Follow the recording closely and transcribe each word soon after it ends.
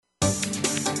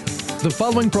The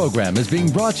following program is being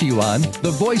brought to you on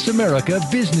the Voice America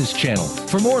Business Channel.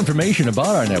 For more information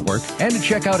about our network and to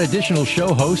check out additional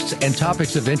show hosts and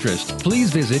topics of interest,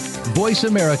 please visit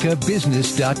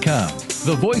voiceamericabusiness.com.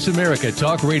 The Voice America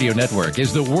Talk Radio Network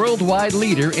is the worldwide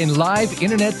leader in live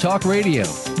Internet talk radio.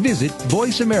 Visit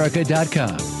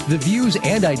voiceamerica.com. The views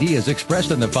and ideas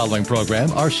expressed on the following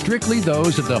program are strictly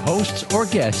those of the hosts or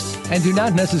guests and do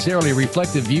not necessarily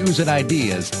reflect the views and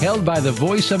ideas held by the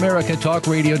Voice America Talk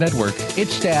Radio Network,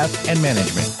 its staff, and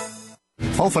management.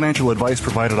 All financial advice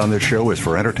provided on this show is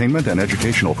for entertainment and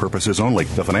educational purposes only.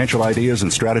 The financial ideas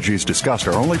and strategies discussed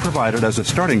are only provided as a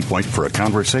starting point for a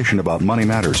conversation about money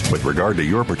matters. With regard to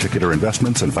your particular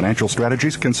investments and financial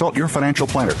strategies, consult your financial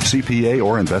planner, CPA,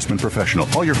 or investment professional.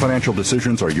 All your financial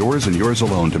decisions are yours and yours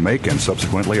alone to make and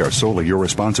subsequently are solely your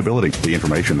responsibility. The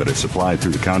information that is supplied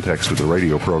through the context of the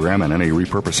radio program and any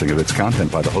repurposing of its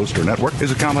content by the host or network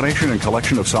is a combination and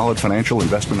collection of solid financial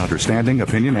investment understanding,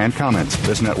 opinion, and comments.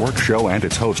 This network, show, and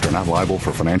its hosts are not liable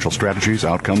for financial strategies,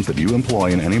 outcomes that you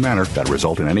employ in any manner that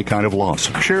result in any kind of loss.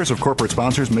 Shares of corporate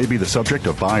sponsors may be the subject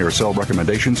of buy or sell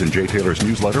recommendations in Jay Taylor's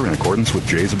newsletter in accordance with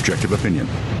Jay's objective opinion.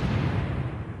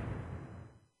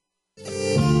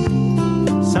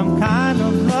 Some kind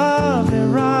of love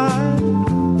and ride.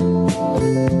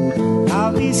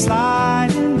 I'll be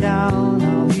sliding down,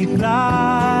 I'll be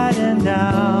gliding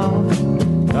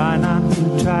down. Try not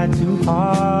to try too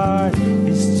hard,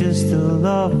 it's just a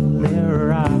lovely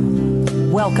ride.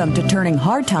 Welcome to Turning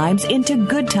Hard Times into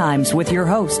Good Times with your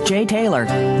host, Jay Taylor.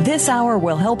 This hour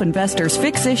will help investors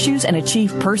fix issues and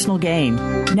achieve personal gain.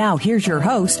 Now, here's your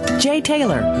host, Jay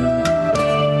Taylor.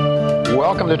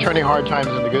 Welcome to Turning Hard Times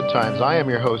into Good Times. I am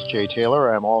your host, Jay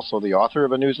Taylor. I am also the author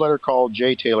of a newsletter called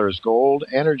Jay Taylor's Gold,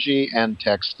 Energy, and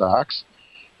Tech Stocks.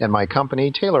 And my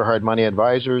company, Taylor Hard Money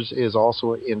Advisors, is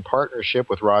also in partnership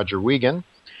with Roger Wiegand,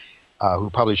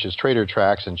 who publishes Trader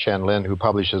Tracks, and Chen Lin, who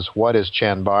publishes What is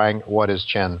Chen Buying, What is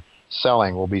Chen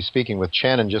Selling. We'll be speaking with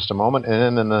Chen in just a moment.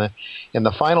 And then in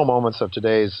the final moments of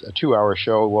today's 2-hour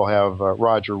show, we'll have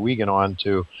Roger Wiegand on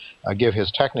to give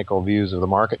his technical views of the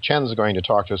market. Chen's going to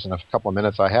talk to us in a couple of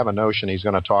minutes. I have a notion he's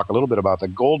going to talk a little bit about the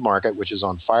gold market, which is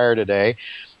on fire today.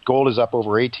 Gold is up over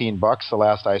 $18 the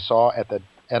last I saw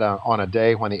on a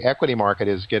day when the equity market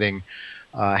is getting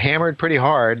hammered pretty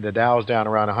hard. The Dow's down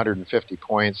around 150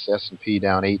 points, S&P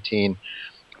down 18,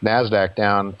 NASDAQ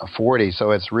down 40.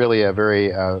 So it's really a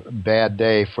very bad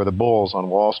day for the bulls on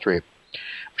Wall Street.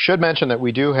 Should mention that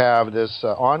we do have this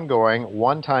ongoing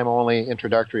one-time only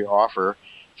introductory offer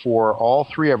for all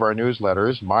three of our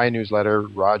newsletters, my newsletter,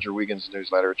 Roger Wiegand's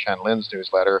newsletter, Chen Lin's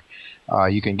newsletter.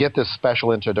 You can get this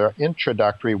special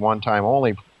introductory one-time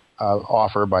only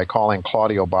offer by calling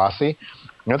Claudio Bassi.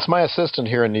 That's my assistant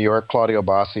here in New York, Claudio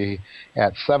Bassi,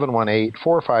 at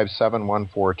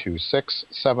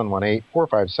 718-457-1426,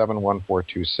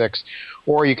 718-457-1426.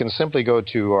 Or you can simply go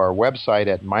to our website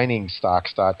at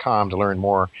miningstocks.com to learn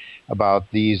more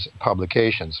about these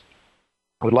publications.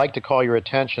 I would like to call your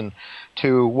attention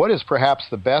to what is perhaps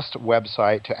the best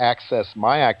website to access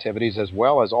my activities as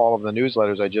well as all of the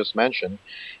newsletters I just mentioned.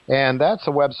 And that's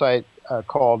a website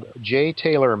called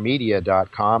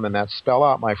jtaylormedia.com, and that's spell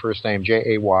out my first name,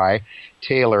 J-A-Y,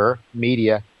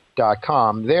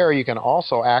 taylormedia.com. There you can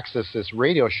also access this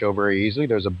radio show very easily.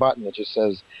 There's a button that just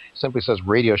simply says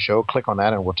radio show. Click on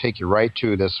that and it will take you right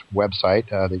to this website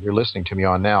that you're listening to me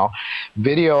on now.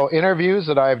 Video interviews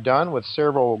that I've done with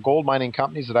several gold mining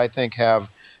companies that I think have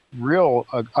real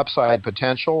upside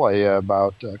potential.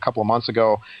 About a couple of months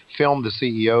ago, filmed the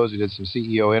CEOs. We did some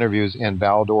CEO interviews in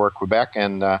Val-d'Or, Quebec,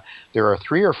 and there are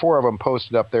 3 or 4 of them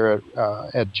posted up there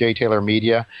at Jay Taylor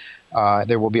Media.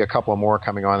 There will be a couple of more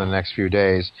coming on in the next few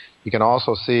days. You can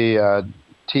also see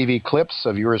TV clips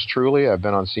of yours truly. I've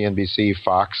been on CNBC,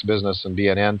 Fox Business, and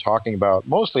BNN talking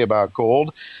mostly about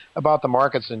gold, about the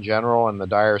markets in general, and the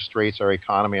dire straits our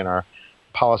economy and our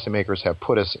policymakers have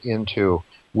put us into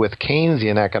with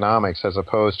Keynesian economics as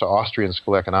opposed to Austrian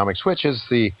school economics, which is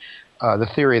the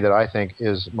theory that I think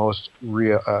is most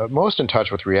in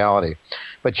touch with reality.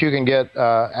 But you can get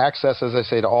access, as I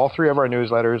say, to all 3 of our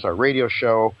newsletters, our radio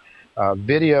show,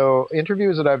 video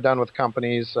interviews that I've done with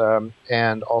companies,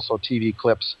 and also TV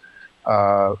clips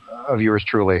of yours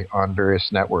truly on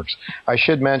various networks. I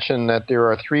should mention that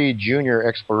there are 3 junior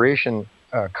exploration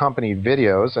company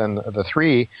videos, and the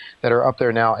 3 that are up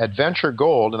there now, Adventure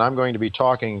Gold, and I'm going to be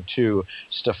talking to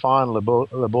Stefan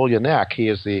Leboulianek. He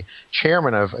is the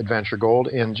chairman of Adventure Gold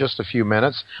in just a few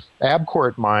minutes.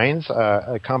 Abcourt Mines,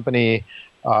 a company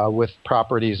with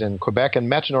properties in Quebec,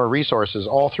 and Metanor Resources.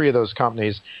 All 3 of those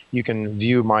companies, you can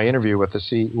view my interview with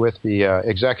the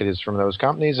executives from those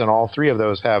companies, and all 3 of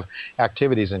those have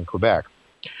activities in Quebec.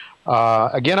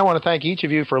 Again, I want to thank each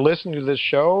of you for listening to this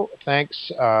show.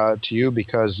 Thanks to you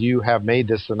because you have made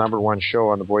this the #1 show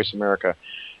on the Voice America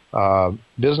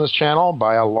Business Channel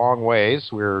by a long ways.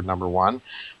 We're #1.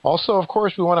 Also, of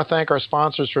course, we want to thank our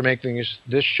sponsors for making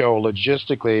this show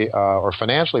logistically or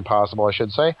financially possible, I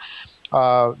should say.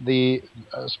 The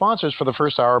sponsors for the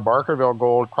first hour: Barkerville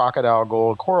Gold, Crocodile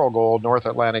Gold, Coral Gold, North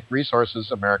Atlantic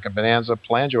Resources, American Bonanza,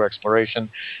 Palangio Exploration,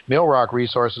 Mill Rock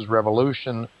Resources,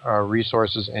 Revolution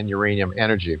Resources, and Uranium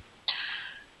Energy.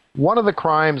 One of the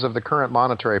crimes of the current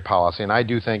monetary policy, and I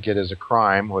do think it is a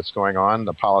crime what's going on,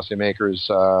 the policymakers,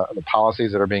 the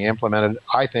policies that are being implemented,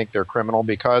 I think they're criminal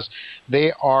because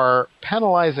they are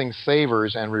penalizing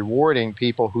savers and rewarding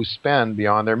people who spend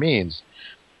beyond their means.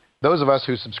 Those of us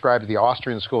who subscribe to the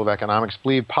Austrian School of Economics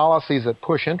believe policies that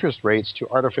push interest rates to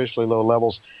artificially low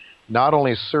levels not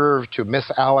only serve to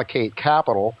misallocate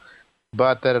capital,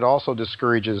 but that it also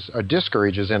discourages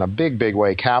in a big, big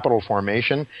way capital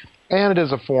formation, and it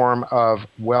is a form of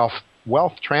wealth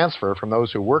transfer from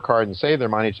those who work hard and save their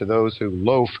money to those who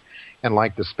loaf and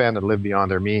like to spend and live beyond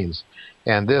their means.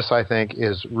 And this, I think,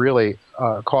 is really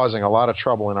causing a lot of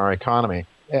trouble in our economy.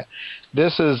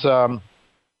 This is...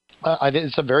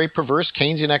 it's a very perverse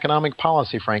Keynesian economic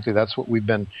policy, frankly. That's what we've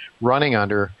been running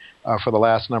under for the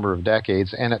last number of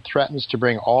decades, and it threatens to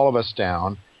bring all of us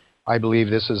down. I believe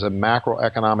this is a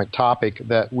macroeconomic topic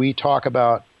that we talk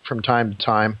about from time to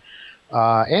time,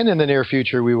 and in the near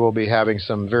future we will be having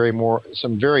some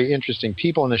very interesting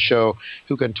people in the show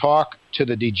who can talk to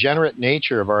the degenerate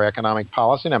nature of our economic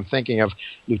policy. And I'm thinking of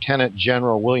Lieutenant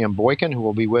General William Boykin, who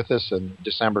will be with us on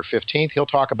December 15th. He'll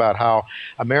talk about how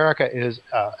America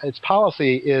its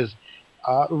policy is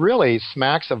really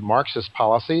smacks of Marxist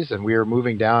policies, and we are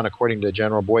moving down, according to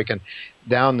General Boykin,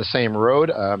 down the same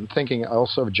road. I'm thinking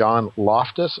also of John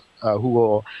Loftus,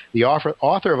 the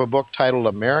author of a book titled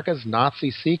America's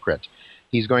Nazi Secret.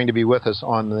 He's going to be with us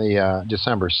on the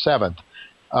December 7th.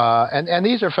 And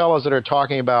these are fellows that are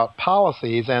talking about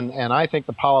policies, and I think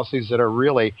the policies that are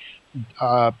really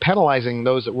penalizing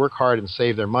those that work hard and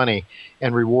save their money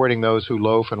and rewarding those who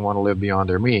loaf and want to live beyond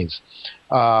their means.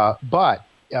 But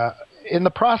in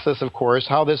the process, of course,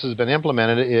 how this has been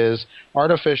implemented is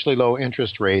artificially low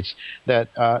interest rates that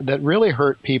really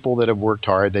hurt people that have worked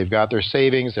hard. They've got their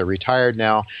savings. They're retired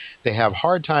now. They have a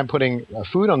hard time putting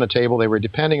food on the table. They were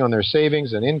depending on their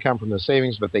savings and income from the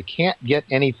savings, but they can't get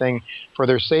anything for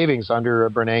their savings under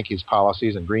Bernanke's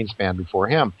policies and Greenspan before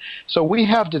him. So we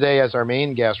have today as our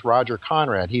main guest Roger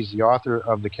Conrad. He's the author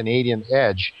of The Canadian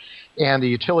Edge and The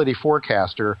Utility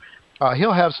Forecaster.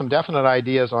 He'll have some definite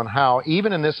ideas on how,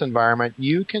 even in this environment,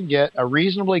 you can get a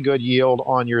reasonably good yield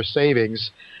on your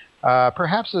savings,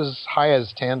 perhaps as high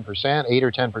as 10%, 8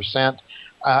 or 10%,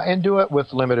 and do it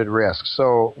with limited risk.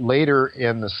 So later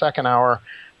in the second hour,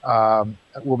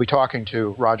 we'll be talking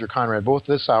to Roger Conrad, both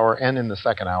this hour and in the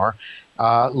second hour.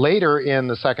 Later in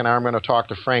the second hour, I'm going to talk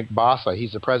to Frank Bassa.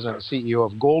 He's the president and CEO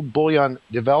of Gold Bullion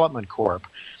Development Corp.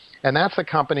 And that's a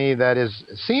company that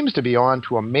seems to be on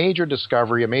to a major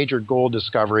discovery, a major gold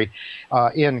discovery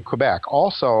in Quebec.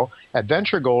 Also,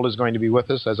 Adventure Gold is going to be with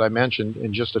us, as I mentioned,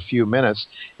 in just a few minutes.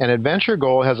 And Adventure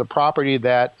Gold has a property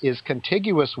that is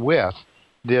contiguous with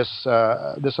this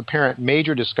apparent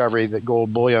major discovery that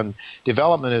Gold Bullion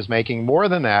Development is making. More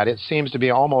than that, it seems to be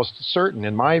almost certain,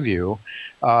 in my view,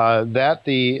 that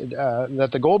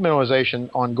the gold mineralization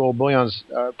on Gold Bullion's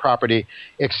property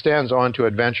extends onto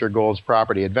Adventure Gold's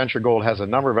property. Adventure Gold has a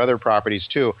number of other properties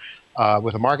too,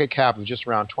 with a market cap of just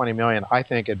around $20 million. I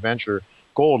think Adventure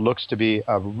Gold looks to be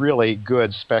a really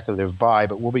good speculative buy,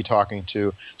 but we'll be talking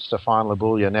to Stefan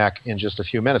LeBouillonnec in just a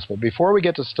few minutes. But before we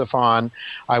get to Stefan,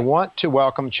 I want to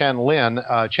welcome Chen Lin.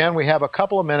 Chen, we have a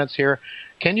couple of minutes here.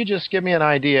 Can you just give me an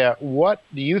idea, what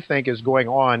do you think is going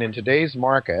on in today's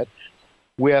market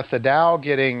with the Dow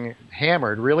getting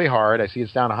hammered really hard? I see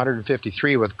it's down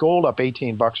 153 with gold up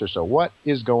 $18 or so. What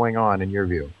is going on in your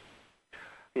view?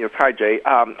 Yes, hi, Jay.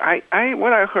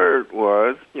 What I heard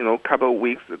was, couple of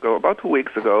weeks ago, about 2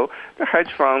 weeks ago, the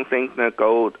hedge fund thinks that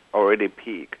gold already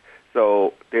peaked.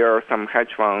 So there are some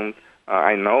hedge funds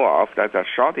I know of that are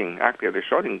actively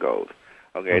shorting gold.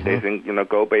 Okay, They think,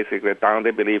 gold basically down.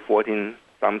 They believe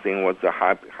 14-something was the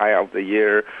high of the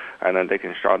year, and then they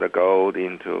can short the gold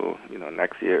into,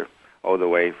 next year, all the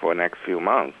way for next few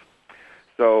months.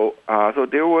 So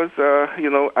there was,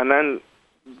 and then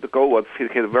the gold was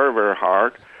hit very, very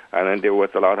hard, and then there was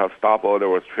a lot of stop order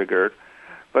was triggered.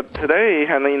 But today,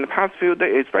 and in the past few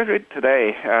days, especially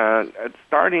today,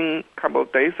 starting a couple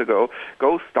of days ago,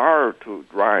 gold started to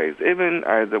rise, even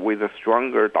with a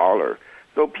stronger dollar.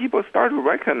 So people start to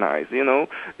recognize,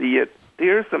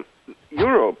 there's some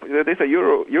Europe, they say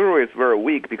Euro is very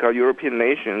weak because European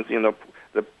nations,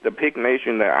 the big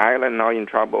nation, the island now in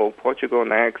trouble, Portugal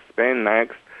next, Spain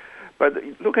next. But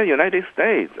look at the United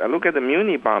States. Look at the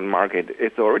muni bond market.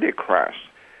 It's already crashed.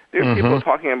 There's people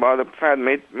talking about the Fed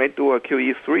may do a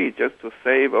QE3 just to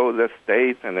save all the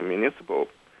states and the municipal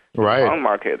bond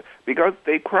market because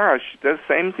they crashed. The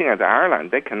same thing as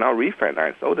Ireland. They cannot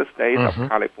refinance. All the states of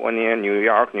California, New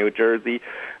York, New Jersey,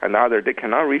 and others, they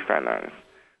cannot refinance.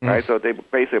 Right, so they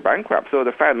basically bankrupt. So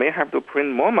the Fed may have to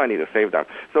print more money to save them.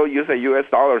 So you say U.S.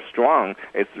 dollar strong,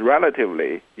 it's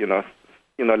relatively,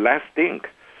 less stink.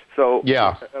 So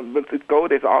but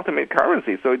gold is ultimate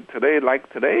currency. So today,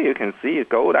 you can see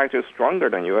gold actually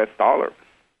stronger than U.S. dollar.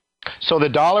 So the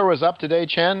dollar was up today,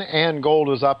 Chen, and gold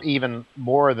was up even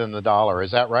more than the dollar.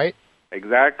 Is that right?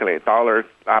 Exactly. Dollars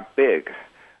are big.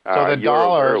 So the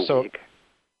dollar.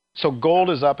 So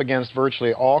gold is up against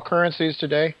virtually all currencies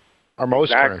today. Or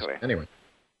most currencies, anyway.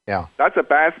 Yeah. That's the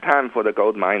best time for the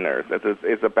gold miners.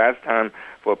 It's the best time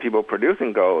for people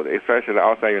producing gold, especially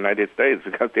outside the United States,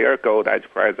 because their gold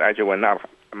price actually went up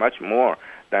much more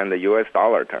than the U.S.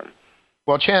 dollar term.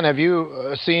 Well, Chen, have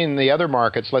you seen the other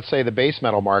markets, let's say the base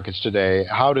metal markets today?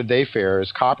 How did they fare?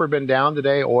 Has copper been down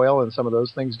today, oil and some of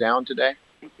those things down today?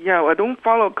 Yeah, I don't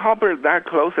follow copper that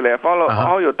closely. I follow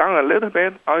oil down a little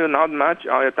bit, oil not much,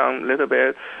 oil down a little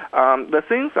bit. The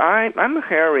things I'm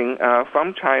hearing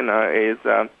from China is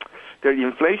the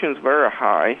inflation is very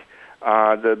high.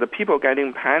 The people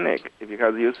getting panic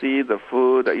because you see the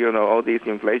food, all these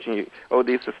inflation, all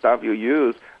this stuff you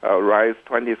use rise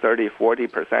 20, 30,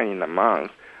 40% in a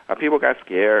month. People get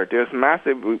scared. There's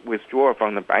massive withdrawal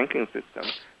from the banking system.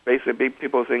 Basically,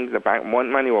 people think the bank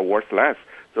money will worth less.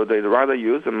 So they'd rather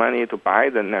use the money to buy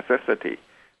the necessity,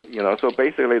 So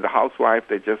basically, the housewife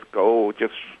they just go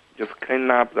just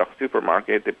clean up the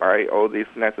supermarket. They buy all this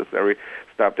necessary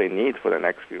stuff they need for the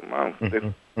next few months.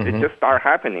 It just start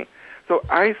happening. So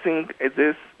I think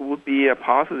this would be a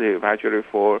positive actually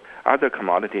for other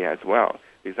commodity as well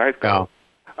besides gold.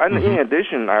 And in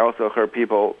addition, I also heard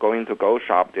people going to gold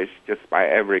shop. They just buy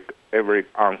every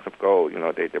ounce of gold.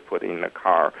 They put it in a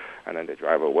car and then they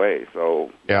drive away.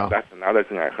 So that's another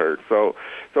thing I heard. So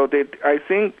I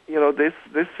think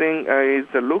this thing is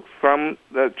a look from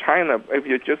the China. If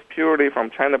you just purely from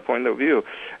China point of view,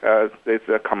 this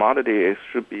commodity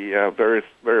should be very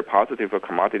very positive for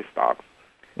commodity stocks,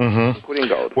 including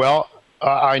gold. Well.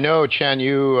 I know, Chen,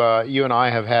 you and I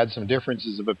have had some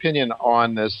differences of opinion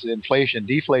on this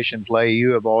inflation-deflation play.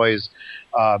 You have always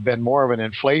been more of an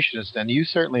inflationist, and you've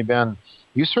certainly been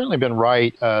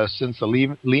right since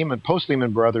the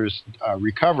post-Lehman Brothers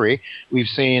recovery. We've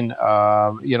seen,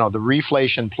 the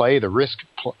reflation play, the risk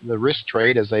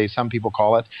trade, as some people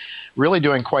call it, really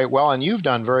doing quite well, and you've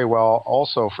done very well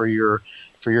also for your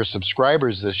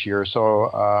subscribers this year. So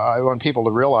I want people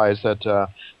to realize that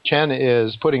Chen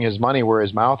is putting his money where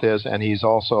his mouth is, and he's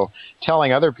also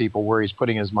telling other people where he's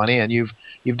putting his money. And you've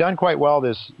done quite well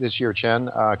this year, Chen.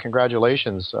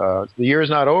 Congratulations. The year is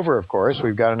not over, of course.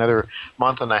 We've got another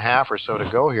month and a half or so to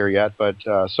go here yet, but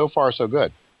so far so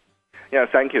good. Yeah,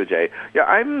 thank you, Jay. Yeah,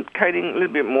 I'm getting a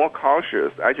little bit more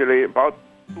cautious. Actually, about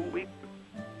 2 weeks.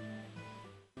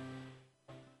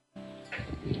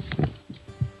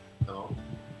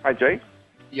 Hi, Jay?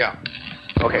 Yeah.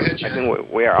 Okay, I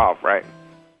think we are off, right?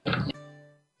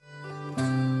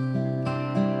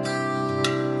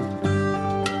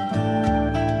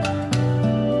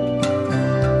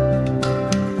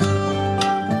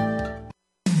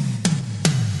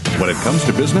 When it comes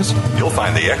to business, you'll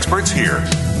find the experts here.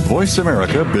 Voice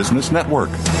America Business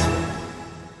Network.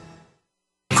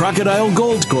 Crocodile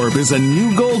Gold Corp is a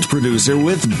new gold producer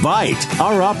with Bite.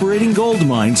 Our operating gold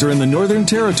mines are in the Northern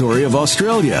Territory of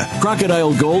Australia.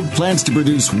 Crocodile Gold plans to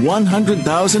produce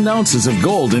 100,000 ounces of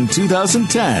gold in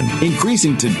 2010,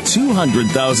 increasing to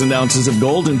 200,000 ounces of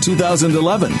gold in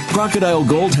 2011. Crocodile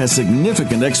Gold has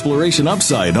significant exploration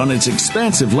upside on its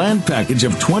expansive land package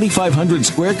of 2,500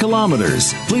 square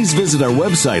kilometers. Please visit our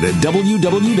website at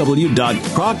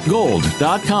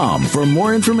www.crocgold.com for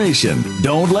more information.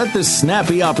 Don't let this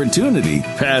snappy opportunity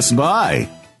pass by.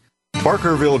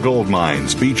 Barkerville Gold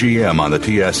Mines, BGM on the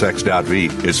TSX.V,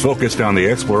 is focused on the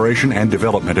exploration and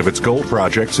development of its gold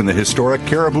projects in the historic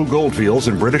Caribou Goldfields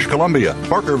in British Columbia.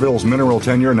 Barkerville's mineral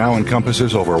tenure now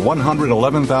encompasses over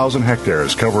 111,000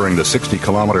 hectares, covering the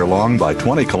 60-kilometer long by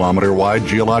 20-kilometer wide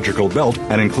geological belt,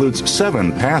 and includes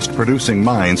 7 past producing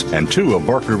mines and 2 of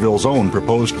Barkerville's own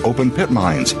proposed open pit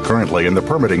mines, currently in the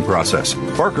permitting process.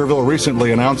 Barkerville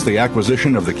recently announced the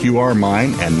acquisition of the QR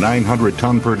mine and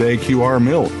 900-ton-per-day QR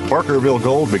mill. Barkerville Barkerville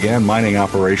Gold began mining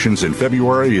operations in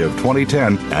February of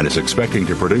 2010 and is expecting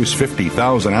to produce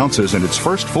 50,000 ounces in its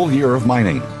first full year of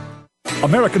mining.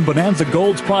 American Bonanza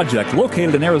Gold's project,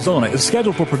 located in Arizona, is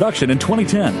scheduled for production in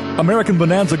 2010. American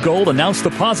Bonanza Gold announced the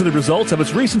positive results of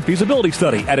its recent feasibility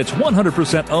study at its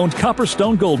 100% owned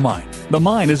Copperstone Gold Mine. The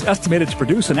mine is estimated to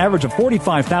produce an average of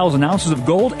 45,000 ounces of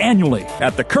gold annually.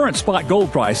 At the current spot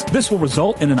gold price, this will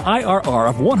result in an IRR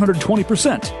of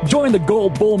 120%. Join the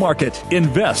gold bull market.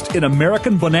 Invest in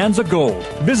American Bonanza Gold.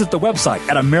 Visit the website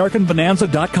at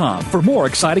AmericanBonanza.com for more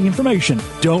exciting information.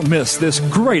 Don't miss this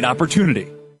great opportunity.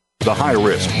 The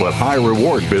high-risk but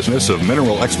high-reward business of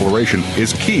mineral exploration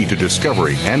is key to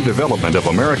discovery and development of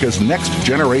America's next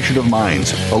generation of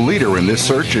mines. A leader in this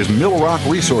search is Millrock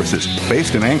Resources.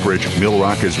 Based in Anchorage,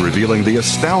 Millrock is revealing the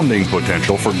astounding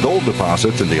potential for gold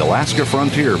deposits in the Alaska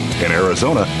frontier. In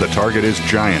Arizona, the target is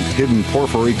giant, hidden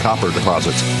porphyry copper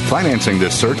deposits. Financing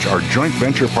this search are joint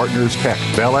venture partners Teck,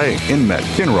 Vale, Inmet,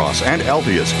 Kinross, and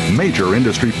Altius, major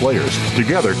industry players.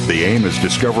 Together, the aim is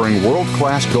discovering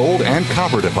world-class gold and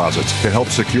copper deposits to help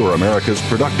secure America's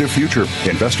productive future.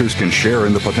 Investors can share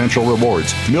in the potential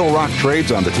rewards. Millrock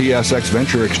trades on the TSX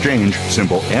Venture Exchange,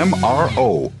 symbol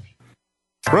MRO.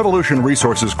 Revolution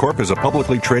Resources Corp. is a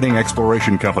publicly trading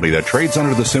exploration company that trades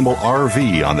under the symbol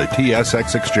RV on the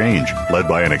TSX Exchange. Led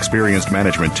by an experienced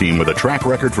management team with a track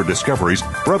record for discoveries,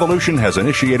 Revolution has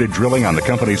initiated drilling on the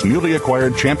company's newly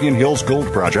acquired Champion Hills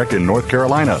Gold Project in North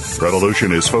Carolina.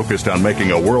 Revolution is focused on making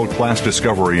a world-class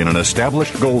discovery in an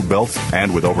established gold belt,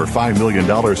 and with over $5 million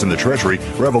in the treasury,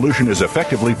 Revolution is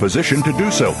effectively positioned to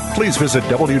do so. Please visit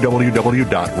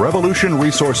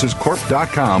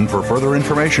www.revolutionresourcescorp.com for further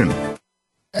information.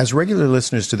 As regular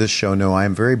listeners to this show know, I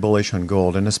am very bullish on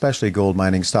gold, and especially gold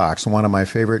mining stocks. One of my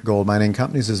favorite gold mining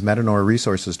companies is Metanor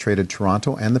Resources, traded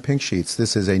Toronto and the Pink Sheets.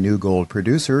 This is a new gold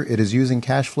producer. It is using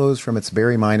cash flows from its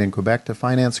Barry mine in Quebec to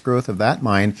finance growth of that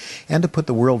mine and to put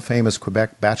the world-famous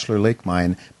Quebec Bachelor Lake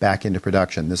mine back into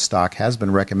production. This stock has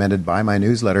been recommended by my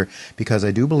newsletter because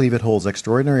I do believe it holds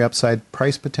extraordinary upside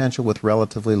price potential with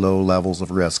relatively low levels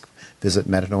of risk. Visit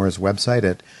Metanor's website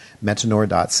at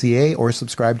metanor.ca or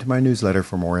subscribe to my newsletter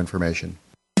for more information.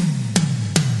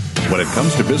 When it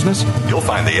comes to business, you'll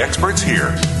find the experts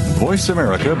here. Voice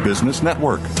America Business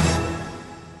Network.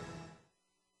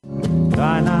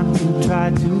 Try not to try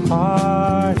too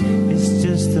hard. It's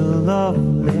just a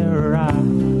lovely ride.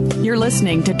 You're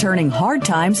listening to Turning Hard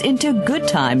Times into Good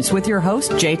Times with your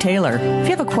host, Jay Taylor. If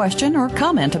you have a question or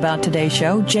comment about today's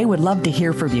show, Jay would love to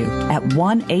hear from you at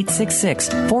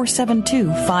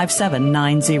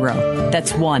 1-866-472-5790.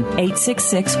 That's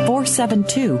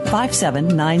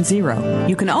 1-866-472-5790.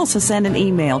 You can also send an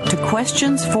email to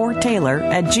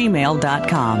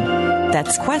questionsfortaylor@gmail.com.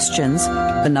 That's questions,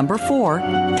 the number 4,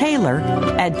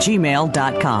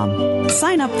 Taylor@gmail.com.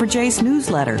 Sign up for Jay's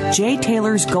newsletter, Jay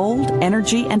Taylor's Gold,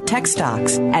 Energy, and Tech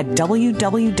Stocks at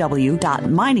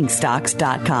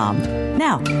www.miningstocks.com.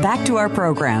 Now, back to our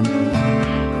program.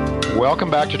 Welcome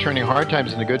back to Turning Hard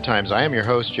Times into Good Times. I am your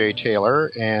host, Jay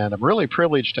Taylor, and I'm really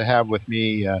privileged to have with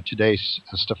me today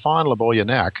Stefan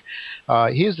Labolyanek.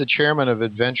 He is the chairman of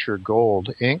Adventure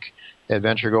Gold, Inc.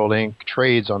 Adventure Gold, Inc.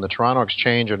 trades on the Toronto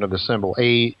Exchange under the symbol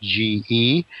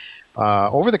AGE.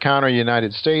 Over the counter in the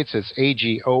United States, it's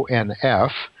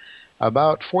AGONF.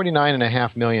 About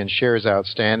 49.5 million shares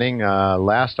outstanding.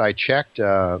 Last I checked,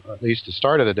 at least the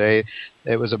start of the day,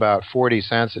 it was about 40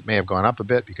 cents. It may have gone up a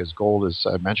bit because gold, as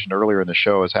I mentioned earlier in the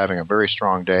show, is having a very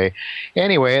strong day.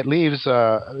 Anyway, it leaves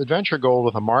Adventure Gold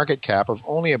with a market cap of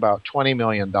only about $20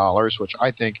 million, which I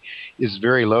think is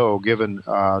very low given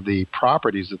the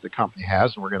properties that the company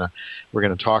has. And we're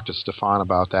going to talk to Stefan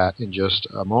about that in just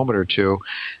a moment or two.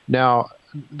 Now,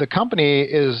 the company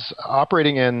is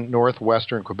operating in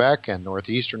northwestern Quebec and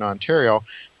northeastern Ontario.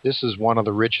 This is one of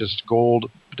the richest gold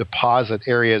deposit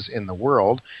areas in the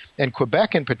world. And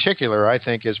Quebec in particular, I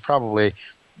think, is probably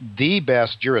the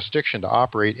best jurisdiction to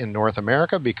operate in North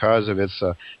America because of its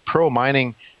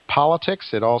pro-mining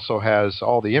politics. It also has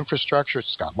all the infrastructure.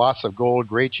 It's got lots of gold,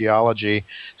 great geology.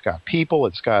 It's got people.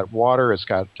 It's got water. It's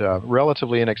got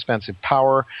relatively inexpensive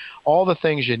power. All the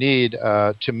things you need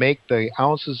to make the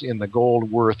ounces in the gold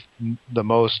worth the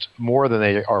most, more than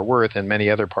they are worth in many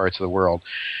other parts of the world.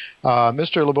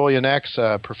 Mr. Labolyanek's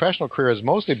professional career has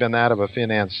mostly been that of a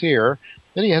financier.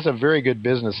 Then he has a very good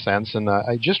business sense, and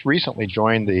I just recently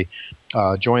joined the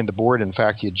board. In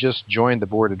fact, he had just joined the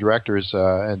board of directors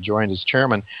and joined as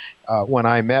chairman when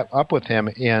I met up with him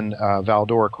in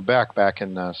Val-d'Or, Quebec, back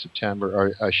in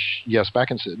September.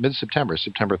 Back in mid-September,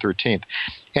 September 13th.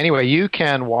 Anyway, you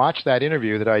can watch that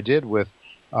interview that I did with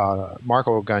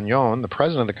Marco Gagnon, the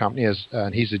president of the company,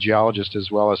 and he's a geologist as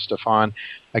well as Stefan.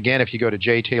 Again, if you go to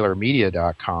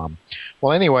jtaylormedia.com.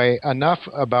 Well, anyway, enough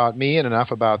about me and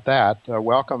enough about that.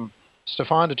 Welcome,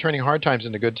 Stefan, to Turning Hard Times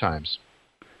into Good Times.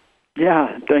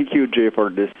 Yeah, thank you, Jay, for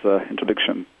this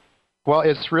introduction. Well,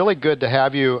 it's really good to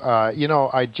have you.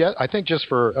 I think just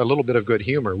for a little bit of good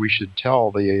humor, we should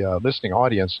tell the listening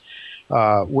audience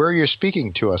where you're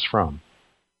speaking to us from.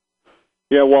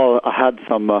 Yeah, well, I had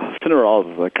some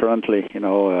funerals currently,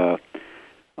 a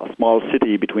small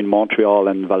city between Montreal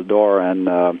and Val-d'Or,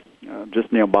 and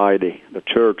just nearby the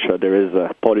church, there is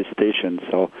a police station.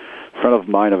 So a friend of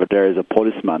mine over there is a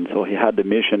policeman, so he had the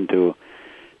mission to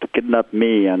kidnap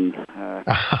me and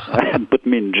put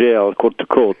me in jail, court to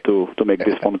court, to make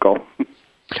this phone call.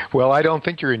 Well, I don't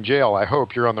think you're in jail. I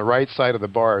hope you're on the right side of the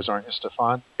bars, aren't you,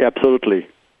 Stefan? Yeah, absolutely.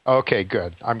 Okay,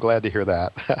 good. I'm glad to hear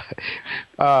that.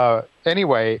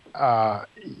 Anyway,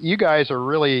 you guys are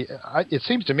really, it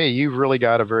seems to me, you've really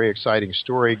got a very exciting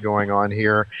story going on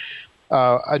here.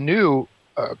 A new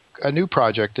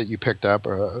project that you picked up,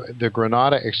 the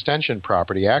Granada Extension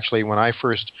property. Actually, when I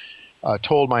first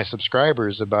told my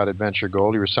subscribers about Adventure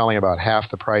Gold, you were selling about half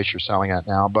the price you're selling at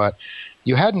now, but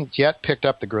you hadn't yet picked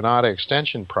up the Granada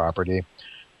Extension property.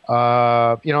 In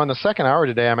the second hour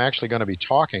today, I'm actually going to be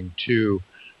talking to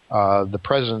the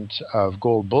president of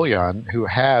Gold Bullion, who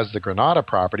has the Granada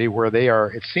property, where they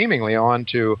are seemingly on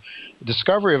to the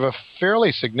discovery of a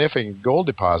fairly significant gold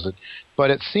deposit.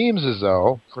 But it seems as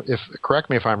though,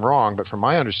 correct me if I'm wrong, but from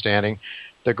my understanding,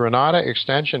 the Granada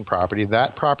Extension property,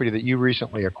 that property that you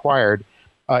recently acquired,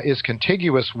 is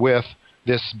contiguous with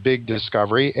this big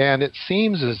discovery, and it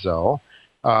seems as though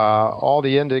all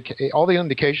the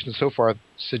indications so far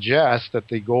suggest that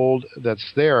the gold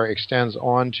that's there extends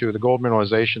onto the gold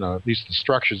mineralization, or at least the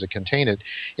structures that contain it,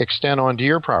 extend onto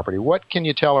your property. What can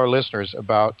you tell our listeners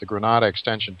about the Granada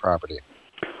Extension property?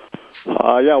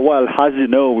 Well, as you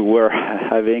know, we were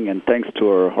having, and thanks to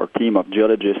our team of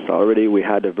geologists already, we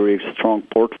had a very strong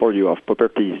portfolio of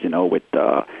properties, with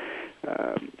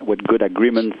good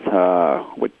agreements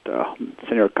with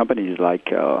senior companies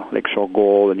like Lakeshore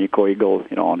Gold and Eco Eagle,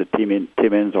 on the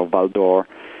Timmins or Val-d'Or.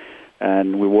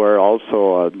 And we were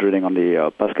also drilling on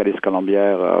the Pascalis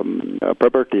Colombière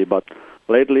property. But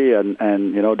lately, and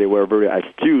they were very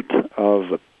astute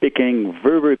of picking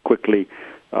very, very quickly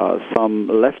some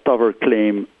leftover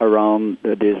claim around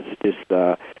this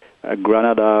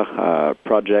Granada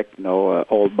project,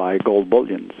 owned by Gold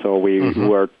Bullion. So we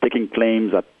were taking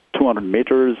claims at 200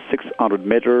 meters, 600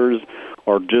 meters,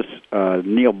 or just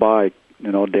nearby,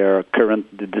 their current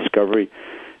discovery.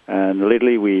 And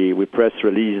lately we press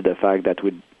released the fact that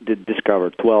we did discover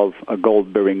 12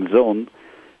 gold-bearing zone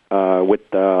with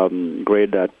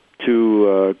grade at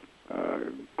 2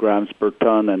 grams per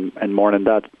ton, and more than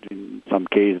that. In some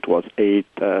cases, it was 8,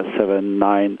 7,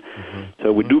 9.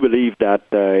 So we do believe that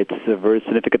it's a very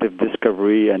significant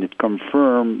discovery, and it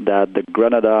confirmed that the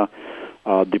Granada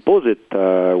deposit,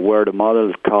 where the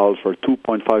model calls for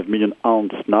 2.5 million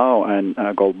ounce now, and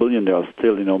Gold Bullion, they are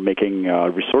still, making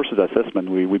resources assessment.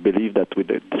 We believe that with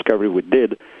the discovery we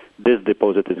did, this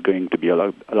deposit is going to be a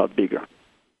lot bigger.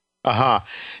 Now,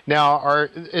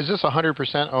 is this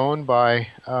 100% owned by?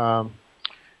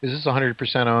 Is this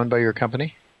 100% owned by your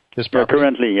company? This property?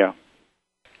 Currently, yeah.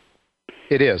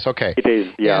 It is. Okay. It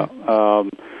is. Yeah.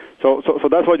 So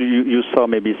that's why you saw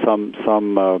maybe some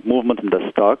movement in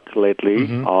the stock lately.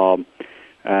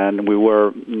 And we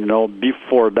were,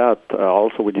 before that,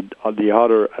 also we did the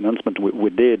other announcement we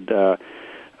did. We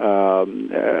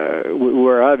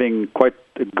were having quite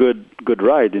a good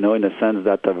ride, in a sense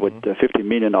that with 50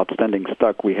 million outstanding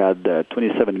stock, we had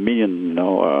 27 million,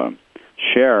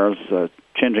 shares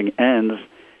changing hands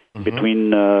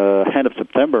between end of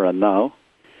September and now.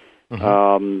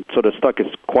 So the stock is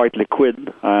quite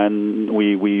liquid, and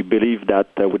we believe that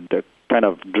with the kind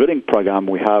of drilling program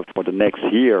we have for the next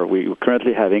year, we're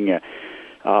currently having a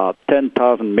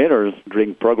 10,000 meters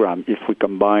drilling program if we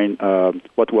combine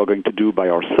what we're going to do by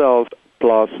ourselves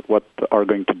plus what are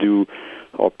going to do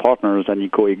our partners and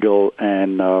Eco Eagle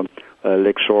and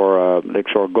Lakeshore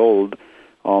Gold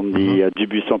on the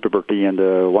Dubuisson property and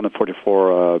the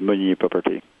 144 Meunier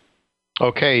property.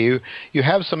 Okay, you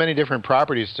have so many different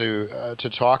properties to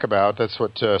talk about. That's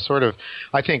what sort of,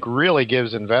 I think, really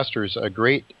gives investors a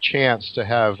great chance to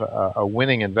have a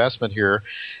winning investment here.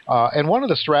 And one of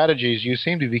the strategies you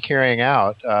seem to be carrying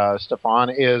out, Stefan,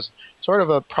 is sort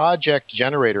of a project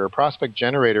generator, a prospect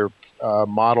generator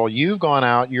model. You've gone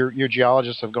out, your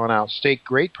geologists have gone out, staked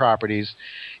great properties,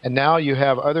 and now you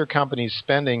have other companies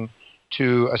spending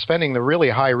to spending the really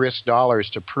high-risk dollars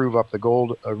to prove up the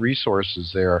gold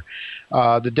resources there.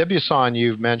 The Debuisson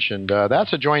you've mentioned,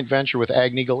 that's a joint venture with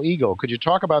Agnico Eagle. Could you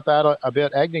talk about that a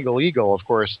bit? Agnico Eagle, of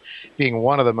course, being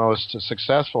one of the most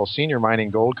successful senior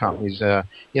mining gold companies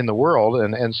in the world,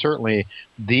 and certainly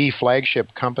the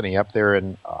flagship company up there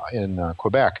in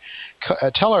Quebec.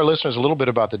 Tell our listeners a little bit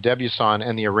about the Debuisson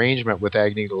and the arrangement with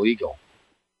Agnico Eagle.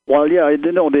 Well, yeah, I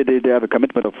didn't know they have a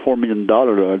commitment of $4 million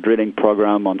drilling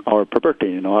program on our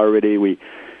property. Already we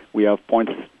have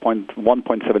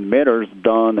 1.7 meters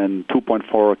done and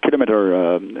 2.4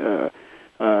 kilometer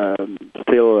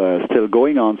still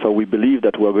going on. So we believe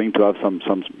that we're going to have some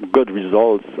good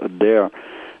results there.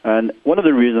 And one of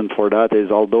the reasons for that is,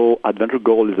 although Adventure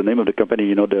Gold is the name of the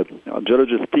company, the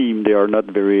geologist team, they are not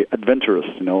very adventurous,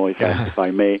 if I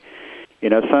may,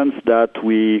 in a sense that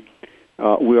we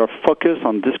are focused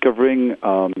on discovering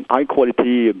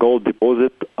high-quality gold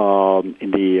deposit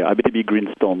in the Abitibi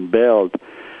Greenstone Belt,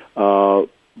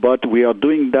 but we are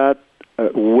doing that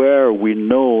where we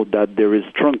know that there is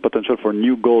strong potential for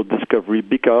new gold discovery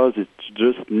because it's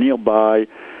just nearby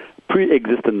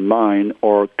pre-existing mine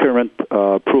or current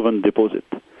proven deposit.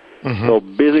 Mm-hmm. So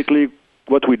basically,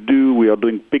 what we do, we are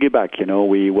doing piggyback.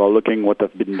 We are looking what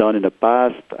has been done in the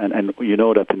past, and you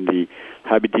know that in the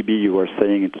Abitibi, you were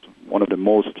saying it's one of the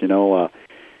most,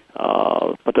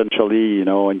 potentially,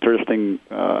 interesting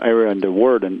area in the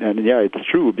world. And yeah, it's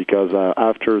true because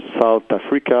after South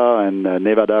Africa and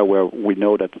Nevada, where we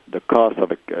know that the cost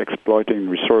of exploiting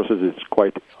resources is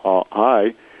quite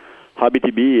high,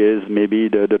 Abitibi is maybe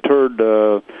the third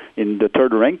in the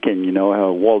third ranking,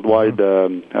 worldwide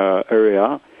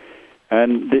area.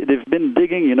 And they've been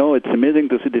digging, it's amazing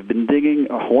to see they've been digging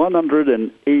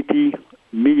 180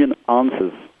 million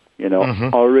ounces,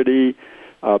 already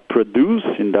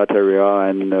produced in that area.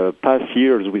 And past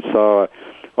years we saw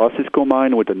Osisko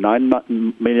mine with a 9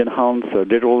 million ounce,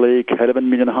 Detour Lake 11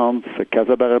 million ounce,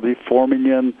 Casa Berardi 4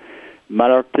 million,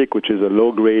 Malartic, which is a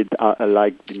low grade,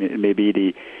 like maybe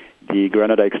the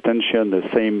Granada extension, the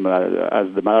same as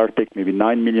the Malartic, maybe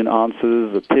 9 million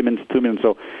ounces, the Timmins 2 million.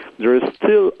 So there is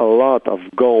still a lot of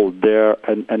gold there,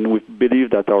 and we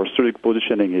believe that our strategic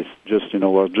positioning is just,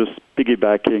 we're just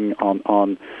piggybacking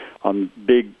on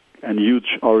big and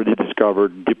huge already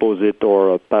discovered deposit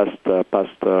or past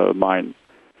mine.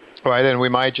 Right, and we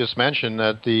might just mention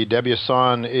that the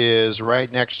Debuisson is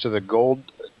right next to the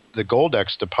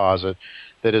Goldex deposit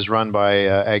that is run by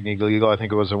Agnico Eagle. I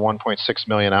think it was a 1.6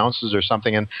 million ounces or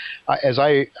something. And as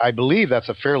I believe that's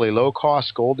a fairly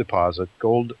low-cost gold deposit,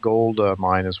 gold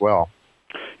mine as well.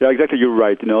 Yeah, exactly. You're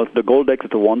right. The Goldex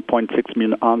is 1.6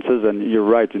 million ounces, and you're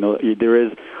right. There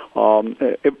is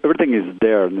everything is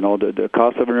there. The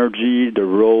cost of energy, the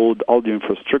road, all the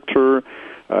infrastructure,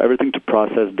 everything to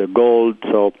process the gold.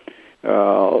 So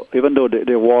even though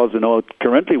there was,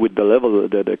 currently with the level,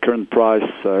 the current price,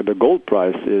 the gold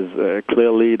price is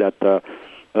clearly that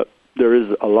there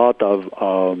is a lot of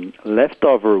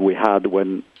leftover we had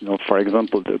when, for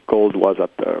example, the gold was at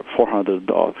 400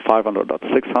 or 500 or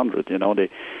 600.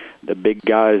 The big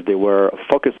guys, they were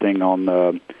focusing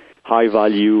on high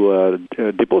value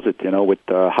deposit, with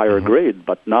higher grade.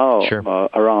 But now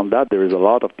around that, there is a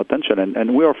lot of potential,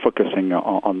 and we are focusing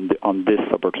on this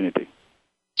opportunity.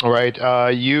 All right.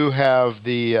 You have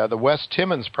the West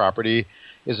Timmins property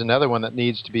is another one that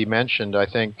needs to be mentioned, I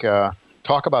think.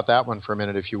 Talk about that one for a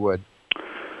minute, if you would.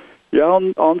 Yeah,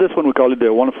 on this one, we call it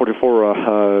the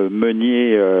 144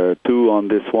 Meunier 2 on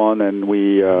this one, and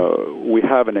we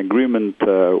have an agreement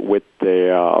with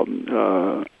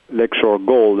the Lakeshore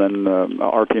Gold and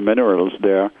RT Minerals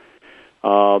there. They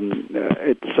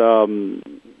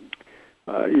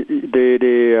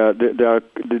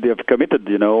have committed,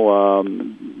 they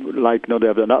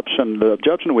have an option.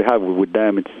 The option we have with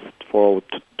them, it's for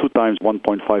 2 times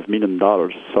 $1.5 million.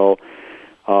 So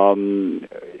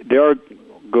they are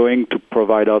going to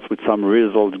provide us with some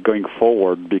results going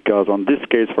forward, because on this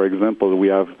case, for example, we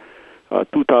have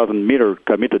 2,000 meters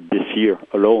committed this year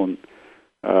alone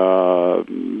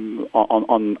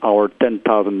on our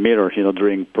 10,000 meters,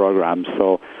 drilling program.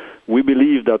 So we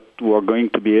believe that we're going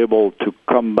to be able to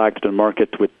come back to the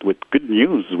market with good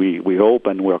news, we hope,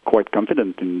 and we're quite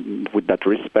confident with that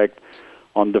respect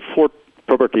on the fourth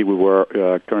property we were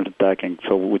currently attacking,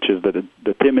 so which is the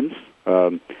Timmins.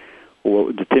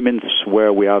 The Timmins,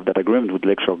 where we have that agreement with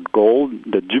Lakeshore Gold.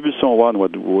 The Dubuisson one, where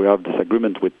we have this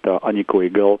agreement with Agnico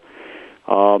Eagle.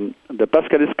 The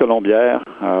Pascalis Colombière,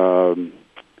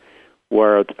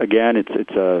 where again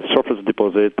it's a surface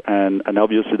deposit, and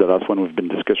obviously the last one we've been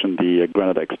discussing, the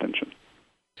Granada extension.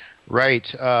 Right.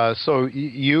 So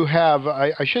you have,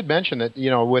 I should mention that,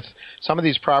 with some of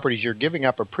these properties, you're giving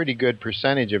up a pretty good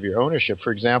percentage of your ownership.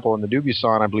 For example, in the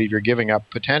Dubuisson, I believe you're giving up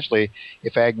potentially,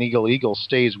 if Agnico Eagle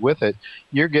stays with it,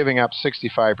 you're giving up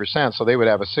 65%. So they would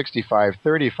have a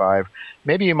 65-35.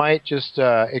 Maybe you might just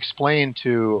explain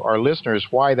to our listeners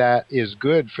why that is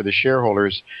good for the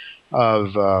shareholders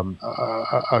of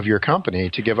your company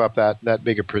to give up that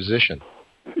big a position.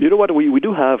 You know what? We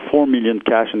do have $4 million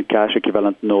cash and cash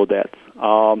equivalent, no debt,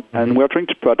 and we're trying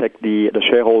to protect the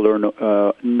shareholder,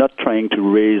 not trying to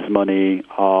raise money,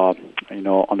 on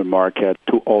the market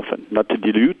too often, not to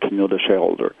dilute, the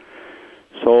shareholder.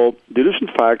 So dilution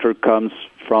factor comes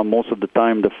from most of the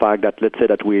time the fact that, let's say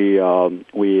that we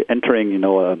entering,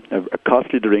 a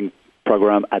costly drilling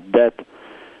program at debt.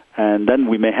 And then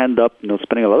we may end up,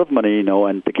 spending a lot of money,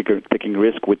 and taking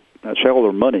risk with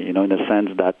shareholder money, in a sense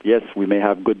that, yes, we may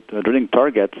have good drilling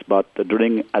targets, but the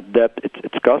drilling at depth,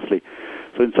 it's costly.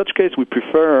 So in such case, we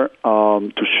prefer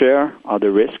to share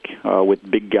the risk with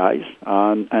big guys,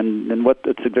 and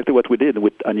it's exactly what we did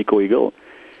with Agnico Eagle.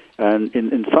 And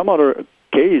in some other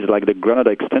case, like the Granada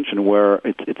extension, where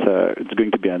it's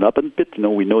going to be an open pit,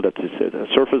 we know that it's a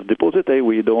surface deposit.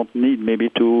 We don't need maybe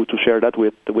to share that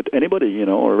with anybody,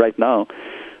 right now,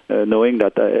 knowing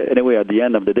that anyway at the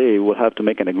end of the day we'll have to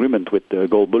make an agreement with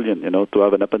Gold Bullion, to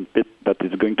have an open pit that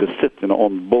is going to sit,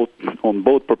 on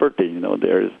both property.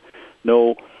 There is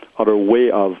no other way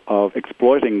of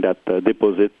exploiting that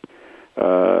deposit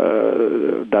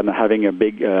than having a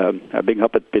big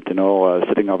open pit,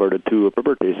 sitting over the two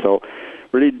properties. So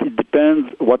really, it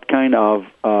depends what kind of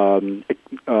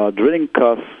drilling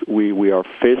costs we are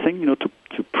facing, to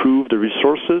prove the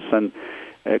resources and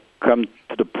come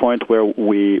to the point where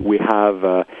we have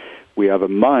a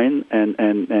mine,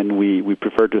 and we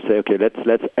prefer to say, okay,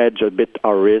 let's hedge a bit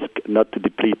our risk, not to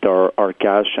deplete our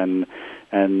cash, and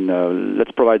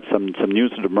let's provide some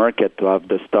news to the market to have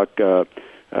the stock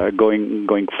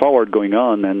going forward, going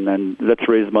on, and let's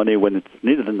raise money when it's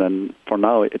needed, and then for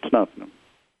now it's not.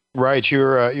 Right,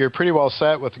 you're pretty well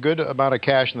set with a good amount of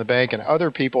cash in the bank, and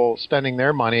other people spending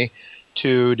their money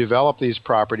to develop these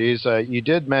properties. You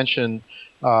did mention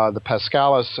the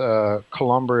Pascalis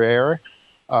Colombière.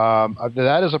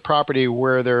 That is a property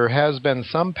where there has been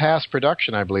some past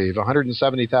production, I believe.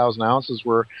 170,000 ounces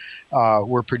were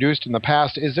produced in the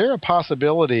past. Is there a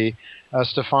possibility,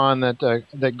 Stefan,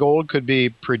 that gold could be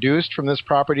produced from this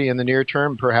property in the near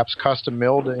term, perhaps custom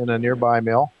milled in a nearby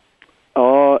mill?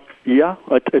 Yeah,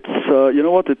 it's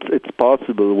it's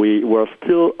possible. We're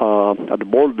still at the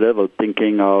board level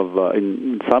thinking of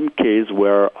in some case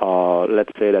where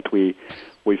let's say that we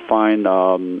find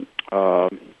a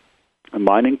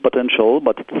mining potential,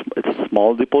 but it's a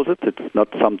small deposit. It's not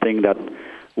something that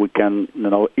we can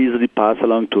easily pass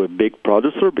along to a big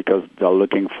producer because they're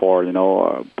looking for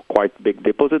a quite big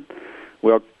deposit.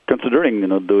 We are considering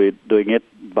doing it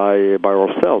by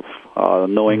ourselves,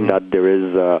 knowing that there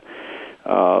is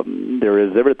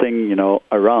everything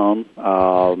around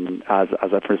as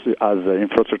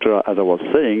infrastructure, as I was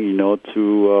saying,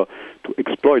 to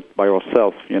exploit by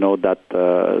ourselves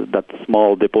that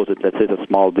small deposit. Let's say it's a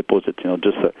small deposit,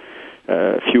 just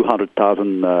a few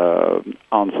 100,000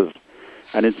 ounces.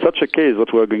 And in such a case,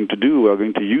 what we're going to do, we're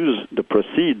going to use the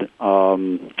proceed of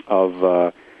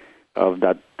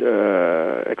that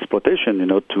exploitation,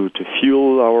 to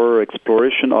fuel our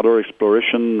other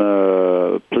exploration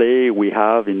play we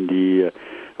have in the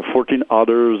 14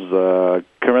 others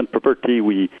current property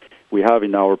we have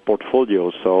in our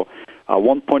portfolio. So at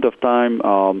one point of time,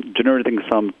 generating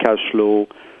some cash flow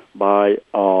by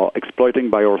exploiting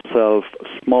by ourselves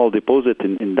small deposit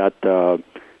in that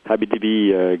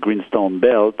Abitibi greenstone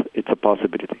belt, it's a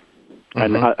possibility.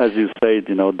 And as you said,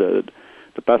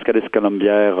 the Pascalis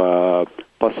Colombière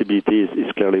possibility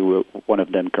is clearly one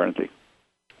of them currently.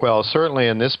 Well, certainly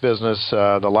in this business,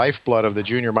 the lifeblood of the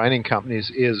junior mining companies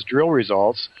is drill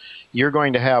results. You're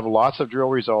going to have lots of drill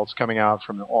results coming out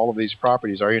from all of these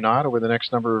properties, are you not, over the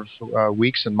next number of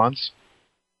weeks and months?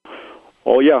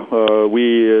 Oh yeah,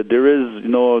 there is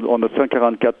on the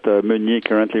 144 Meunier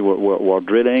currently we're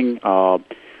drilling.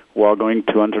 We are going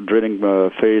to enter drilling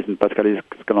phase in Pascalis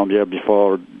Colombière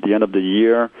before the end of the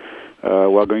year.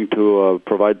 We're going to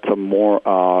provide some more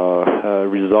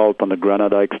result on the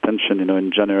Granada extension,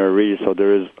 in January. So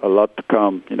there is a lot to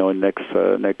come, in next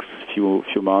few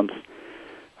months.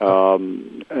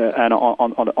 And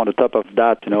on the top of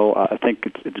that, I think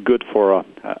it's good for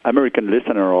American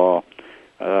listener or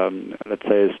let's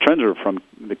say a stranger from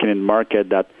the Canadian market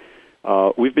that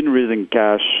we've been raising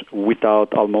cash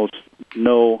without almost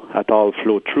no at all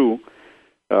flow through.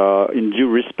 in due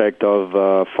respect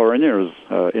of foreigners,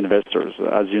 investors.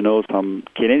 As you know, some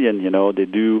Canadian, they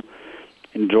do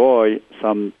enjoy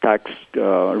some tax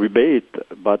rebate,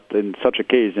 but in such a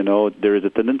case, there is a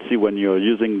tendency when you're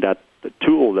using that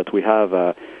tool that we have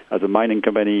as a mining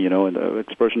company, an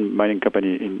exploration mining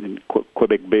company in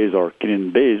Quebec-based or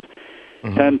Canadian-based,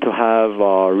 tend to have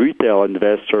a retail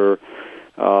investor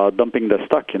dumping the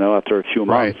stock, after a few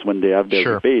months when they have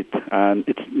their rebate. And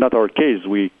it's not our case.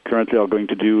 We currently are going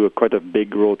to do quite a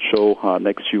big road show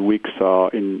next few weeks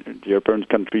in the European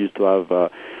countries to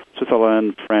have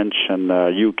Switzerland, French, and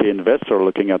UK investor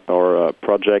looking at our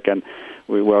project, and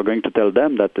we are going to tell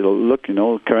them that, look,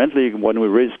 currently when we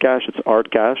raise cash, it's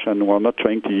hard cash, and we're not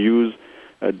trying to use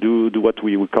do what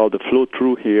we call the flow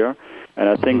through here. And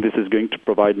I think this is going to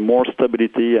provide more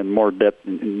stability and more depth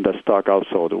in the stock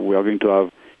also. We are going to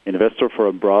have investor for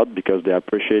abroad because they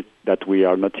appreciate that we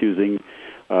are not using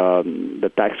the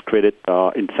tax credit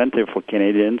incentive for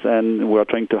Canadians, and we are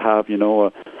trying to have,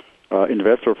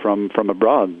 investor from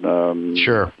abroad.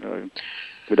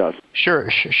 With us. Sure.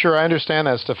 I understand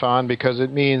that, Stéphane, because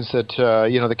it means that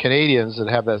the Canadians that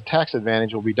have that tax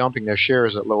advantage will be dumping their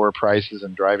shares at lower prices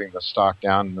and driving the stock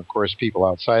down, and of course, people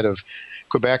outside of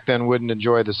Quebec then wouldn't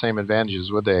enjoy the same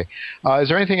advantages, would they? Is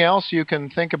there anything else you can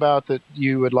think about that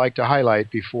you would like to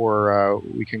highlight before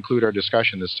we conclude our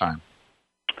discussion this time?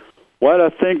 Well, I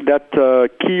think that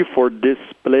key for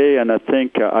display, and I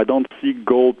think I don't see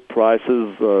gold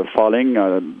prices falling.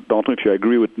 I don't know if you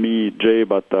agree with me, Jay,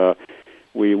 but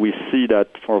we see that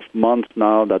for months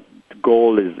now that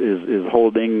gold is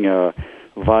holding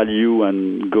value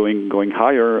and going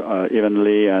higher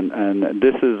evenly, and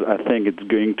this is, I think, it's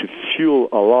going to fuel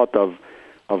a lot of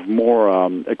more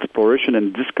exploration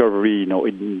and discovery,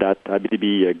 in that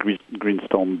Abitibi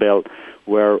Greenstone Belt,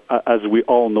 where, as we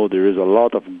all know, there is a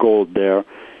lot of gold there,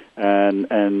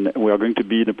 and we are going to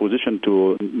be in a position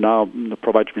to now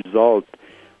provide results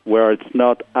where it's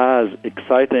not as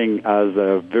exciting as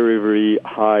a very, very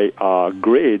high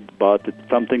grade, but it's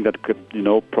something that could,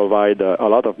 provide a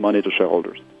lot of money to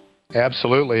shareholders.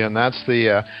 Absolutely, and that's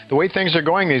the way things are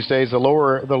going these days. The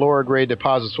lower grade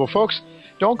deposits. Well, folks,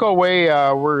 don't go away.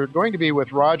 We're going to be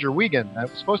with Roger Wiegand. It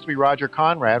was supposed to be Roger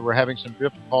Conrad. We're having some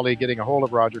difficulty getting a hold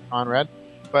of Roger Conrad,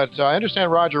 but I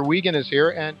understand Roger Wiegand is here,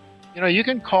 and you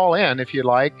can call in if you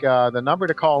like. The number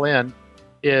to call in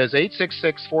is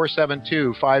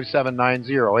 866-472-5790,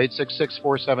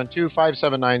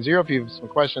 866-472-5790 if you have some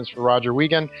questions for Roger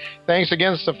Wiegand. Thanks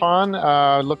again,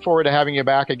 Stéphane. Look forward to having you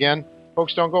back again.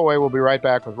 Folks, don't go away. We'll be right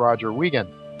back with Roger Wiegand.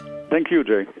 Thank you,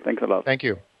 Jay. Thanks a lot. Thank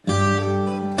you.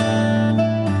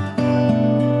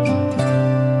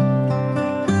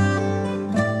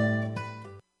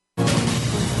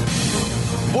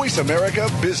 Voice America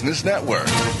Business Network,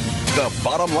 the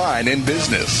bottom line in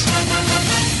business.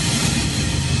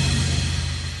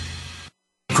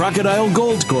 Crocodile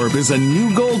Gold Corp is a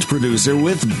new gold producer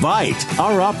with Bite.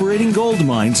 Our operating gold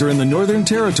mines are in the Northern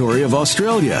Territory of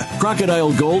Australia.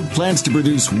 Crocodile Gold plans to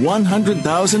produce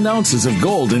 100,000 ounces of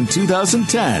gold in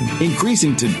 2010,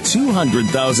 increasing to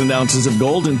 200,000 ounces of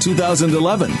gold in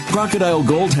 2011. Crocodile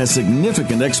Gold has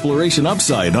significant exploration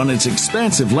upside on its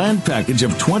expansive land package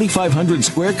of 2,500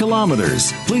 square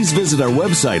kilometers. Please visit our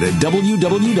website at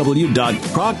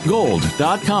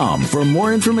www.crocgold.com for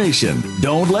more information.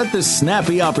 Don't let this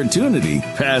snappy opportunity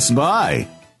pass by.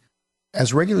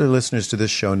 As regular listeners to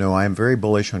this show know, I am very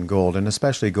bullish on gold, and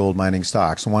especially gold mining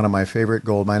stocks. One of my favorite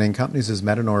gold mining companies is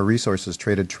Metanor Resources,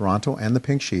 traded Toronto and the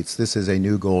Pink Sheets. This is a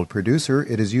new gold producer.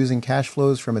 It is using cash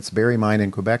flows from its Barry mine in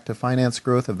Quebec to finance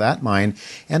growth of that mine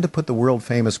and to put the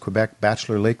world-famous Quebec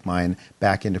Bachelor Lake mine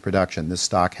back into production. This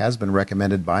stock has been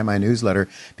recommended by my newsletter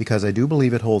because I do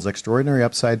believe it holds extraordinary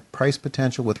upside price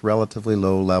potential with relatively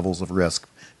low levels of risk.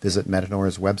 Visit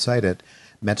Metanor's website at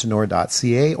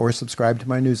metanor.ca or subscribe to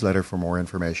my newsletter for more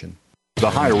information. The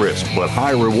high-risk but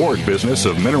high-reward business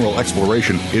of mineral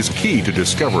exploration is key to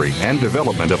discovery and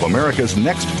development of America's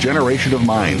next generation of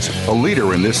mines. A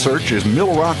leader in this search is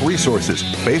Millrock Resources.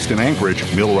 Based in Anchorage,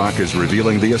 Millrock is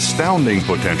revealing the astounding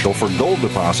potential for gold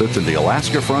deposits in the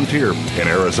Alaska frontier. In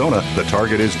Arizona, the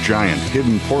target is giant,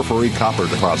 hidden porphyry copper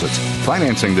deposits.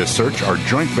 Financing this search are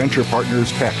joint venture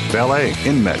partners Teck, Vale,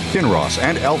 Inmet, Kinross,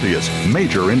 and Altius,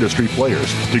 major industry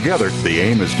players. Together, the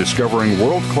aim is discovering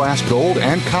world-class gold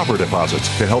and copper deposits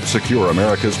to help secure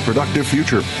America's productive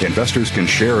future. Investors can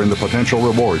share in the potential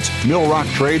rewards. Millrock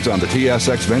trades on the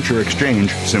TSX Venture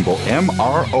Exchange, symbol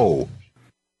MRO.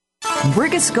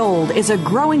 Brigus Gold is a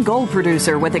growing gold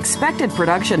producer with expected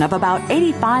production of about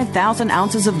 85,000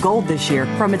 ounces of gold this year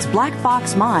from its Black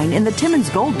Fox mine in the Timmins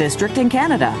Gold District in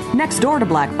Canada. Next door to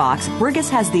Black Fox, Brigus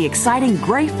has the exciting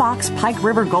Grey Fox Pike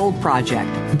River Gold Project.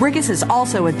 Brigus is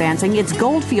also advancing its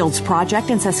Goldfields project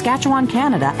in Saskatchewan,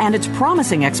 Canada, and its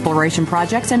promising exploration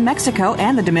projects in Mexico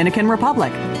and the Dominican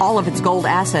Republic. All of its gold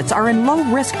assets are in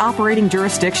low-risk operating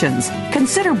jurisdictions.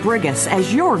 Consider Brigus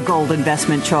as your gold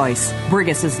investment choice.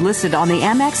 Brigus is listed on the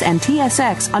Amex and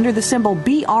TSX under the symbol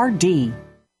BRD.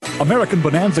 American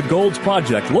Bonanza Gold's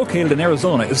project, located in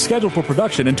Arizona, is scheduled for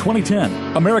production in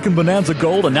 2010. American Bonanza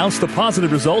Gold announced the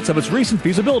positive results of its recent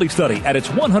feasibility study at its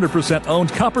 100% owned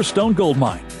Copperstone Gold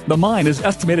Mine. The mine is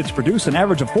estimated to produce an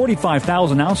average of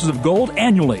 45,000 ounces of gold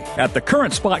annually. At the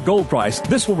current spot gold price,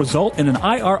 this will result in an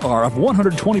IRR of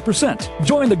 120%.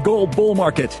 Join the gold bull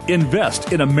market.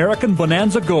 Invest in American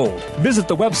Bonanza Gold. Visit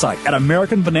the website at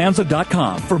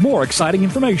AmericanBonanza.com for more exciting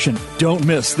information. Don't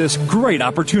miss this great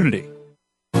opportunity.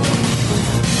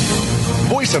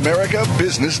 Voice America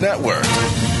Business Network,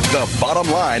 the bottom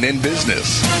line in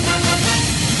business.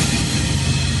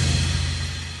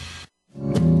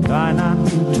 Try not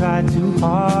to try too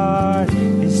hard.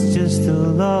 It's just a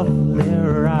lovely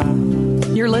ride.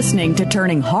 You're listening to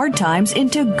Turning Hard Times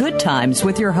into Good Times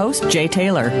with your host, Jay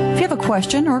Taylor. If you have a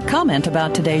question or comment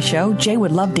about today's show, Jay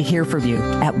would love to hear from you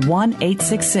at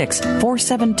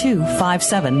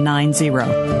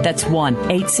 1-866-472-5790. That's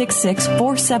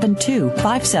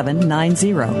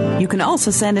 1-866-472-5790. You can also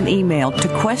send an email to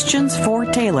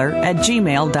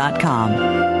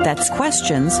questionsfortaylor@gmail.com. That's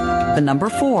questions, the number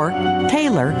 4,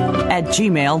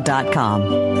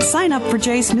 Taylor@gmail.com. Sign up for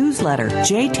Jay's newsletter,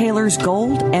 Jay Taylor's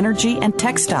Gold, Energy, and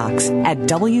Tech Stocks at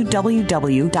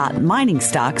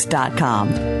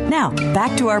www.miningstocks.com. Now,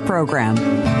 back to our program.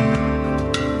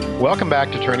 Welcome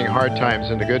back to Turning Hard Times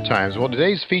into Good Times. Well,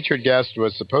 today's featured guest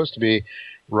was supposed to be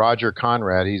Roger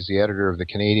Conrad. He's the editor of the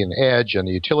Canadian Edge and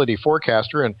the utility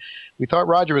forecaster, and we thought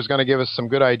Roger was going to give us some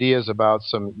good ideas about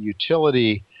some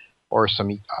utility or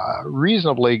some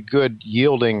reasonably good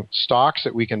yielding stocks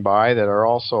that we can buy that are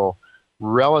also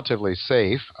relatively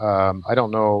safe. I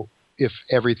don't know if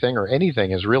everything or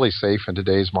anything is really safe in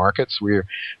today's markets. We're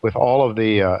with all of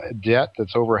the debt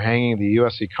that's overhanging the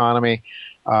U.S. economy,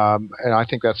 and I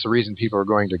think that's the reason people are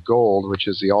going to gold, which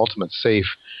is the ultimate safe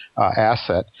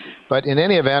asset. But in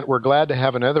any event, we're glad to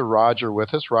have another Roger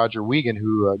with us, Roger Wiegand,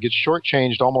 who gets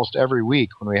shortchanged almost every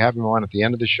week when we have him on at the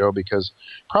end of the show, because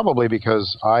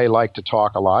I like to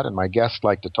talk a lot and my guests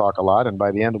like to talk a lot, and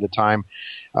by the end of the time,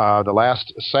 the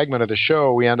last segment of the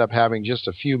show, we end up having just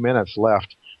a few minutes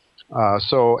left.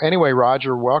 So anyway,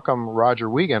 Roger, welcome, Roger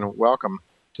Wiegand. Welcome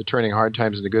to Turning Hard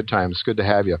Times into Good Times. Good to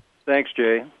have you. Thanks,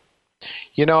 Jay.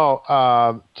 You know,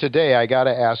 today I got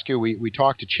to ask you, we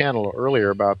talked to Channel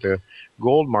earlier about the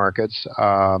gold markets,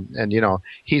 and, you know,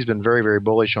 he's been very, very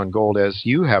bullish on gold, as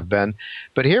you have been.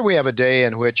 But here we have a day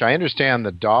in which I understand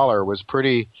the dollar was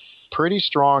pretty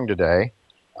strong today,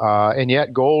 and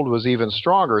yet gold was even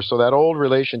stronger. So that old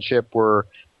relationship where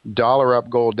dollar up,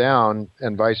 gold down,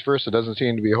 and vice versa doesn't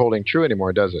seem to be holding true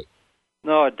anymore, does it?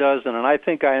 No, it doesn't, and I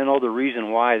think I know the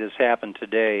reason why this happened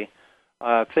today.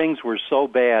 Things were so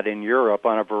bad in Europe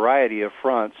on a variety of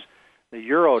fronts. The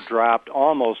euro dropped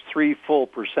almost 3 full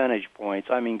percentage points.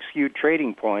 I mean, skewed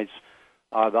trading points.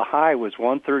 The high was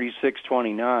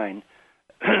 136.29.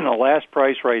 The last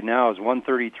price right now is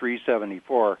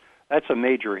 133.74. That's a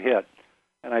major hit.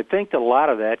 And I think that a lot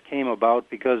of that came about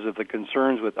because of the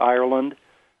concerns with Ireland,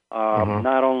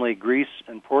 not only Greece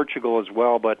and Portugal as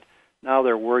well, but now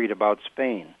they're worried about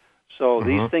Spain. So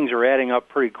these things are adding up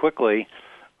pretty quickly.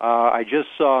 I just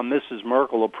saw Mrs.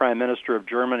 Merkel, the Prime Minister of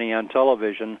Germany, on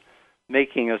television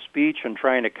making a speech and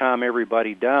trying to calm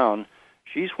everybody down.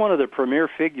 She's one of the premier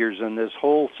figures in this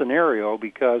whole scenario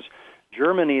because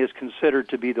Germany is considered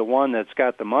to be the one that's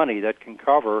got the money that can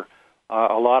cover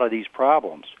a lot of these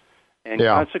problems. And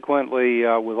consequently,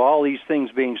 with all these things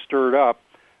being stirred up,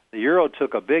 the euro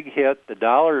took a big hit, the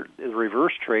dollar, the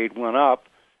reverse trade went up,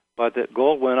 but the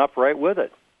gold went up right with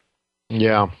it.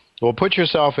 Yeah. Well, put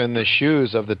yourself in the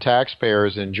shoes of the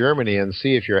taxpayers in Germany and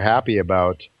see if you're happy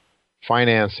about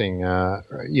financing,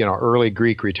 early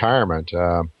Greek retirement,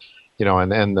 and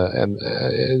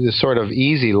the sort of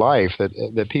easy life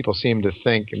that people seem to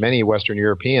think, many Western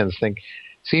Europeans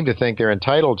seem to think they're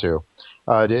entitled to.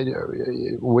 How do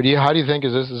you think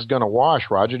this is going to wash,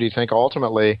 Roger? Do you think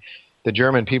ultimately the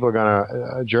German people are going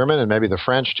to, German and maybe the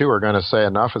French too, are going to say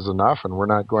enough is enough and we're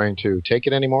not going to take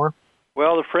it anymore?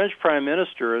 Well, the French Prime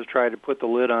Minister has tried to put the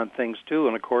lid on things, too,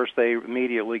 and, of course, they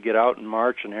immediately get out in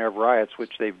March and have riots,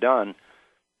 which they've done.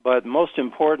 But most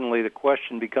importantly, the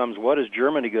question becomes, what is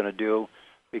Germany going to do?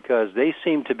 Because they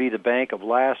seem to be the bank of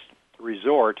last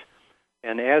resort,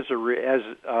 and as a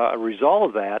result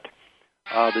of that,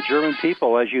 the German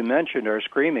people, as you mentioned, are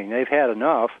screaming. They've had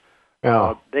enough.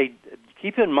 Yeah. They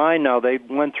keep in mind now they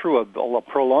went through a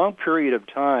prolonged period of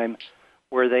time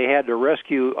where they had to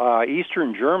rescue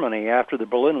Eastern Germany after the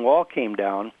Berlin Wall came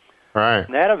down. Right.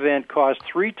 And that event cost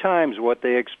 3 times what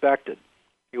they expected.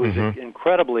 It was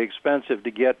incredibly expensive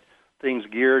to get things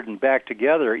geared and back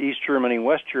together, East Germany,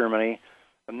 West Germany.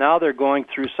 And now they're going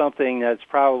through something that's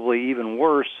probably even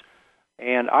worse.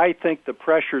 And I think the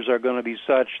pressures are going to be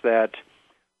such that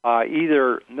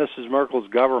either Mrs. Merkel's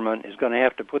government is going to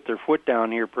have to put their foot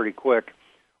down here pretty quick,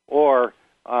 or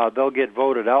they'll get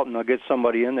voted out and they'll get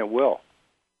somebody in that will.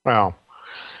 Wow.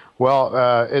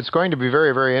 Well, it's going to be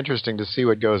very, very interesting to see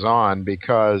what goes on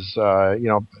because,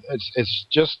 it's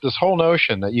just this whole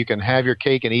notion that you can have your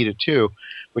cake and eat it too,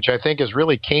 which I think is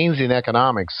really Keynesian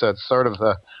economics. That's sort of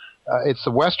it's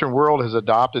the Western world has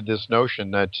adopted this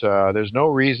notion that there's no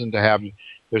reason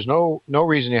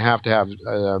you have to have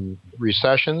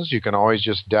recessions. You can always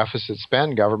just deficit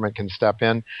spend. Government can step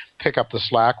in, pick up the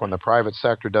slack when the private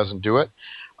sector doesn't do it.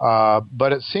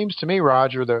 But it seems to me,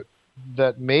 Roger,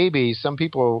 that maybe some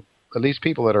people, at least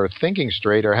people that are thinking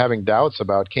straight, are having doubts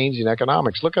about Keynesian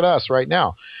economics. Look at us right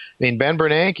now. I mean, Ben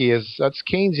Bernanke that's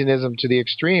Keynesianism to the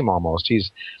extreme almost.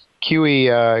 He's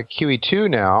QE2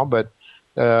 now, but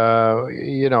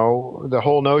the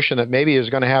whole notion that maybe there's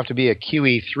going to have to be a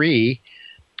QE3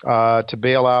 to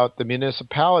bail out the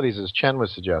municipalities, as Chen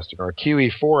was suggesting, or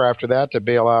QE4 after that to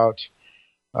bail out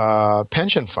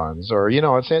pension funds, or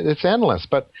it's endless.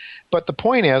 But the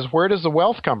point is, where does the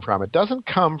wealth come from? It doesn't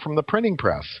come from the printing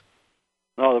press.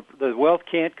 No, the wealth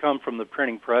can't come from the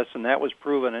printing press, and that was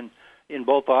proven in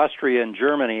both Austria and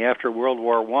Germany after World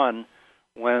War I,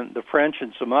 when the French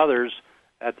and some others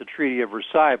at the Treaty of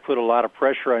Versailles put a lot of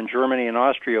pressure on Germany and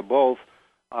Austria both.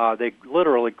 They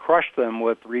literally crushed them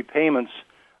with repayments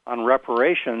on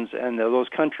reparations, and those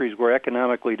countries were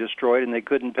economically destroyed and they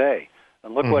couldn't pay.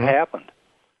 And look what happened.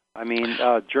 I mean,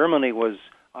 Germany was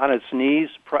on its knees.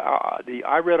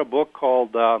 I read a book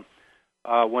called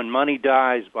When Money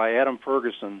Dies by Adam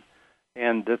Ferguson,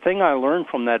 and the thing I learned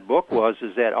from that book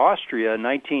is that Austria in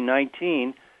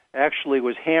 1919 actually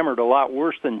was hammered a lot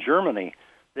worse than Germany.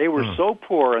 They were so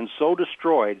poor and so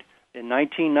destroyed in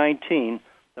 1919,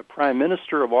 the Prime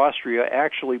Minister of Austria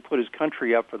actually put his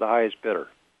country up for the highest bidder.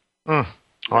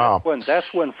 Wow. That's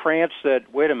when France said,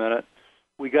 wait a minute,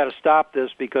 we got to stop this,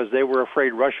 because they were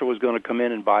afraid Russia was going to come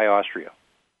in and buy Austria.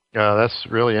 That's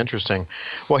really interesting.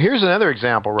 Well, here's another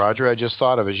example, Roger, I just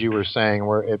thought of as you were saying,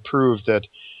 where it proved that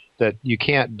you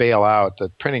can't bail out,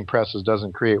 that printing presses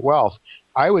doesn't create wealth.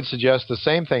 I would suggest the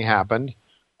same thing happened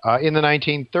in the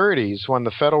 1930s when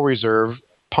the Federal Reserve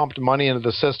pumped money into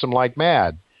the system like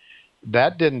mad.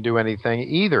 That didn't do anything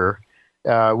either.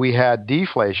 We had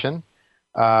deflation.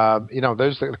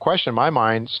 There's the question in my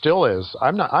mind still is,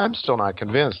 I'm still not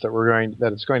convinced that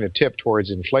it's going to tip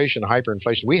towards inflation,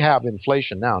 hyperinflation. We have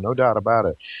inflation now, no doubt about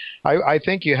it. I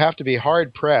think you have to be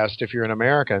hard pressed if you're an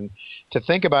American to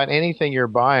think about anything you're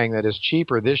buying that is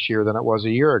cheaper this year than it was a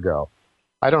year ago.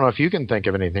 I don't know if you can think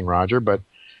of anything, Roger, but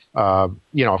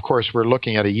of course we're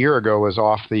looking at a year ago was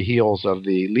off the heels of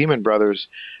the Lehman Brothers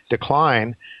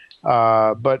decline.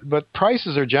 But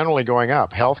prices are generally going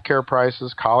up. Healthcare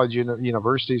prices, college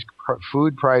universities,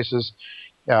 food prices,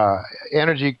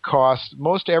 energy costs,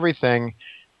 most everything.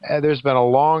 There's been a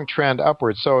long trend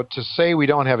upwards. So to say we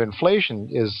don't have inflation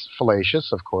is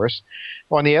fallacious, of course.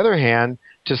 On the other hand,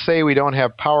 to say we don't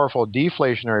have powerful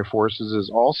deflationary forces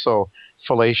is also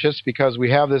fallacious, because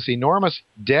we have this enormous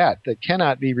debt that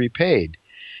cannot be repaid.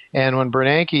 And when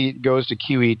Bernanke goes to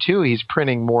QE2, he's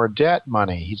printing more debt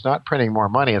money. He's not printing more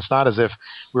money. It's not as if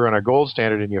we're in a gold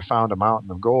standard and you found a mountain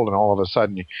of gold and all of a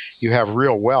sudden you have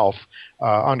real wealth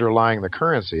underlying the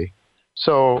currency.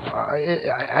 So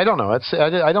I don't know.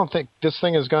 I don't think this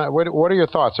thing is going to – what are your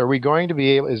thoughts? Are we going to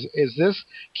be able – is this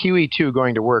QE2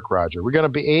 going to work, Roger? We're going to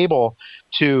be able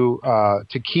to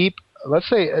keep – let's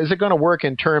say, is it going to work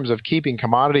in terms of keeping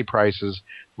commodity prices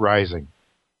rising?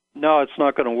 No, it's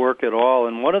not going to work at all.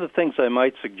 And one of the things I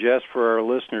might suggest for our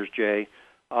listeners, Jay,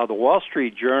 the Wall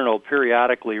Street Journal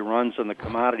periodically runs in the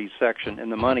commodity section, in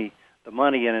the money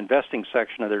and investing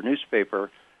section of their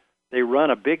newspaper. They run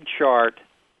a big chart.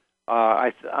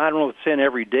 I don't know if it's in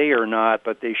every day or not,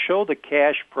 but they show the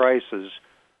cash prices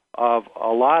of a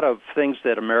lot of things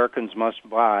that Americans must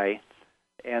buy,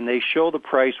 and they show the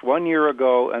price 1 year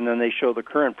ago, and then they show the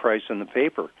current price in the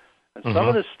paper. And some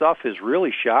of this stuff is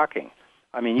really shocking.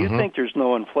 I mean, you think there's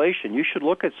no inflation. You should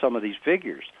look at some of these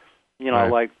figures.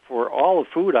 like for all the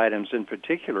food items in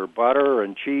particular, butter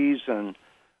and cheese and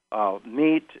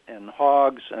meat and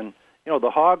hogs, and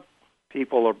the hog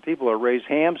people that raise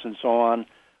hams and so on,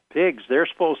 pigs, they're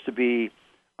supposed to be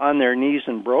on their knees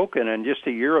and broken, and just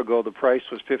a year ago the price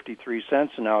was 53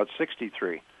 cents and now it's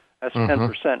 63. That's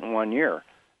 10% in 1 year.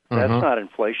 That's not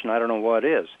inflation. I don't know what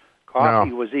is.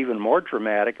 Coffee was even more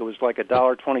dramatic. It was like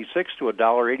 $1.26 to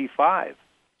 $1.85.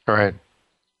 Right.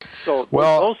 So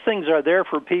those things are there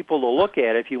for people to look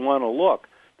at if you want to look.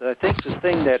 I think the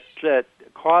thing that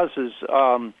causes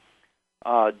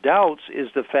doubts is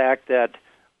the fact that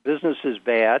business is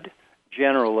bad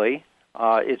generally.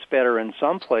 It's better in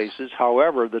some places.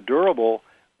 However, the durable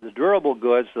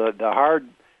goods, the hard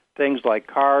things like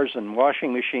cars and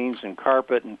washing machines and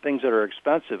carpet and things that are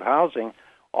expensive, housing,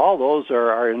 all those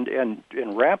are in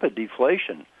rapid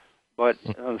deflation. But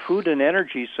on the food and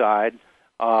energy side,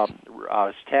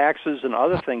 taxes and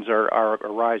other things are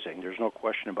rising. There's no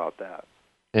question about that.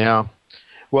 Yeah.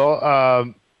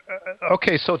 Well,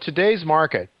 okay. So today's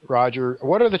market, Roger,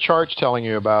 what are the charts telling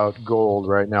you about gold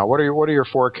right now? What are your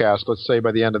forecasts? Let's say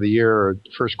by the end of the year or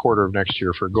first quarter of next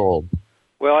year for gold.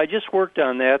 Well, I just worked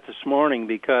on that this morning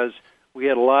because we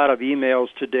had a lot of emails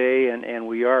today, and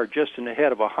we are just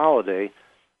ahead of a holiday.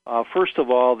 First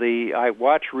of all, I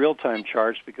watch real-time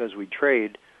charts because we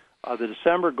trade. The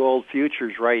December gold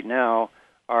futures right now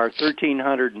are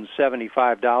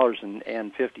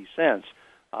 $1,375.50.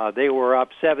 They were up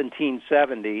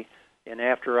 $17.70 in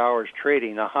after-hours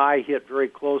trading. The high hit very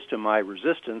close to my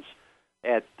resistance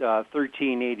at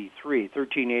 $13.83.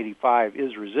 $13.85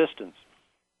 is resistance.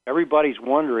 Everybody's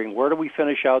wondering, where do we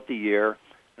finish out the year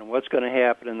and what's going to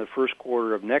happen in the first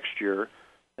quarter of next year?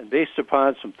 And based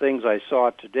upon some things I saw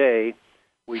today,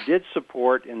 we did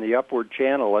support in the upward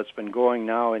channel that's been going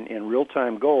now in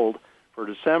real-time gold for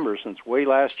December since way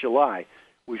last July.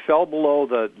 We fell below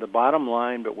the bottom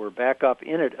line, but we're back up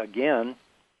in it again.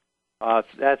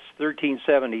 That's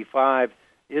 $13.75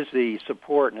 is the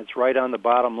support, and it's right on the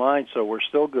bottom line, so we're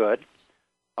still good.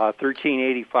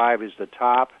 $13.85 is the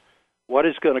top. What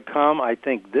is going to come? I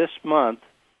think this month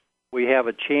we have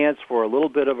a chance for a little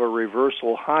bit of a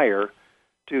reversal higher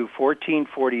to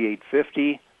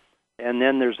 $14.4850, and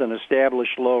then there's an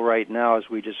established low right now, as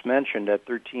we just mentioned, at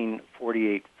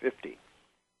 $13.4850.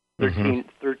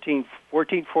 $14.4850,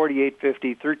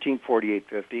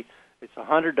 $13.4850. It's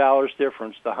 $100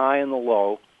 difference, the high and the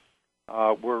low.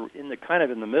 We're in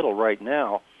the middle right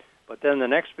now. But then the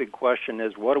next big question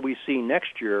is, what do we see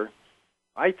next year?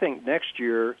 I think next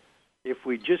year, if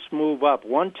we just move up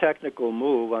one technical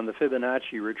move on the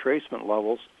Fibonacci retracement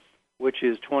levels, which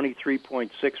is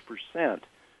 23.6%,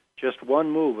 just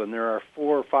one move, and there are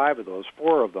four of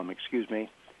them,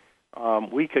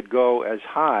 we could go as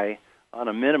high on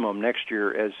a minimum next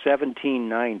year as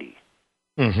 $17.90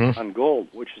 on gold,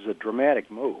 which is a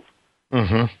dramatic move.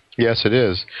 Yes, it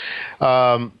is.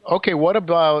 Okay, what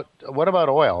about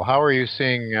oil? How are you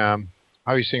seeing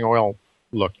oil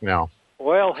look now?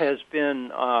 Oil has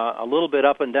been a little bit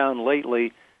up and down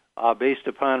lately, based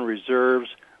upon reserves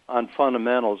on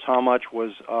fundamentals. How much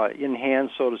was in hand,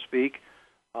 so to speak,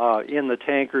 in the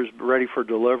tankers ready for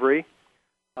delivery.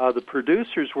 The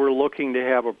producers were looking to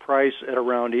have a price at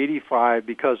around 85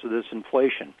 because of this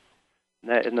inflation.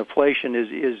 And inflation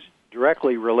is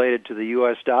directly related to the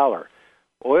U.S. dollar.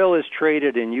 Oil is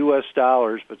traded in U.S.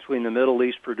 dollars between the Middle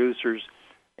East producers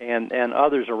and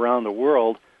others around the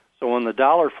world. So when the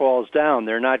dollar falls down,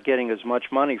 they're not getting as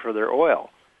much money for their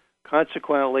oil.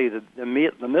 Consequently, the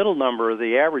middle number,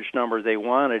 the average number they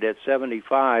wanted at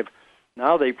 75,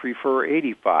 now they prefer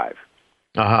 85.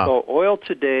 So oil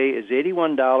today is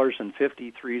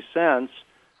 $81.53.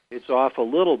 It's off a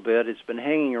little bit. It's been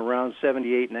hanging around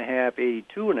 78.5,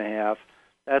 82.5.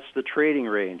 That's the trading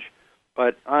range.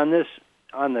 But on this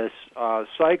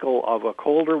cycle of a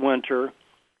colder winter,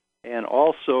 and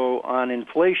also on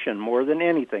inflation more than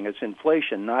anything, it's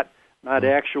inflation, not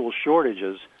actual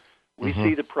shortages. We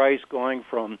see the price going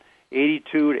from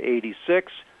 82 to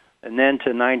 86, and then to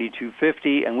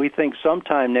 92.50, and we think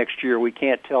sometime next year, we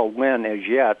can't tell when as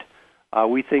yet,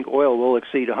 we think oil will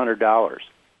exceed $100.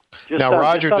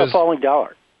 Roger, just on a falling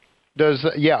dollar. That's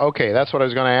what I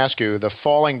was going to ask you. The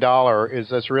falling dollar,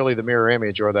 that's really the mirror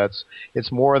image, or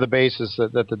it's more the basis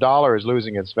that the dollar is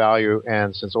losing its value,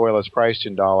 and since oil is priced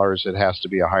in dollars, it has to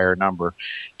be a higher number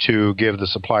to give the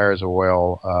suppliers of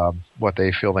oil what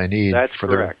they feel they need for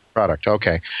their product.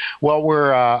 Okay.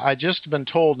 Well, I just been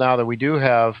told now that we do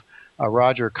have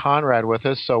Roger Conrad with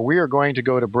us, so we are going to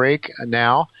go to break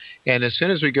now, and as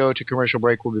soon as we go to commercial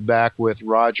break, we'll be back with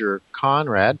Roger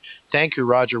Conrad. Thank you,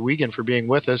 Roger Wiegand, for being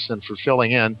with us and for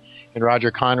filling in, in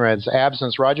Roger Conrad's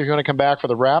absence. Roger, if you want to come back for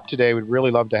the wrap today, we'd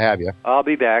really love to have you. I'll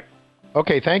be back.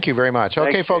 Okay, thank you very much.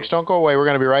 Okay, folks, don't go away. We're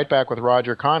going to be right back with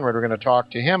Roger Conrad. We're going to talk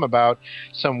to him about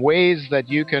some ways that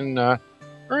you can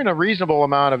earn a reasonable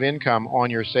amount of income on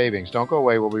your savings. Don't go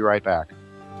away. We'll be right back.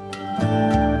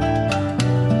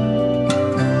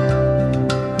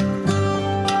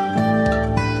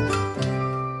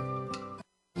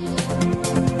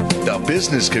 The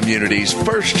business community's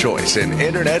first choice in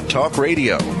Internet Talk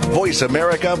Radio. Voice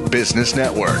America Business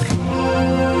Network.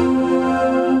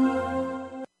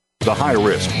 The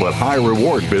high-risk but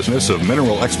high-reward business of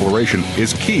mineral exploration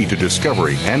is key to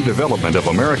discovery and development of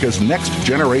America's next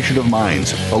generation of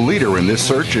mines. A leader in this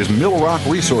search is Mill Rock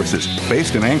Resources.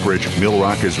 Based in Anchorage, Mill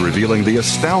Rock is revealing the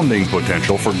astounding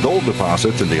potential for gold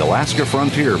deposits in the Alaska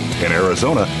frontier. In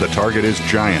Arizona, the target is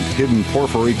giant, hidden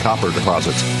porphyry copper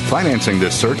deposits. Financing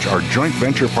this search are joint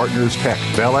venture partners Teck,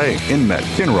 Vale, Inmet,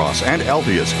 Kinross, and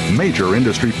Altius, major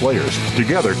industry players.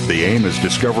 Together, the aim is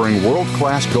discovering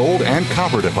world-class gold and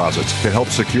copper deposits to help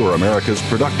secure America's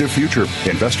productive future.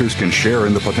 Investors can share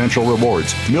in the potential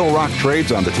rewards. Mill Rock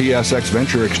trades on the TSX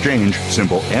Venture Exchange,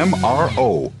 symbol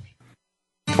MRO.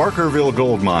 Barkerville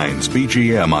Gold Mines,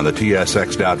 BGM on the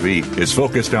TSX.V, is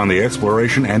focused on the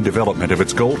exploration and development of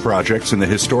its gold projects in the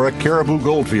historic Caribou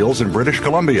Goldfields in British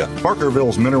Columbia.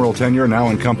 Barkerville's mineral tenure now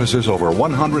encompasses over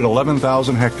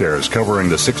 111,000 hectares, covering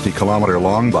the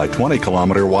 60-kilometer-long by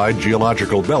 20-kilometer-wide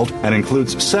geological belt, and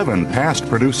includes 7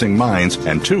 past-producing mines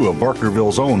and 2 of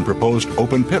Barkerville's own proposed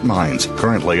open-pit mines,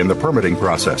 currently in the permitting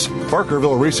process.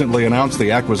 Barkerville recently announced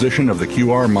the acquisition of the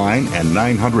QR mine and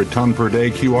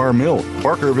 900-ton-per-day QR mill.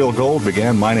 Barkerville Gold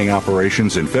began mining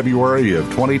operations in February of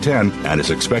 2010 and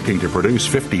is expecting to produce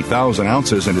 50,000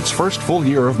 ounces in its first full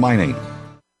year of mining.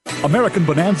 American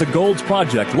Bonanza Gold's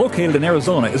project, located in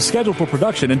Arizona, is scheduled for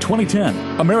production in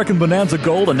 2010. American Bonanza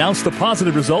Gold announced the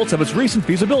positive results of its recent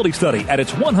feasibility study at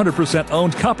its 100%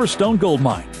 owned Copperstone Gold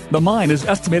Mine. The mine is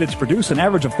estimated to produce an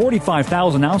average of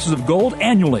 45,000 ounces of gold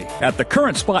annually. At the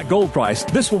current spot gold price,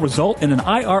 this will result in an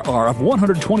IRR of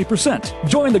 120%.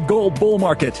 Join the gold bull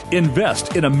market.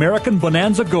 Invest in American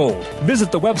Bonanza Gold.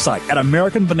 Visit the website at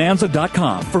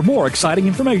AmericanBonanza.com for more exciting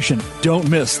information. Don't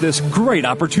miss this great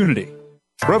opportunity.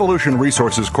 Revolution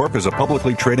Resources Corp. is a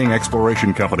publicly trading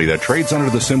exploration company that trades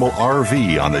under the symbol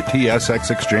RV on the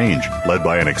TSX Exchange. Led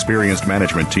by an experienced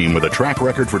management team with a track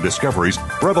record for discoveries,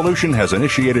 Revolution has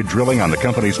initiated drilling on the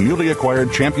company's newly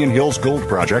acquired Champion Hills Gold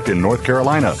Project in North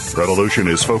Carolina. Revolution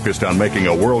is focused on making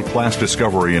a world-class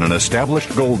discovery in an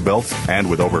established gold belt, and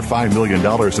with over $5 million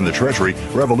in the treasury,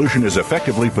 Revolution is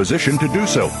effectively positioned to do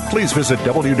so. Please visit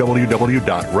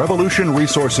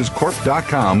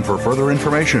www.revolutionresourcescorp.com for further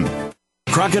information.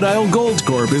 Crocodile Gold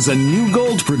Corp. is a new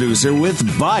gold producer with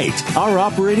Byte. Our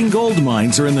operating gold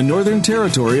mines are in the Northern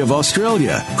Territory of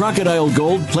Australia. Crocodile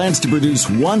Gold plans to produce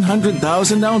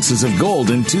 100,000 ounces of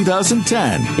gold in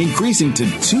 2010, increasing to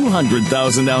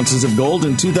 200,000 ounces of gold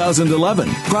in 2011.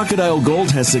 Crocodile Gold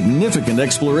has significant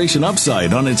exploration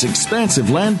upside on its expansive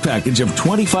land package of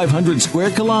 2,500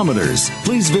 square kilometers.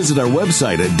 Please visit our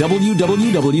website at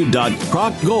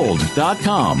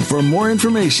www.crocgold.com for more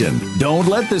information. Don't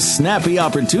let this snappy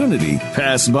opportunity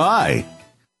pass by.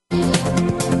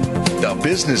 The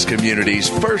business community's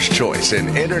first choice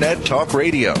in Internet Talk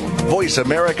Radio. Voice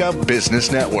America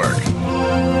Business Network.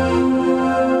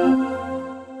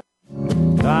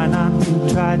 Try not to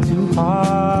try too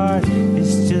hard.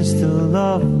 It's just a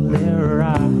lovely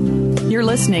ride. You're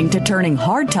listening to Turning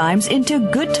Hard Times into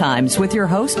Good Times with your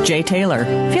host, Jay Taylor.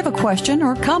 If you have a question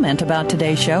or comment about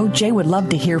today's show, Jay would love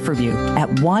to hear from you at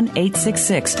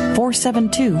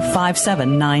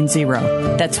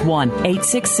 1-866-472-5790. That's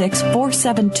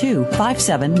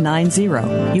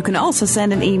 1-866-472-5790. You can also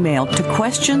send an email to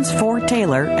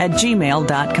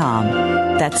questionsfortaylor@gmail.com.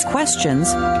 That's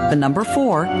questions, the number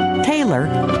 4,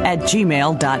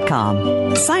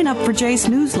 Taylor@gmail.com. Sign up for Jay's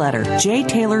newsletter, Jay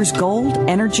Taylor's Gold,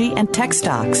 Energy, and Tech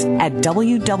Stocks at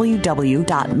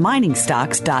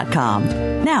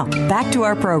www.miningstocks.com. Now, back to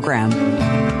our program.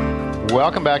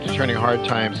 Welcome back to Turning Hard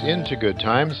Times into Good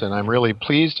Times, and I'm really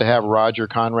pleased to have Roger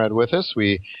Conrad with us.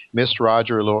 We missed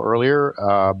Roger a little earlier,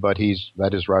 but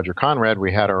that is Roger Conrad.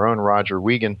 We had our own Roger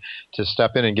Wiegand to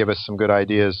step in and give us some good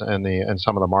ideas in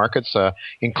some of the markets,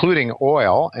 including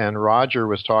oil. And Roger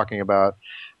was talking about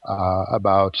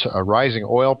rising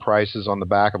oil prices on the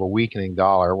back of a weakening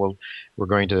dollar. We're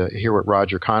going to hear what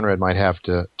Roger Conrad might have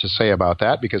to say about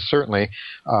that, because certainly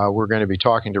we're going to be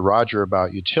talking to Roger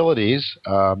about utilities,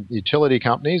 utility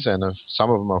companies, and some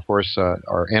of them, of course,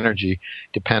 are energy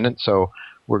dependent. So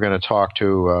we're going to talk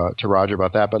to Roger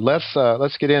about that. But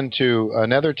let's get into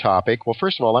another topic. Well,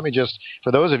 first of all, let me just,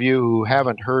 for those of you who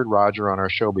haven't heard Roger on our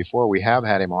show before, we have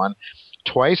had him on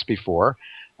twice before.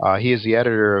 He is the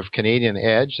editor of Canadian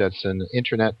Edge. That's an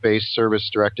internet-based service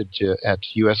directed at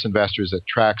U.S. investors that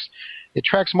tracks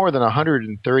more than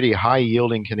 130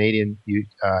 high-yielding Canadian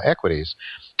equities.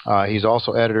 He's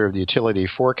also editor of the Utility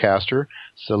Forecaster.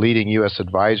 It's the leading U.S.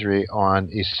 advisory on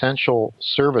essential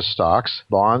service stocks,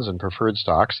 bonds, and preferred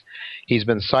stocks. He's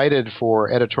been cited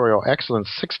for editorial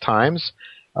excellence 6 times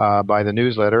by the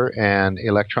Newsletter and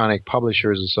Electronic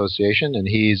Publishers Association, and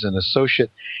he's an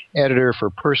associate editor for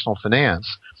Personal Finance,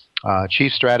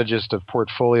 chief strategist of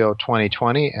Portfolio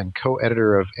 2020, and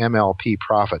co-editor of MLP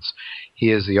Profits.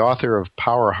 He is the author of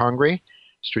Power Hungry,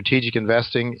 Strategic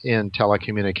Investing in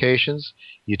Telecommunications,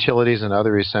 Utilities, and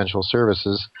Other Essential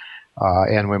Services.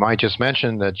 And we might just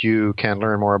mention that you can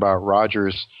learn more about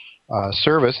Roger's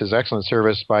service, his excellent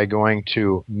service, by going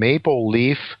to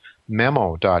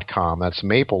mapleleafmemo.com. That's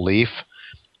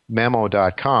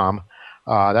mapleleafmemo.com.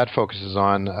 That focuses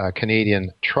on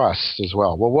Canadian trusts as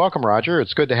well. Well, welcome, Roger.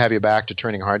 It's good to have you back to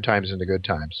turning hard times into good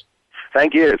times.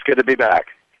 Thank you. It's good to be back.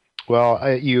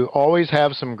 Well, you always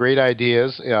have some great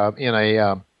ideas in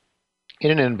an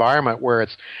environment where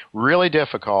it's really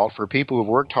difficult for people who've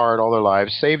worked hard all their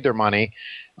lives, saved their money,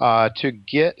 to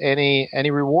get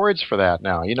any rewards for that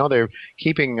now. You know, they're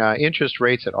keeping interest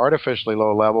rates at artificially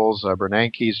low levels.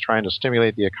 Bernanke's trying to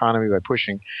stimulate the economy by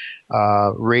pushing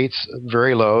rates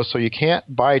very low, so you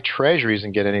can't buy treasuries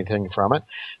and get anything from it.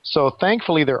 So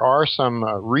thankfully there are some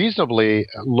reasonably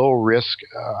low-risk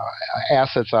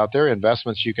assets out there,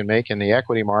 investments you can make in the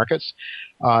equity markets,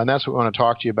 and that's what we want to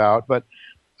talk to you about. But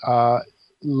the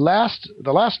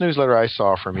last newsletter I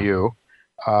saw from you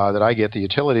that I get, the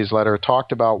Utilities letter,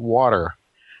 talked about water.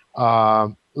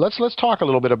 Let's talk a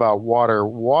little bit about water.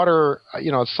 Water,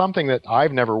 you know, it's something that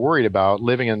I've never worried about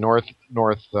living in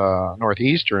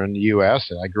northeastern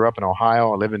U.S. I grew up in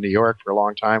Ohio. I lived in New York for a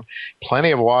long time. Plenty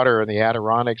of water in the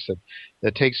Adirondacks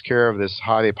that takes care of this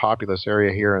highly populous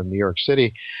area here in New York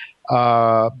City.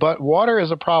 But water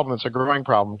is a problem. It's a growing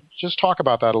problem. Just talk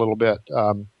about that a little bit,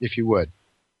 if you would.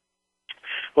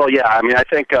 Well, yeah, I mean, I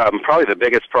think probably the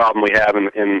biggest problem we have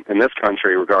in this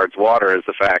country regards water is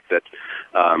the fact that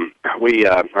we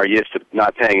are used to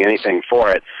not paying anything for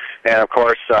it. And, of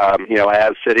course, you know,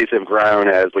 as cities have grown,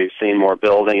 as we've seen more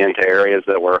building into areas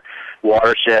that were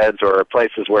watersheds or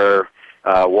places where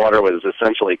water was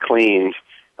essentially cleaned,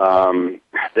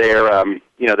 there are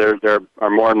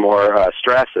more and more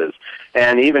stresses.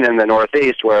 And even in the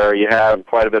Northeast, where you have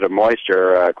quite a bit of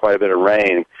moisture, quite a bit of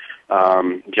rain,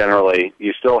 generally,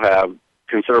 you still have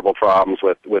considerable problems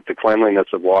with the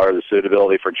cleanliness of water, the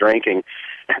suitability for drinking.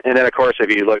 And then, of course, if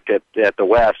you look at the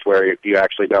West, where you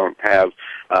actually don't have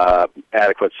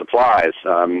adequate supplies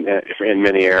in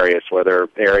many areas, where they're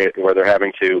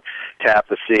having to tap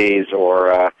the seas,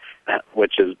 or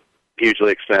which is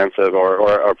hugely expensive,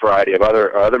 or a variety of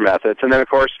other methods. And then, of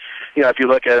course, you know, if you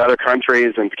look at other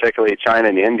countries, and particularly China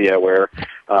and India, where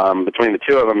between the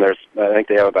two of them, I think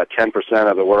they have about 10%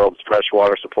 of the world's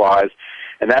freshwater supplies,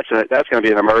 and that's going to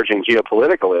be an emerging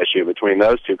geopolitical issue between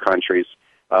those two countries,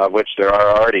 which there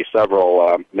are already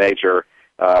several major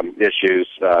issues,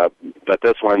 but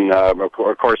this one, of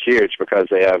course, huge, because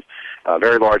they have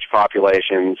very large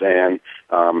populations, and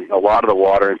a lot of the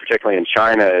water, and particularly in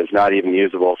China, is not even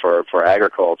usable for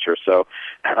agriculture. So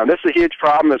this is a huge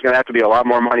problem. There's going to have to be a lot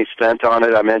more money spent on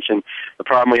it. I mentioned the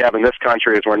problem we have in this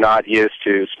country is we're not used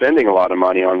to spending a lot of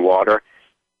money on water,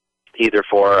 either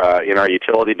for in our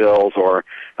utility bills or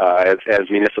as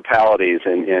municipalities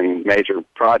in major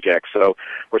projects. So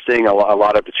we're seeing a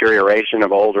lot of deterioration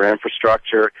of older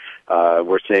infrastructure.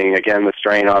 We're seeing, again, the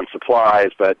strain on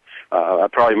supplies, but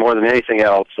probably more than anything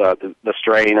else, the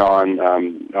strain on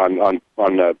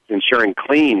ensuring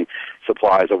clean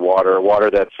supplies of water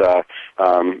that's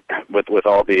with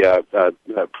all the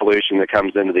pollution that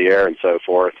comes into the air and so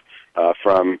forth,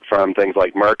 from things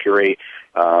like mercury,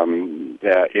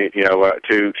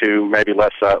 to maybe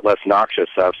less noxious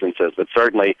substances. But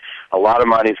certainly, a lot of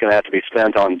money is going to have to be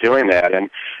spent on doing that. And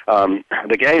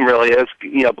the game really is,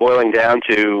 boiling down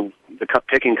to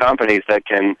picking companies that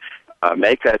can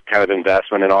make that kind of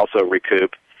investment and also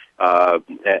recoup,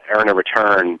 earn a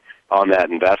return on that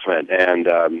investment. And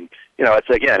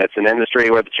it's an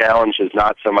industry where the challenge is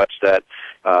not so much that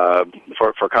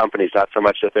for companies, not so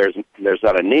much that there's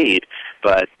not a need,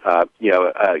 but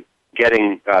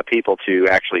getting people to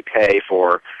actually pay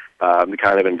for the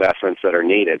kind of investments that are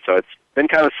needed. So it's been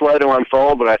kind of slow to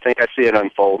unfold, but I think I see it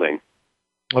unfolding.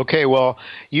 Okay, well,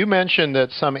 you mentioned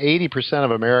that some 80%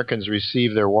 of Americans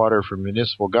receive their water from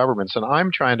municipal governments, and I'm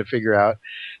trying to figure out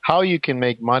how you can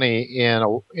make money in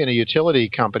a utility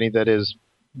company that is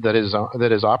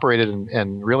operated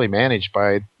and really managed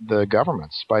by the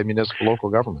governments, by municipal local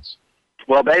governments.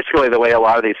 Well, basically, the way a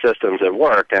lot of these systems have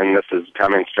worked, and this is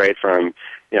coming straight from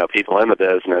people in the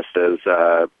business, is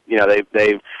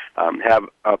they have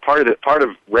part of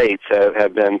rates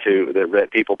have been that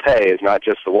people pay is not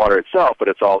just the water itself, but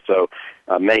it's also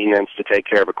maintenance to take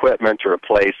care of equipment, to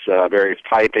replace various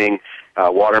piping,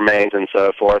 water mains, and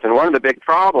so forth. And one of the big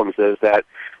problems is that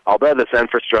although this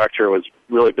infrastructure was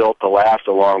really built to last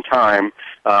a long time,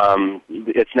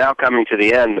 it's now coming to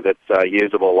the end of its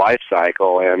usable life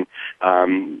cycle, and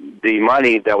the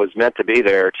money that was meant to be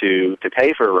there to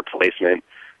pay for a replacement,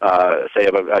 say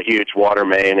of a huge water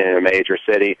main in a major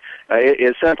city,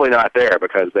 is simply not there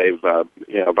because they've,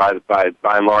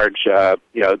 by and large,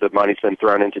 the money's been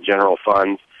thrown into general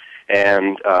funds,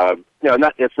 and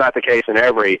it's not the case in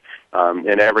every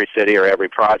city or every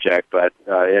project, but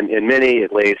in many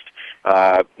at least,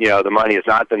 the money has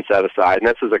not been set aside, and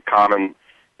this is a common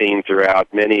theme throughout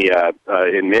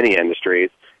in many industries.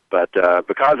 But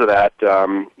because of that,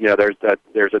 the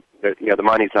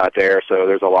money's not there, so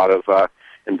there's a lot of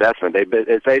investment.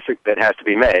 It has to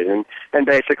be made, and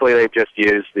basically they've just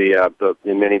used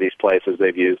in many of these places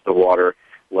they've used the water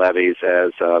levies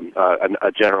as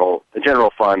a general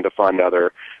fund to fund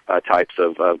other types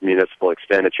of municipal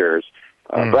expenditures.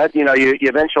 But you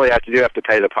eventually have to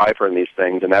pay the piper in these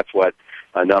things, and that's what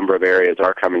a number of areas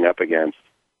are coming up against.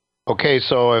 Okay,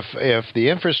 so if the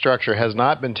infrastructure has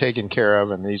not been taken care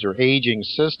of, and these are aging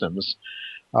systems,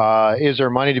 is there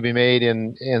money to be made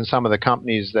in some of the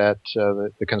companies that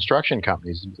the construction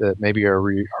companies that maybe are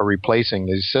replacing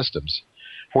these systems?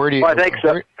 Where do you? Well, I think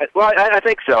so. Well, I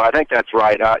think so. I think that's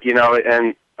right. But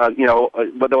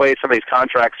the way some of these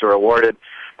contracts are awarded,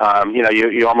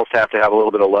 you almost have to have a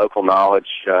little bit of local knowledge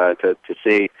to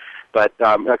see. But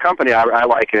a company I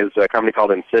like is a company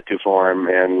called Insituform,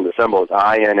 and the symbol is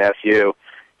INSU.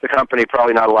 It's a company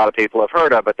probably not a lot of people have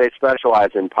heard of, but they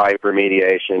specialize in pipe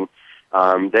remediation.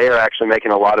 They are actually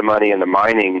making a lot of money in the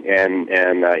mining and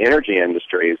energy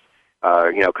industries.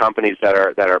 Companies that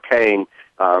are paying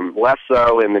less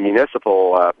so in the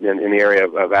municipal in the area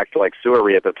of actually like sewer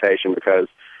rehabilitation, because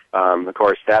of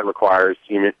course that requires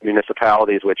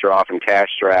municipalities, which are often cash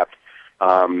strapped,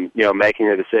 making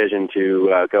a decision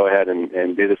to go ahead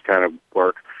and do this kind of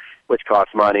work, which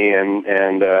costs money,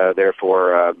 and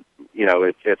therefore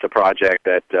it's a project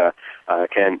that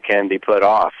can be put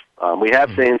off. We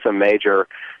have seen some major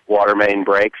water main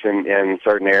breaks in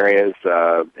certain areas,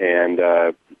 and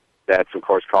that's of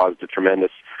course caused a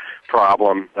tremendous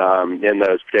problem in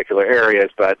those particular areas.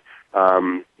 But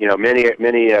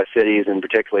many cities, and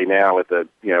particularly now with the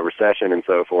recession and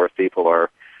so forth, people are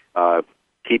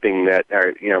keeping that,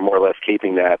 more or less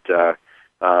keeping that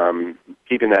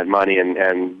money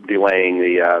and delaying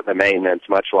the maintenance,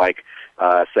 much like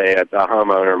say a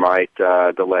homeowner might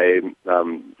delay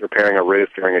repairing a roof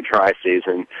during a dry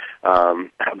season.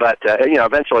 But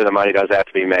eventually the money does have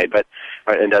to be made,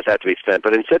 and does have to be spent.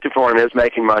 But Insituform is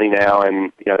making money now,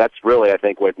 and that's really, I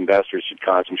think, what investors should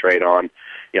concentrate on,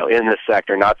 in this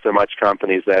sector. Not so much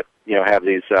companies that have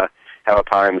these have a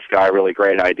pie in the sky really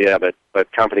great idea,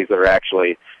 but companies that are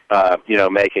actually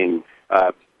making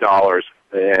dollars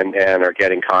and are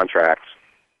getting contracts.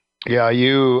 Yeah,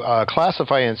 you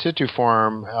classify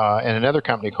Insituform and another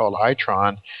company called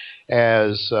Itron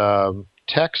as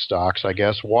tech stocks, I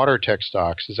guess, water tech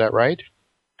stocks. Is that right?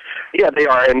 Yeah, they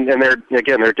are, and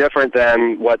they're different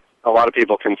than what a lot of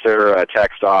people consider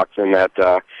tech stocks, in that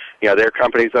they're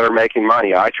companies that are making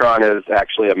money. Itron is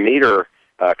actually a meter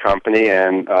company,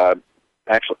 and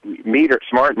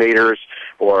smart meters,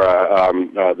 or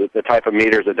the type of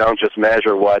meters that don't just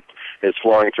measure what is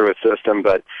flowing through a system,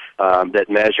 but that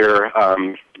measure,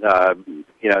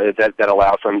 that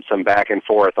allow some back and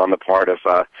forth on the part of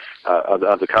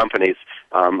the companies,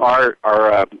 are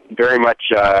very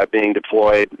much being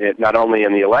deployed not only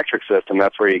in the electric system.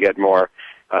 That's where you get more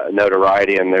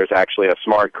notoriety, and there's actually a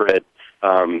smart grid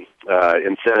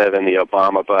incentive in the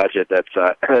Obama budget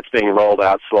that's being rolled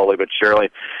out slowly but surely,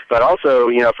 but also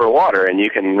for water, and you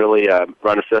can really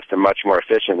run a system much more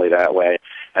efficiently that way.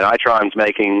 And Itron's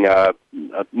making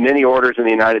many orders in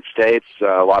the United States,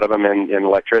 a lot of them in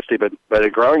electricity, but a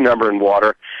growing number in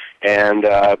water, and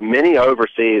many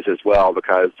overseas as well,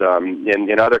 because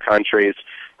in other countries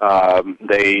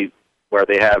they where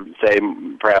they have, say,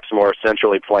 perhaps more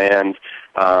centrally planned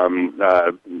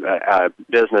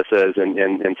businesses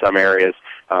in some areas,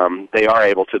 they are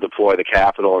able to deploy the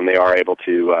capital, and they are able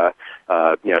to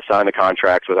sign the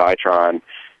contracts with Itron.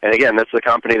 And again, this is a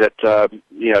company that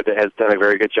that has done a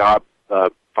very good job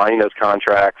finding those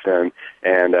contracts and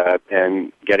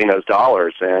getting those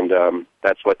dollars, and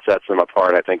that's what sets them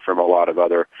apart, I think, from a lot of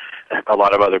other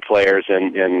players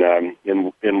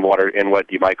in water, in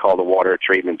what you might call the water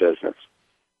treatment business.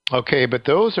 Okay, but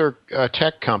those are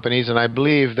tech companies, and I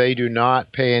believe they do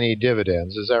not pay any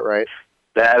dividends. Is that right?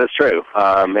 That is true.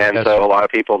 So a lot of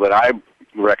people that I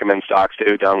recommend stocks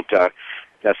to don't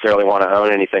necessarily want to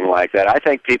own anything like that. I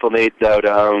think people need, though,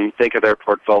 to think of their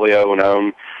portfolio and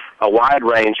own a wide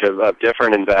range of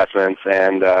different investments,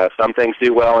 and some things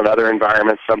do well in other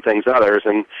environments, some things others.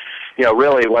 And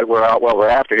really, what we're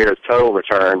after here is total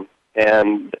return,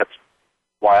 and that's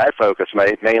why I focus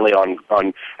mainly on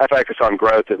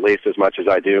growth, at least as much as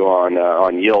I do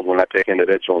on yield when I pick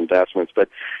individual investments. But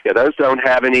those don't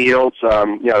have any yields.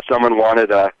 If someone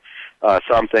wanted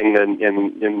something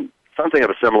in something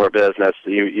of a similar business,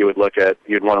 you'd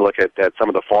want to look at some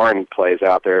of the foreign plays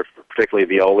out there, particularly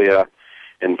Veolia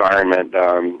environment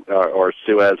or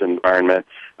Suez environment.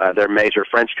 They're major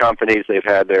French companies. They've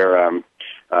had their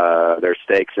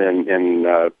stakes in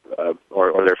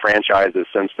or their franchises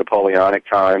since Napoleonic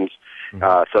times.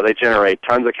 So they generate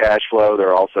tons of cash flow.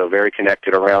 They're also very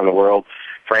connected around the world.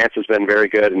 France has been very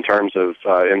good in terms of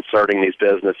inserting these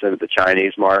businesses into the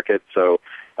Chinese market. So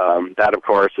that, of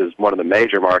course, is one of the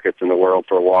major markets in the world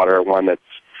for water, one that's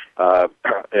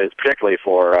is particularly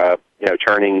for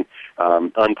turning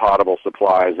unpotable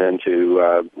supplies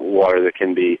into water that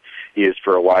can be used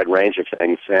for a wide range of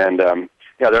things. And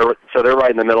they're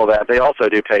right in the middle of that. They also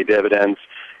do pay dividends,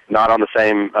 not on the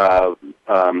same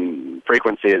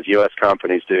frequency as U.S.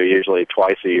 companies do, usually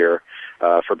twice a year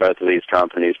for both of these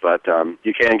companies. But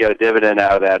you can get a dividend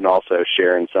out of that and also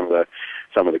share in some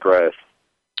of the growth.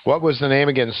 What was the name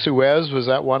again? Suez, was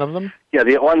that one of them? Yeah,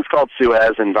 the one's called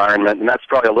Suez Environment, and that's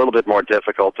probably a little bit more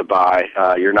difficult to buy.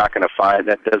 You're not going to find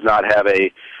that does not have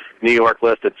a New York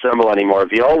listed symbol anymore.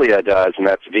 Veolia does, and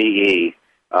that's VE,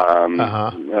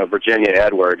 Virginia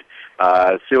Edward.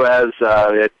 Suez,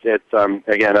 it's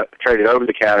again traded over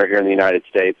the counter here in the United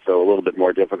States, so a little bit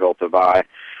more difficult to buy.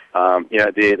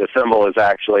 The symbol is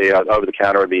actually over the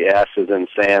counter would be S as in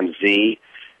Sam, Z,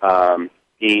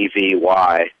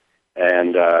 EVY.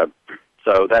 And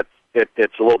so that's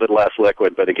it's a little bit less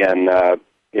liquid, but again,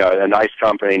 a nice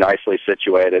company, nicely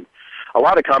situated. A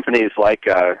lot of companies like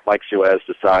Suez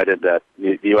decided that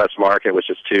the U.S. market was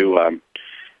just too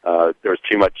there was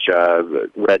too much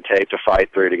red tape to fight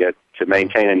through to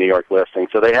maintain a New York listing.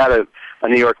 So they had a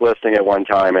New York listing at one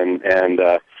time and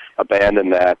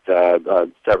abandoned that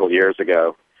several years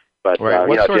ago. But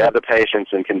if you have the patience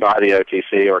and can buy the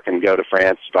OTC or can go to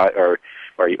France or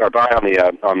buy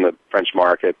on the French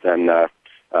market, then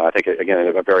I think,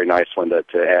 again, a very nice one to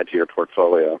add to your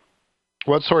portfolio.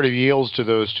 What sort of yields do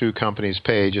those two companies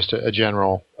pay? Just give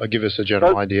us a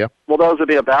general idea. Well, those would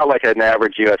be about like an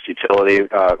average U.S. utility,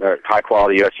 or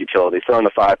high-quality U.S. utility. So in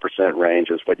the 5% range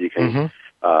is what you can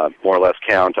more or less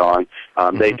count on.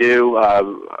 They do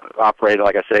operate,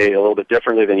 like I say, a little bit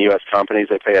differently than U.S. companies.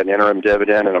 They pay an interim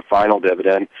dividend and a final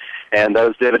dividend, and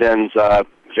those dividends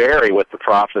vary with the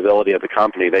profitability of the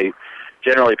company. They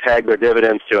generally peg their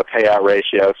dividends to a payout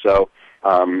ratio. So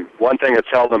one thing that's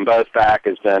held them both back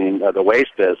has been the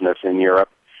waste business in Europe,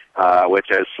 which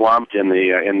has slumped in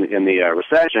the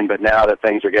recession. But now that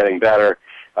things are getting better,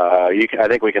 I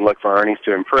think we can look for earnings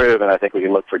to improve, and I think we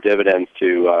can look for dividends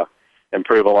to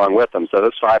improve along with them. So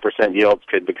those 5% yields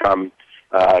could become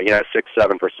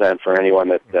 6-7% for anyone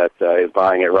that is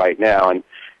buying it right now. And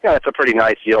it's a pretty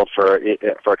nice yield for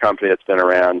a company that's been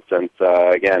around since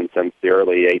the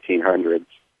early 1800s.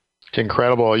 It's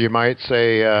incredible. You might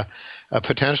say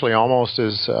potentially almost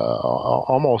as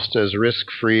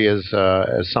risk-free as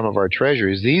some of our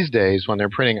treasuries these days when they're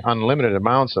printing unlimited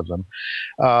amounts of them.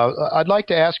 I'd like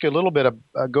to ask you a little bit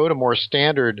go to more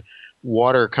standard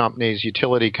water companies,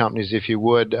 utility companies, if you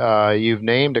would. You've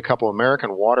named a couple.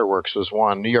 American Water Works was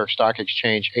one. New York Stock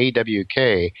Exchange,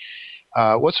 AWK.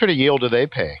 What sort of yield do they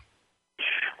pay?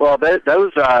 Well,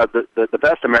 those the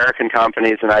best American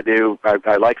companies, and I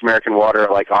like American Water,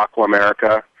 I like Aqua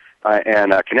America,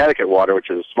 and Connecticut Water, which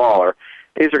is smaller.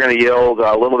 These are going to yield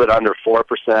a little bit under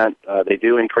 4%. They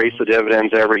do increase the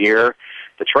dividends every year.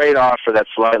 The trade-off for that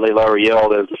slightly lower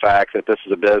yield is the fact that this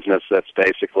is a business that's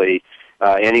basically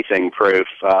anything proof.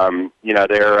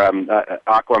 They're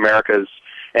Aqua America's.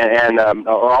 And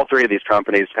all three of these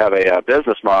companies have a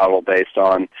business model based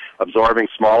on absorbing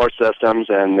smaller systems,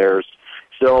 and there's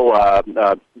still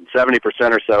 70%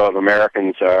 or so of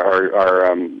Americans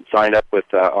are signed up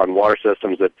with on water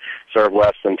systems that serve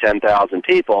less than 10,000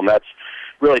 people, and that's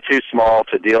really too small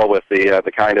to deal with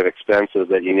the kind of expenses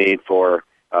that you need for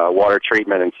water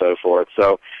treatment and so forth.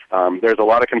 So there's a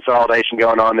lot of consolidation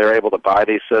going on. They're able to buy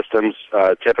these systems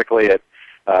typically at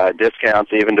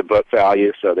discounts even to book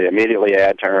value, so they immediately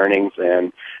add to earnings,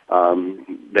 and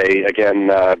they again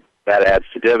that adds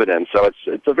to dividends. So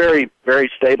it's a very, very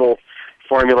stable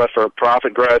formula for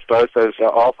profit growth. Both those,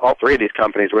 all three of these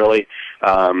companies really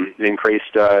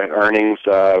increased earnings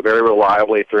very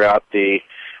reliably throughout the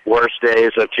worst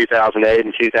days of 2008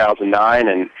 and 2009,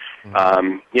 and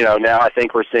now I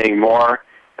think we're seeing more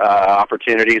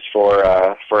opportunities for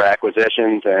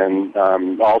acquisitions, and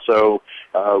also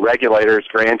regulators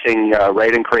granting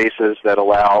rate increases that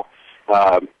allow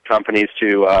companies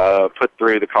to put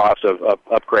through the cost of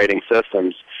upgrading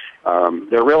systems.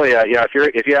 They're really,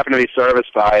 if you happen to be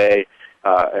serviced by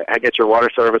get your water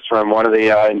service from one of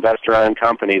the investor-owned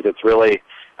companies, it's really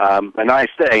a nice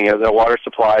thing. The water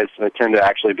supplies tend to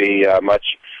actually be much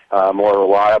more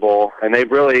reliable, and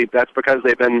that's because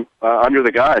they've been under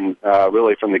the gun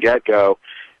really from the get-go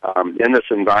in this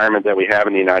environment that we have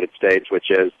in the United States, which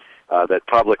is that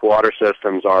public water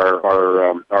systems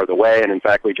are the way. And in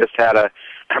fact, we just had a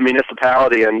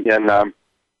municipality in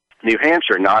New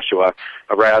Hampshire, Nashua,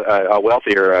 a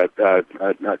wealthier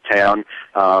town,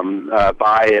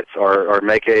 buy its or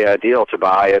make a deal to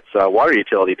buy its water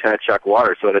utility, Pennachuck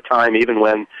Water. So at a time, even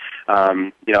when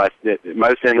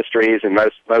most industries and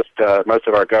most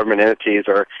of our government entities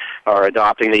are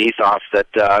adopting the ethos that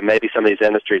maybe some of these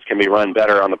industries can be run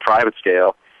better on the private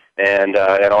scale, and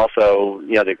also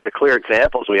the clear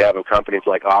examples we have of companies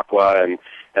like Aqua and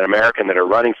American that are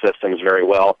running systems very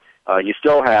well. You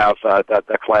still have a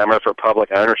clamor for public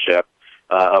ownership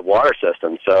of water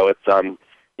systems. So it's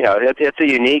it's a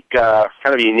unique kind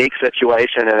of unique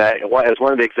situation. And as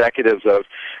one of the executives of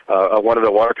one of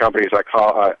the water companies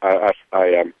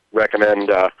I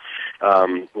recommend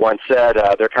once said,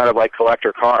 they're kind of like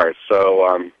collector cars.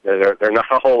 So there are not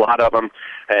a whole lot of them,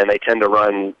 and they tend to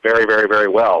run very, very, very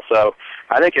well. So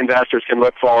I think investors can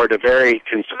look forward to very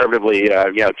conservatively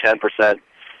 10%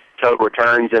 total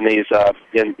returns in these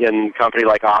in company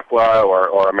like Aqua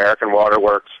or American Water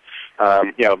Works,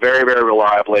 very, very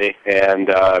reliably,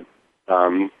 and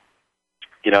and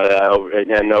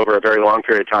over a very long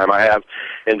period of time. I have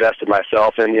invested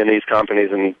myself in these companies,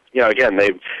 and again,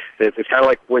 it's kind of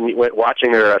like when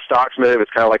watching their stocks move. It's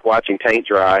kind of like watching paint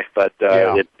dry, but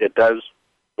it does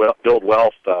build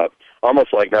wealth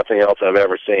almost like nothing else I've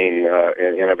ever seen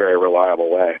in a very reliable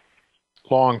way.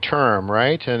 Long term,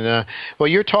 right? And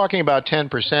you're talking about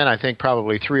 10%. I think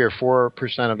probably 3 or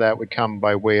 4% of that would come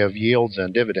by way of yields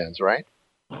and dividends, right?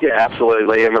 Yeah,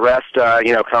 absolutely. And the rest,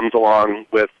 comes along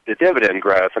with the dividend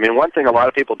growth. I mean, one thing a lot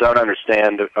of people don't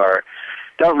understand or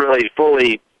don't really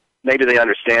fully, maybe they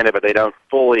understand it, but they don't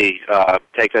fully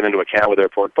take that into account with their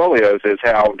portfolios, is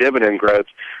how dividend growth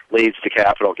leads to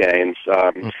capital gains.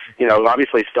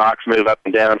 Obviously stocks move up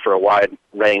and down for a wide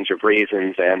range of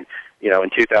reasons, and in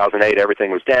 2008,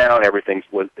 everything was down, everything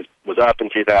was up in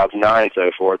 2009, and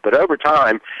so forth. But over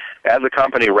time, as a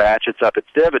company ratchets up its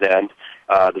dividend,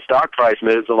 the stock price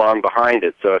moves along behind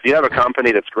it. So if you have a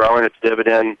company that's growing its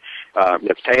dividend,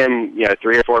 that's paying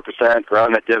 3 or 4%,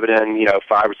 growing that dividend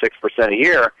 5 or 6% a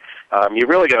year, you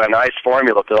really got a nice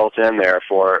formula built in there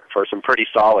for some pretty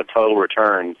solid total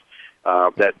returns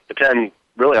that depend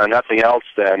really on nothing else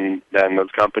than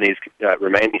those companies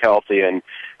remaining healthy and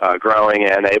growing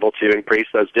and able to increase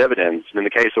those dividends. In the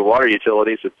case of water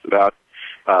utilities, it's about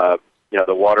the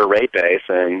water rate base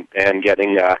and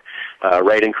getting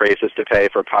rate increases to pay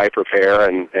for pipe repair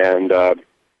and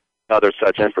other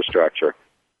such infrastructure.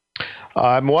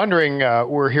 I'm wondering,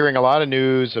 we're hearing a lot of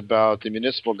news about the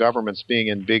municipal governments being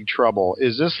in big trouble.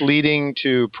 Is this leading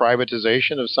to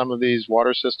privatization of some of these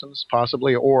water systems,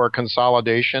 possibly, or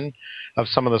consolidation of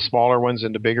some of the smaller ones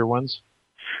into bigger ones?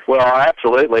 Well,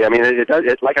 absolutely. I mean, it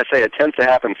like I say, it tends to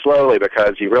happen slowly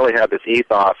because you really have this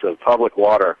ethos of public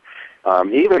water,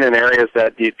 even in areas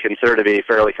that you'd consider to be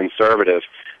fairly conservative,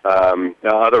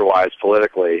 otherwise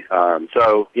politically.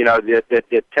 So,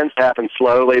 it tends to happen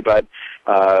slowly, but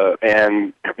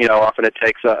often it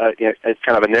takes it's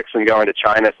kind of a Nixon going to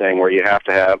China thing where you have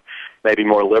to have maybe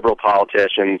more liberal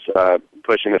politicians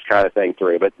pushing this kind of thing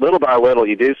through. But little by little,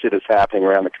 you do see this happening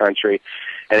around the country.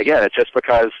 And again, it's just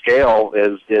because scale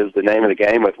is the name of the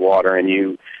game with water. And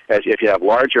if you have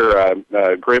larger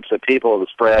groups of people to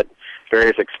spread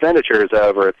various expenditures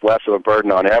over, it's less of a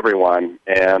burden on everyone,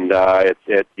 and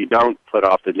you don't put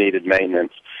off the needed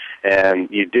maintenance. and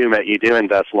you do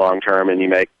invest long term, and you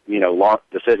make long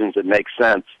decisions that make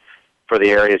sense for the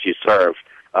areas you serve.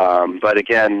 But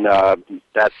again,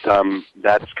 that's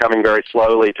coming very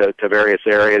slowly to various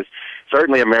areas.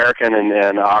 Certainly, American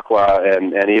and Aqua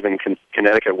and even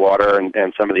Connecticut Water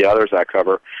and some of the others I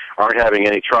cover aren't having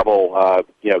any trouble,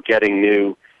 getting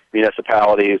new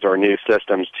municipalities or new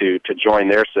systems to join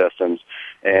their systems,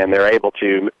 and they're able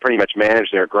to pretty much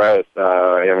manage their growth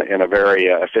in a very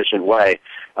efficient way.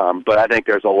 But I think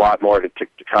there's a lot more to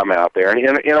come out there,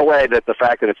 and in a way that the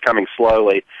fact that it's coming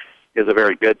slowly is a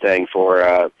very good thing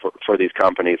for these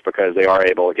companies, because they are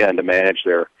able, again, to manage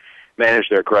their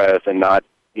growth and not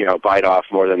bite off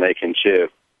more than they can chew.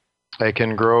 They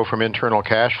can grow from internal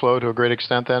cash flow to a great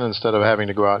extent then, instead of having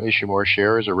to go out and issue more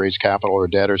shares or raise capital or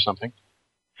debt or something?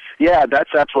 Yeah, that's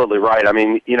absolutely right. I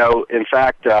mean, in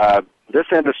fact, this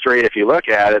industry, if you look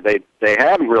at it, they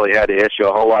haven't really had to issue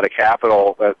a whole lot of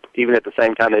capital, even at the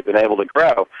same time they've been able to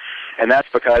grow. And that's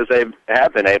because they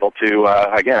have been able to,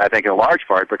 again, I think in large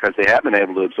part because they have been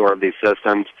able to absorb these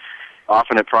systems,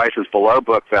 often at prices below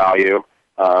book value,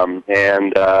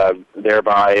 and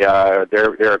thereby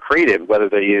they're accretive, whether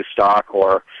they use stock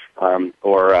or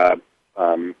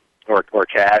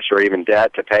cash or even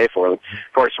debt to pay for them.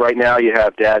 Of course, right now you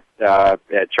have debt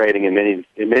trading in many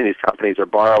of these companies are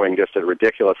borrowing just at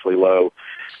ridiculously low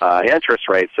interest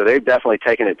rates. So they've definitely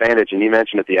taken advantage. And you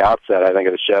mentioned at the outset, I think,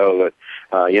 of the show that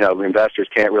investors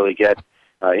can't really get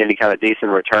any kind of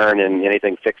decent return in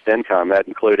anything fixed income, that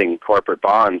including corporate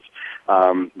bonds.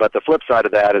 But the flip side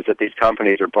of that is that these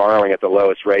companies are borrowing at the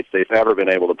lowest rates they've ever been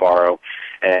able to borrow.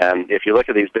 And if you look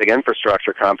at these big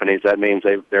infrastructure companies, that means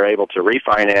they're able to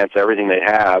refinance everything they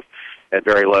have at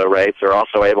very low rates. They're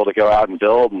also able to go out and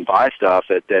build and buy stuff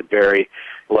at very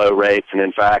low rates. And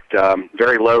in fact,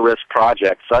 very low-risk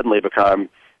projects suddenly become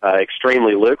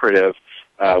extremely lucrative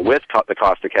with the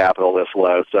cost of capital this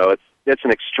low. So it's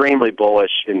an extremely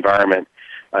bullish environment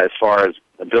as far as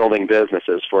building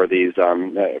businesses for these,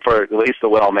 for at least the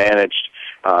well-managed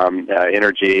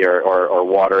energy or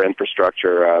water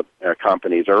infrastructure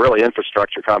companies, or really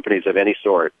infrastructure companies of any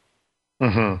sort.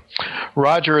 Mm-hmm.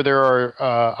 Roger, there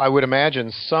are, I would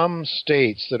imagine, some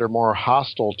states that are more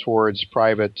hostile towards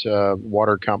private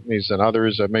water companies than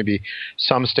others. Maybe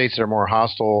some states that are more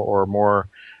hostile or more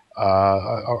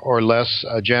or less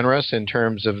generous in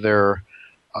terms of their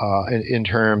in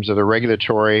terms of the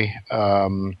regulatory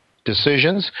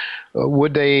decisions.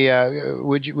 Would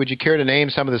you care to name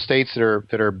some of the states that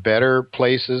are better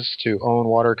places to own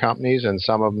water companies, and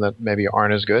some of them that maybe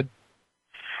aren't as good?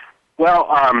 Well,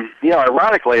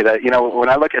 ironically, that when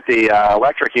I look at the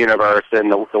electric universe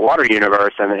and the water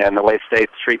universe, and the way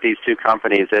states treat these two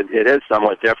companies, it is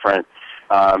somewhat different.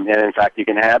 And in fact, you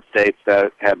can have states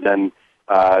that have been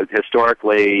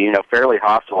historically, fairly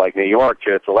hostile, like New York,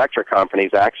 to its electric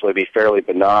companies, actually be fairly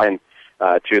benign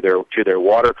to their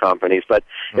water companies. But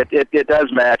it does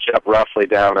match up roughly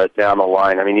down the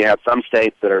line. I mean, you have some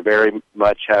states that are very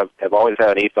much have always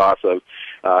had an ethos of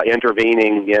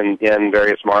intervening in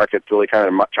various markets, really kind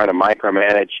of trying to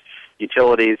micromanage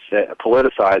utilities,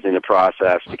 politicizing the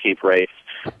process to keep rates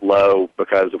low,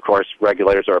 because of course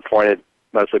regulators are appointed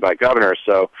mostly by governors,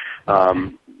 so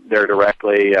they're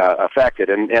directly affected.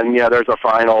 And there's a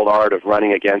fine old art of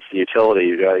running against the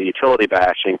utility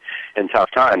bashing in tough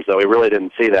times, though we really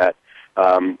didn't see that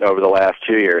over the last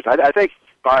 2 years. I think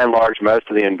by and large most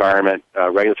of the environment,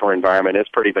 regulatory environment, is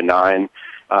pretty benign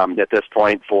at this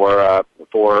point for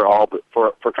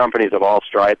companies of all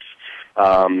stripes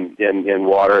in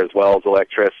water as well as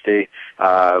electricity.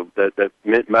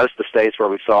 Most of the states where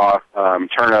we saw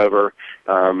turnover,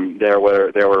 there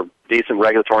were decent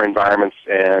regulatory environments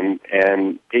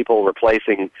and people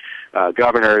replacing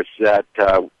governors that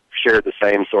shared the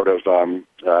same sort of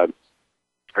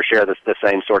or share the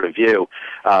same sort of view.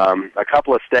 A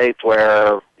couple of states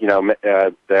where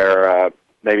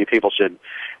maybe people should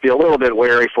be a little bit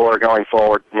wary for going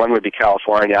forward. One would be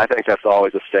California. I think that's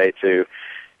always a state to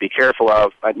be careful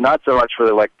of. Not so much for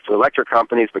the electric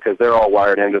companies, because they're all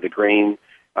wired into the green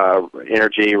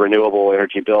renewable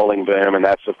energy building boom, and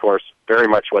that's of course very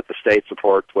much what the state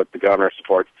supports, what the governor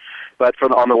supports. But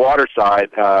on the water side,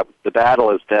 the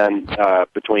battle has been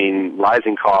between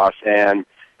rising costs and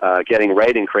getting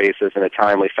rate increases in a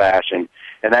timely fashion,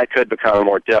 and that could become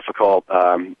more difficult,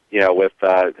 with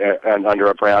under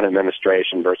a Brown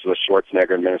administration versus a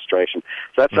Schwarzenegger administration.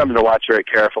 So that's something to watch very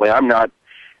carefully.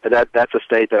 That's a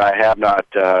state that I have not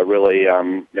really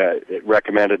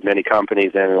recommended many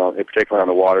companies in particular on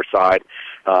the water side.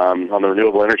 On the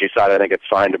renewable energy side, I think it's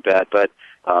fine to bet, but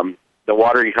the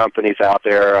water companies out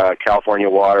there, California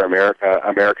Water,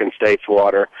 American States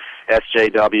Water,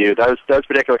 SJW, those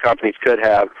particular companies could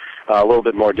have a little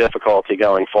bit more difficulty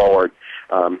going forward.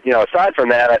 Aside from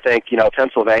that, I think,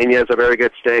 Pennsylvania is a very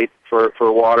good state for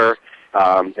water.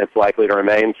 It's likely to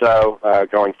remain so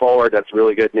going forward. That's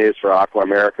really good news for Aqua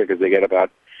America because they get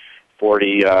about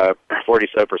 40%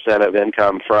 of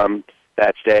income from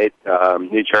that state.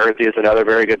 New Jersey is another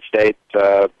very good state.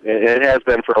 It has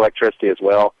been for electricity as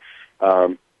well.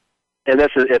 And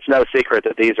it's no secret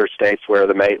that these are states where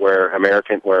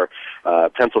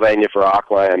Pennsylvania for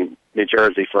Aqua and New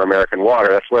Jersey for American Water,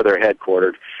 that's where they're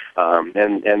headquartered.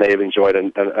 And they've enjoyed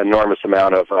an enormous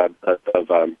amount of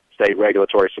state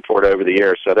regulatory support over the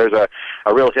years. So there's a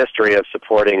real history of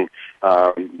supporting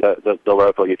the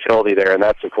local utility there, and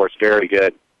that's, of course, very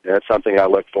good. And it's something I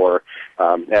look for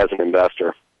as an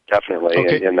investor,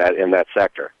 definitely, in that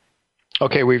sector.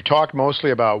 Okay, we've talked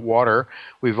mostly about water.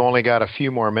 We've only got a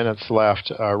few more minutes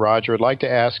left. Roger, I'd like to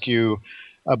ask you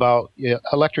about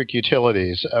electric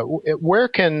utilities. Where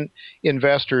can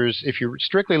investors, if you're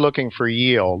strictly looking for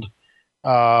yield,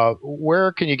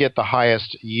 where can you get the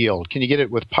highest yield? Can you get it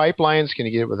with pipelines? Can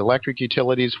you get it with electric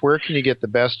utilities? Where can you get the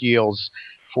best yields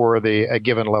for a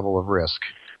given level of risk?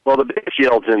 Well, the biggest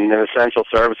yields in essential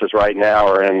services right now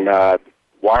are in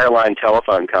wireline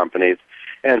telephone companies.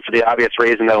 And for the obvious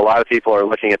reason that a lot of people are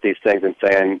looking at these things and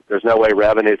saying there's no way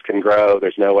revenues can grow,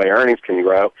 there's no way earnings can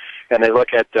grow, and they look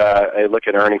at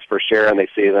earnings per share and they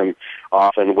see them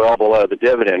often well below the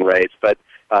dividend rates. But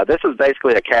this is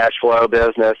basically a cash flow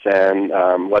business, and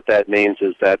what that means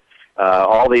is that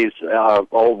all these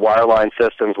old wireline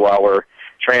systems, while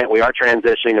we are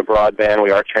transitioning to broadband,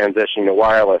 we are transitioning to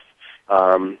wireless.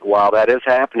 While that is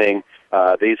happening,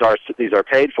 these are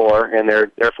paid for, and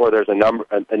therefore there's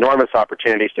enormous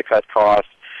opportunities to cut costs,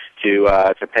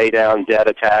 to pay down debt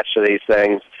attached to these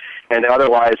things, and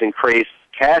otherwise increase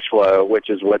cash flow, which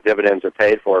is what dividends are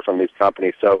paid for from these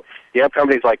companies. So you have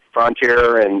companies like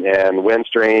Frontier and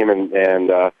Windstream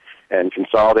and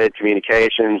Consolidated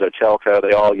Communications or Telco.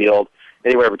 They all yield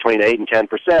anywhere between 8 and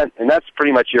 10%, and that's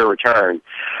pretty much your return.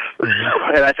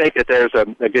 And I think that there's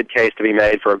a good case to be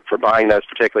made for buying those,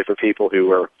 particularly for people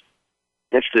who are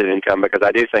interested in income, because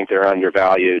I do think they're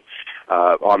undervalued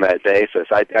on that basis.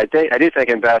 I do think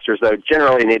investors, though,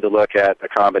 generally need to look at a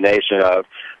combination of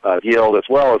yield as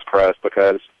well as growth,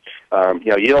 because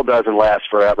yield doesn't last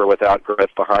forever without growth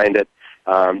behind it.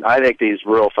 I think these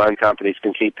rural phone companies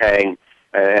can keep paying,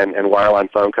 and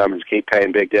wireline phone companies keep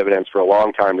paying big dividends for a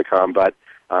long time to come, but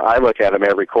I look at them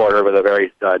every quarter with a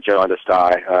very jaundiced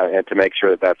eye, and to make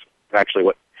sure that that's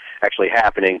actually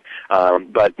happening.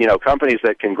 But companies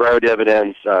that can grow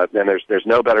dividends, then there's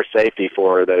no better safety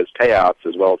for those payouts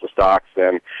as well as the stocks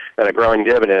than a growing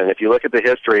dividend. If you look at the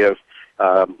history of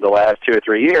the last 2 or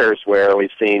 3 years, where we've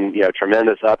seen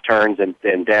tremendous upturns and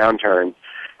downturns,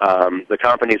 the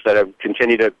companies that have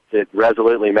continued to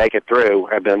resolutely make it through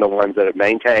have been the ones that have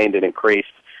maintained and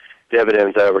increased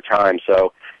dividends over time.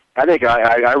 So I think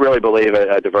I really believe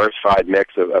a diversified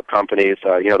mix of companies.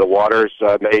 The waters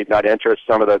may not interest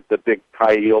some of the big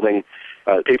high-yielding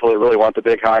people that really want the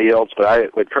big high yields, but I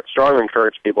would strongly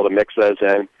encourage people to mix those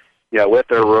in, with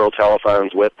their rural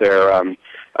telephones, with their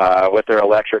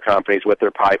electric companies, with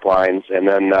their pipelines, and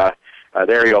then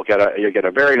there you'll get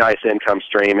a very nice income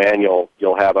stream, and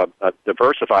you'll have a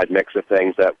diversified mix of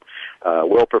things that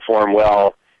will perform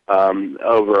well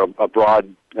over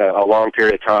a long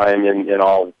period of time in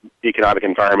all economic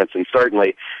environments. And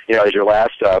certainly, as the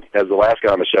last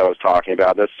guy on the show was talking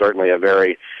about, this is certainly a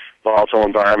very volatile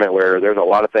environment where there's a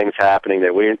lot of things happening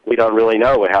that we don't really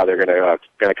know how they're going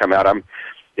to come out.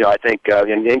 I think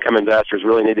income investors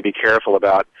really need to be careful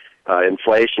about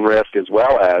inflation risk as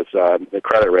well as the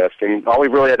credit risk. And all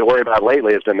we've really had to worry about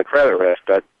lately has been the credit risk.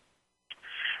 But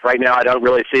right now, I don't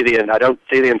see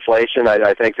the inflation.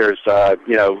 I think there's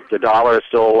the dollar is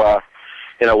still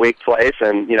in a weak place,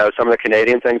 and some of the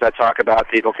Canadian things I talk about,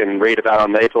 people can read about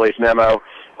on Maple Leaf's memo.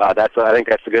 I think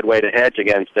that's a good way to hedge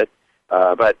against it.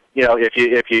 But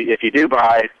if you do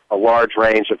buy a large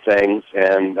range of things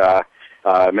and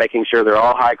making sure they're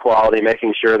all high quality,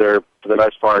 making sure they're for the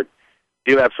most part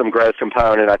do have some growth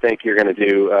component, I think you're going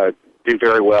to do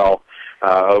very well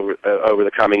over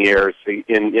the coming years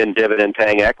in dividend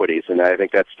paying equities, and I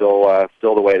think that's still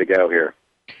the way to go here.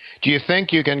 Do you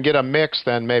think you can get a mix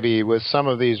then, maybe with some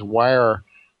of these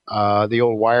the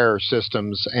old wire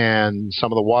systems and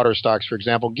some of the water stocks, for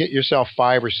example? Get yourself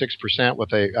 5 or 6%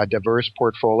 with a diverse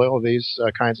portfolio of these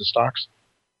kinds of stocks?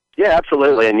 Yeah,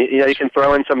 absolutely. And you can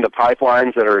throw in some of the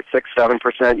pipelines that are 6-7%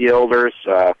 yielders,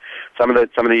 some of the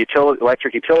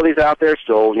electric utilities out there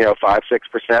still 5-6%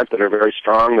 that are very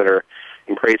strong, that are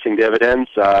increasing dividends.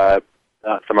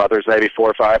 Some others maybe 4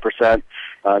 or 5%.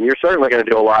 You're certainly going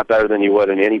to do a lot better than you would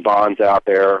in any bonds out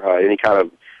there, any kind of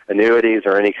annuities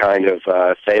or any kind of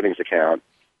savings account.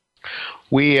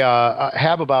 We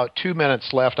have about 2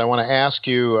 minutes left. I want to ask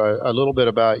you a little bit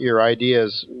about your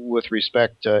ideas with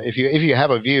respect, if you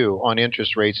have a view on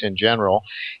interest rates in general,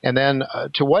 and then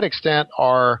to what extent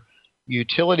are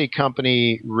utility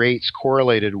company rates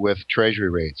correlated with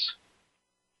Treasury rates?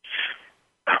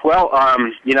 Well,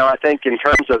 I think in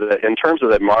terms of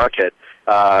the market,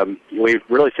 we've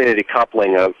really seen a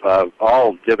decoupling of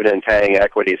all dividend-paying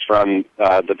equities from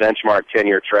the benchmark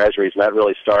 10-year Treasuries, and that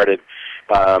really started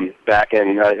back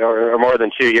in or more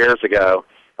than 2 years ago,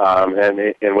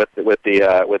 and with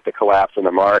the collapse in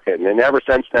the market, and ever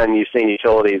since then, you've seen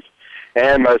utilities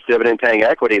and most dividend-paying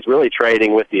equities really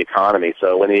trading with the economy.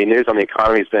 So when the news on the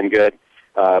economy has been good,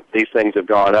 these things have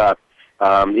gone up.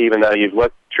 Even though you've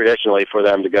looked traditionally for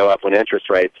them to go up when interest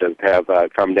rates have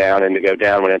come down and to go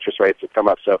down when interest rates have come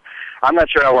up. So I'm not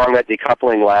sure how long that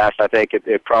decoupling lasts. I think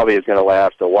it probably is going to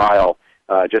last a while,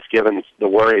 just given the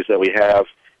worries that we have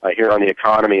here on the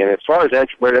economy. And as far as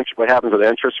what happens with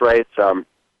interest rates,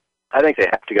 I think they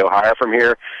have to go higher from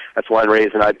here. That's one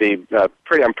reason I'm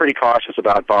pretty cautious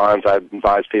about bonds. I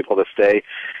advise people to stay,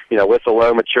 with the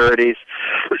low maturities,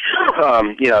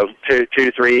 2,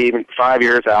 3, even 5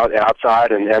 years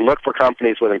outside, and look for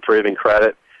companies with improving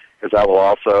credit, because that will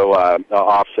also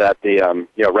offset the,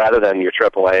 rather than your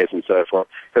AAAs and so forth,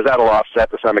 because that will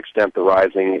offset to some extent the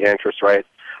rising interest rates.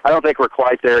 I don't think we're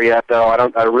quite there yet, though.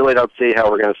 I really don't see how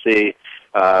we're going to see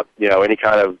any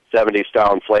kind of 70s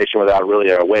style inflation without really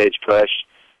a wage push.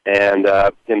 And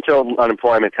until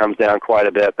unemployment comes down quite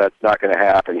a bit, that's not going to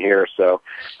happen here. So,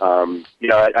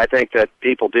 I think that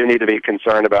people do need to be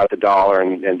concerned about the dollar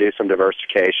and do some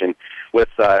diversification with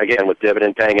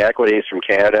dividend-paying equities from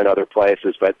Canada and other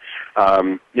places. But,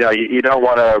 you don't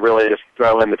want to really just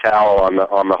throw in the towel on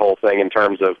the whole thing in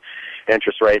terms of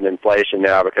interest rate and inflation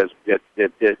now, because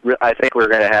I think we're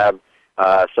going to have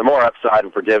some more upside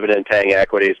for dividend-paying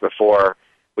equities before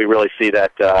we really see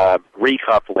that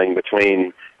recoupling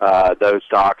between those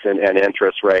stocks and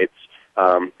interest rates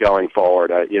going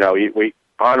forward.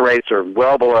 Bond rates are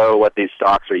well below what these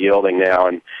stocks are yielding now,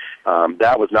 and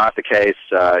that was not the case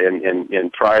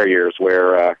in prior years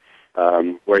where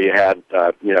you had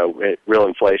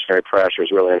real inflationary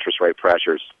pressures, real interest rate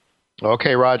pressures.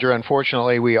 Okay, Roger.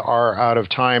 Unfortunately, we are out of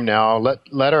time now.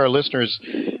 Let our listeners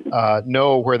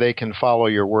know where they can follow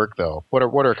your work, though. What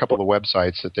are a couple of the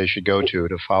websites that they should go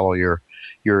to follow your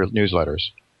newsletters?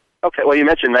 Okay, well, you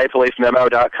mentioned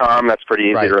MapleLeafMemo.com. That's pretty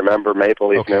easy to remember,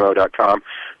 MapleLeafMemo.com.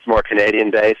 It's more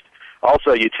Canadian-based.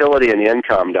 Also,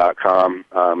 UtilityAndIncome.com,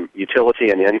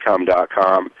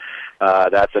 UtilityAndIncome.com.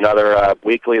 That's another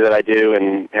weekly that I do,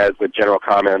 and has with general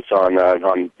comments on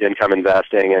income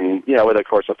investing, and with, of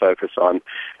course, a focus on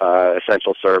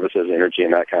essential services, energy,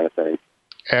 and that kind of thing.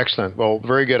 Excellent. Well,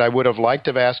 very good. I would have liked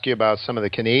to have asked you about some of the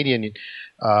Canadian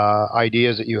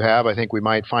ideas that you have. I think we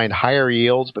might find higher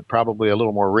yields, but probably a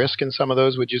little more risk in some of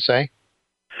those, would you say?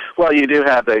 Well, you do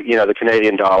have the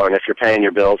Canadian dollar, and if you're paying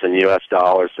your bills in U.S.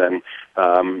 dollars, then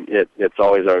it's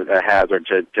always a hazard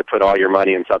to put all your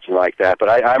money in something like that. But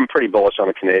I'm pretty bullish on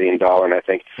the Canadian dollar, and I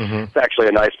think it's actually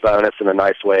a nice bonus and a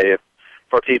nice way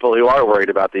for people who are worried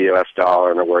about the U.S.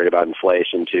 dollar and are worried about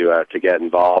inflation to get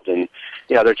involved. And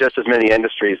there are just as many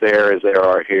industries there as there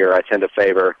are here. I tend to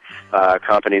favor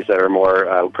companies that are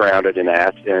more grounded in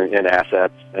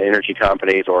assets, energy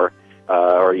companies or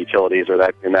utilities or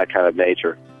that kind of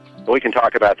nature. But we can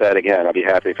talk about that again. I'll be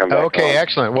happy to come back. Okay,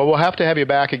 excellent. Well, we'll have to have you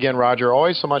back again, Roger.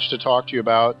 Always so much to talk to you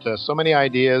about. So many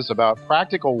ideas about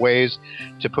practical ways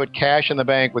to put cash in the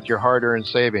bank with your hard-earned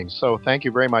savings. So thank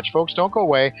you very much. Folks, don't go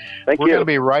away. We're going to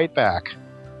be right back.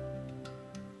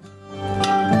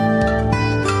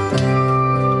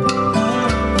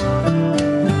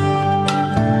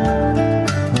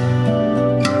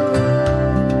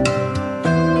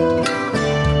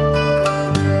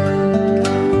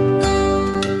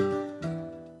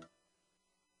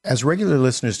 As regular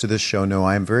listeners to this show know,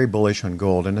 I am very bullish on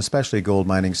gold, and especially gold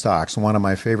mining stocks. One of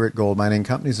my favorite gold mining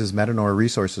companies is Metanor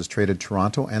Resources, traded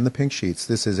Toronto and the Pink Sheets.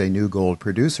 This is a new gold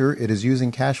producer. It is using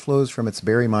cash flows from its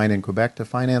Barry mine in Quebec to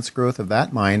finance growth of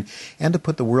that mine and to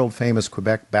put the world-famous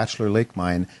Quebec Bachelor Lake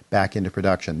mine back into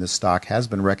production. This stock has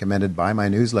been recommended by my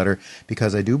newsletter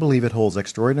because I do believe it holds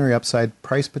extraordinary upside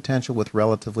price potential with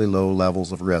relatively low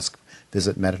levels of risk.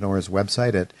 Visit Metanor's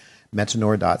website at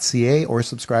metanor.ca or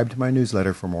subscribe to my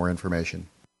newsletter for more information.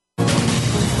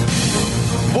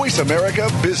 Voice America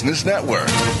Business Network.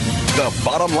 the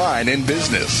bottom line in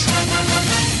business.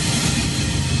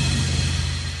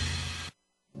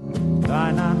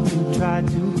 Try not to try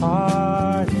too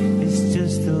hard. It's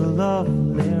just a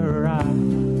lovely ride.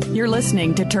 You're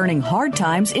listening to Turning Hard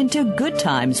Times into Good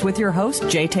Times with your host,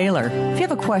 Jay Taylor. If you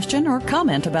have a question or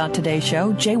comment about today's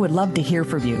show, Jay would love to hear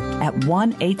from you at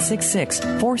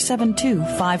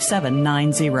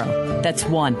 1-866-472-5790. That's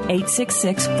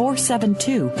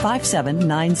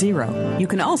 1-866-472-5790. You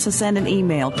can also send an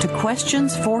email to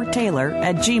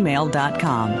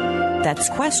questionsfortaylor@gmail.com. That's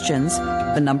questions,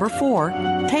 the number 4,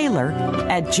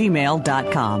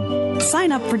 Taylor@gmail.com.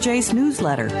 Sign up for Jay's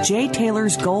newsletter, Jay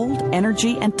Taylor's Gold,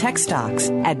 Energy, and Tech Stocks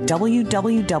at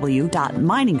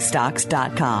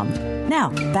www.miningstocks.com. Now,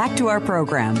 back to our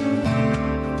program.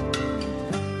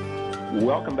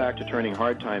 Welcome back to Turning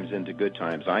Hard Times into Good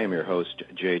Times. I am your host,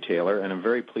 Jay Taylor, and I'm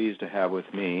very pleased to have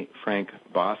with me Frank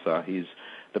Bassa. He's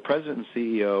the president and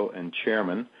CEO and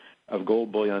chairman of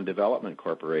Gold Bullion Development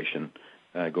Corporation.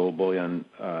 Gold Bullion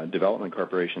Development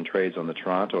Corporation trades on the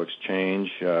Toronto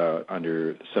Exchange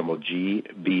under symbol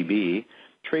GBB,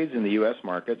 trades in the U.S.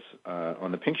 markets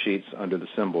on the pink sheets under the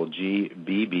symbol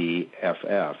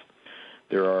GBBFF.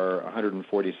 There are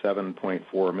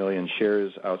 147.4 million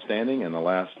shares outstanding, and the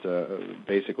last,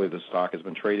 basically the stock has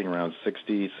been trading around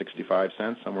 60, 65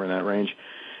 cents, somewhere in that range.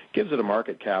 Gives it a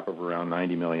market cap of around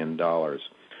 $90 million.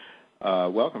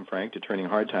 Welcome, Frank, to Turning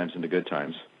Hard Times into Good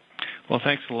Times. Well,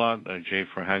 thanks a lot, Jay,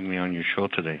 for having me on your show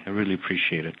today. I really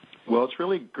appreciate it. Well, it's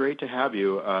really great to have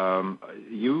you.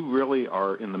 You really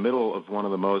are in the middle of one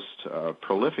of the most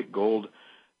prolific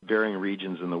gold-bearing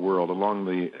regions in the world along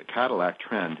the Cadillac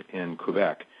Trend in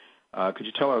Quebec. Could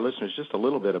you tell our listeners just a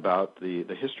little bit about the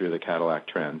history of the Cadillac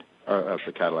Trend?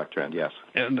 The Cadillac Trend, yes.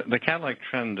 The Cadillac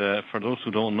Trend, for those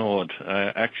who don't know it,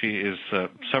 actually is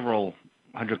several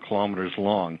hundred kilometers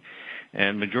long.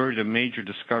 And majority of the major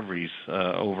discoveries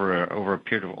over a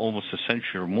period of almost a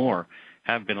century or more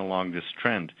have been along this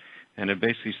trend. And it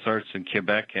basically starts in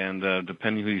Quebec and,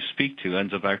 depending who you speak to,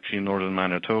 ends up actually in northern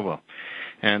Manitoba.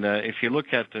 And if you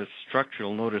look at the structure,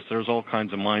 you'll notice there's all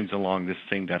kinds of mines along this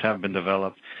thing that have been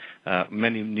developed,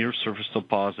 many near-surface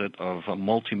deposit of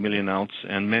multi-million ounce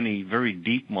and many very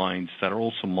deep mines that are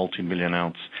also multi-million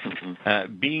ounce.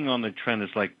 Mm-hmm. Being on the trend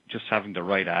is like just having the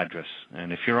right address.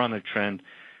 And if you're on the trend,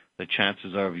 the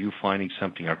chances of you finding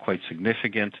something are quite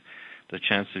significant. The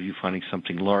chances of you finding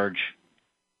something large,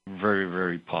 very,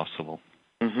 very possible.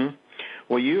 Mm-hmm.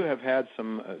 Well, you have had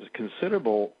some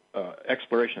considerable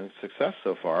exploration success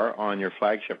so far on your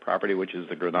flagship property, which is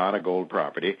the Granada Gold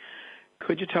property.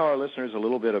 Could you tell our listeners a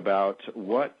little bit about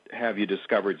what have you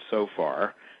discovered so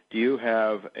far? Do you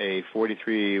have a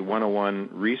 43-101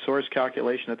 resource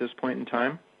calculation at this point in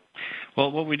time?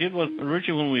 Well, what we did was,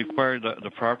 originally when we acquired the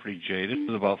property, Jay, this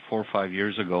was about 4 or 5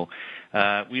 years ago,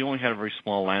 we only had a very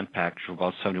small land package of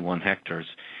about 71 hectares.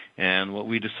 And what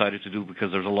we decided to do, because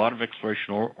there's a lot of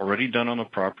exploration already done on the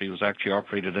property, it was actually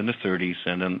operated in the 30s,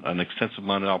 and then an extensive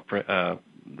amount of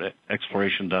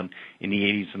exploration done in the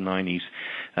 80s and 90s.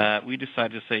 We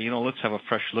decided to say, let's have a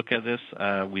fresh look at this.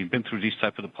 We've been through these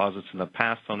type of deposits in the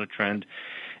past on the trend.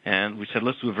 And we said,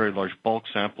 let's do a very large bulk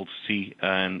sample to see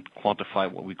and quantify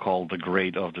what we call the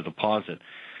grade of the deposit.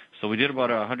 So we did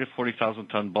about a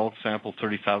 140,000-ton bulk sample.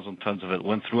 30,000 tons of it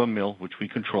went through a mill, which we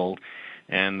controlled.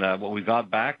 And what we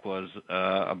got back was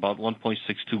about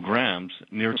 1.62 grams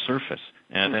near surface.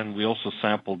 And then we also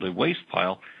sampled the waste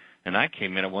pile, and that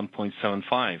came in at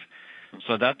 1.75.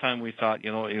 So at that time we thought,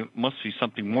 it must be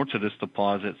something more to this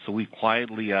deposit. So we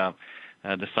quietly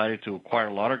decided to acquire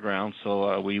a lot of ground,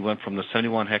 so we went from the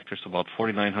 71 hectares to about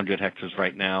 4,900 hectares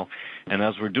right now. And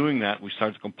as we're doing that, we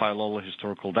started to compile all the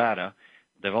historical data,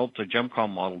 developed a GEMCOM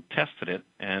model, tested it,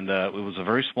 and it was a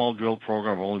very small drill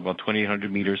program of only about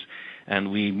 2,800 meters,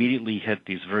 and we immediately hit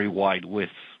these very wide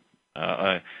widths,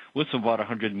 widths of about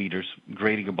 100 meters,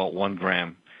 grading about 1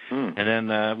 gram. And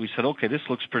then we said, okay, this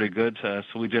looks pretty good.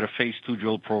 So we did a phase 2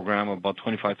 drill program of about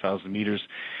 25,000 meters,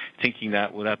 thinking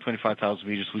that with that 25,000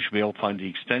 meters, we should be able to find the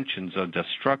extensions of the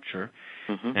structure.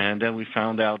 Mm-hmm. And then we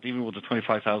found out, even with the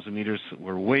 25,000 meters,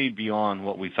 we're way beyond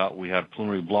what we thought. We had a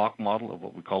preliminary block model of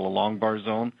what we call a long bar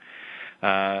zone.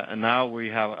 And now we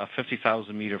have a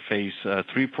 50,000-meter phase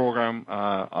 3 program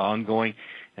ongoing.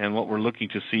 And what we're looking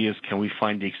to see is, can we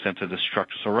find the extent of the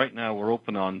structure? So right now we're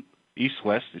open on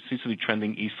east-west. It seems to be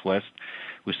trending east-west.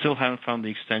 We still haven't found the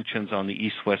extensions on the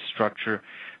east-west structure.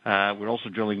 We're also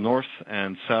drilling north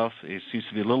and south. It seems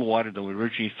to be a little wider than we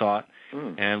originally thought,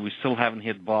 and we still haven't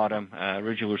hit bottom.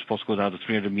 Originally, we were supposed to go down to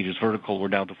 300 meters vertical. We're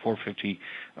down to 450,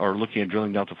 or looking at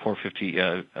drilling down to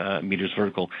 450 meters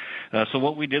vertical. So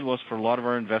what we did was, for a lot of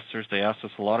our investors, they asked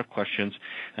us a lot of questions,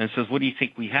 and says, what do you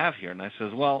think we have here? And I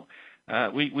says, well,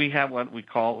 we have what we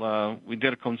call, we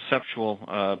did a conceptual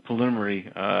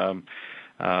preliminary, what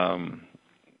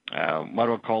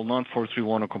do I call,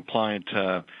 non-4310 compliant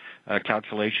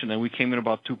calculation, and we came in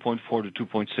about 2.4 to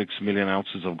 2.6 million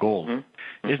ounces of gold.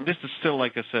 This is still,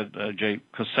 like I said, Jay,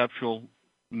 conceptual,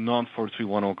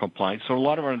 non-4310 compliant. So a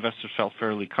lot of our investors felt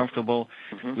fairly comfortable.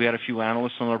 We had a few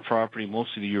analysts on our property.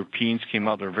 Most of the Europeans came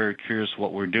out. They're very curious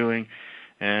what we're doing.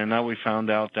 And now we found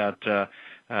out that,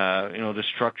 the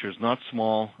structure is not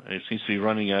small. It seems to be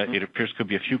running, it appears could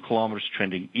be a few kilometers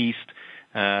trending east.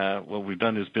 What we've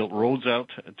done is built roads out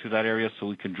to that area so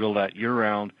we can drill that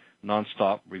year-round,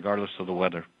 nonstop, regardless of the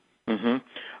weather.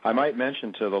 I might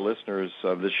mention to the listeners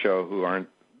of this show who aren't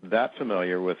that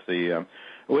familiar with the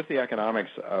economics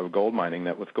of gold mining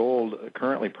that with gold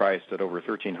currently priced at over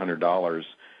 $1,300,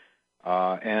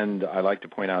 and I like to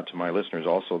point out to my listeners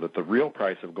also that the real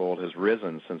price of gold has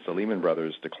risen since the Lehman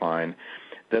Brothers decline,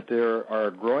 that there are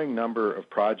a growing number of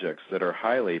projects that are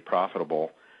highly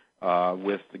profitable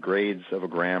with the grades of a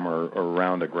gram or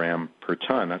around a gram per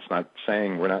ton. That's not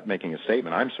saying we're not making a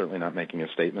statement. I'm certainly not making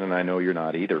a statement, and I know you're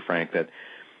not either, Frank, that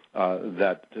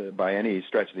by any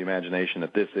stretch of the imagination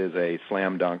that this is a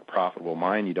slam-dunk profitable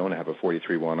mine. You don't have a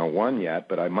 43-101 yet,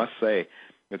 but I must say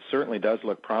it certainly does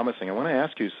look promising. I want to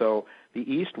ask you, so the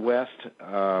east-west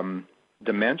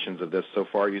dimensions of this so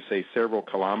far, you say several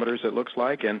kilometers it looks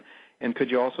like, and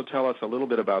could you also tell us a little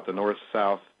bit about the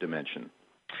north-south dimension?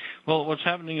 Well, what's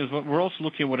happening is we're also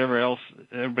looking at whatever else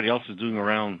everybody else is doing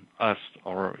around us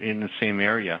or in the same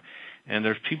area. And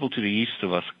there's people to the east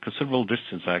of us, considerable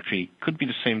distance actually, could be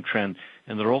the same trend,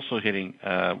 and they're also hitting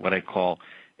what I call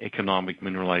economic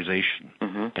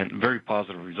mineralization and very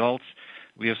positive results.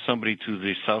 We have somebody to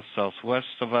the south-southwest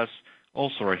of us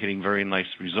also are hitting very nice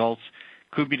results.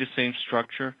 Could be the same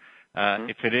structure.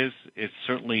 If it is, it's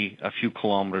certainly a few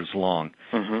kilometers long.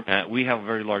 We have a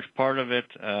very large part of it.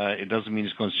 It doesn't mean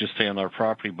it's going to just stay on our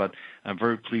property, but I'm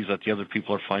very pleased that the other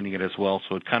people are finding it as well.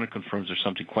 So it kind of confirms there's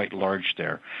something quite large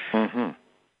there.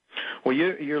 Well,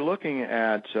 you're looking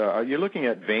at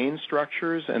vein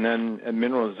structures and then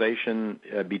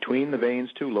mineralization between the veins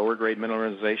too, lower grade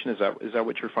mineralization. Is that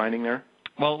what you're finding there?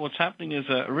 Well, what's happening is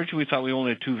originally we thought we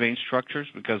only had two vein structures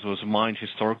because it was mined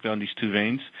historically on these two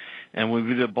veins. And when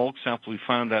we did a bulk sample, we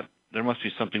found that there must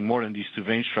be something more than these two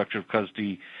vein structures because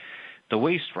the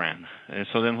waste ran. And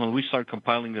so then when we started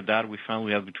compiling the data, we found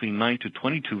we had between 9 to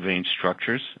 22 vein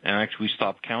structures, and actually we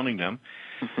stopped counting them.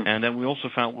 And then we also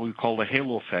found what we call the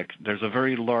halo effect. There's a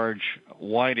very large,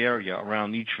 wide area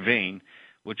around each vein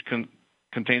which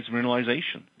contains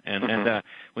mineralization. And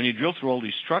when you drill through all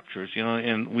these structures,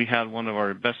 and we had one of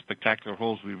our best spectacular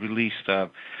holes we released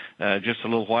just a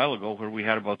little while ago where we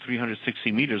had about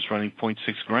 360 meters running 0.6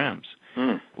 grams,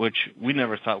 which we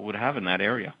never thought would have in that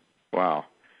area. Wow.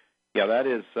 Yeah, that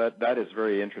is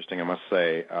very interesting, I must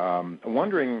say. I'm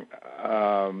wondering,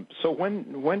 so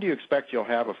when do you expect you'll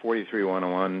have a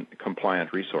 43-101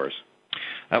 compliant resource?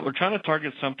 We're trying to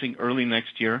target something early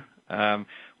next year.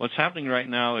 What's happening right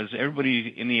now is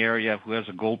everybody in the area who has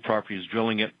a gold property is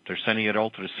drilling it. They're sending it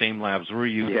all to the same labs we're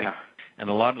using, and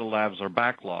a lot of the labs are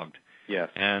backlogged. Yes.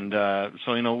 And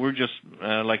so, we're just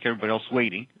like everybody else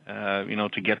waiting,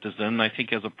 to get this done. And I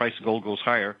think as the price of gold goes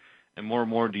higher, and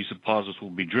more of these deposits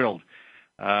will be drilled.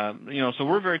 So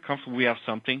we're very comfortable we have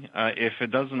something. If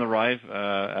it doesn't arrive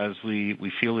as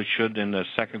we feel it should in the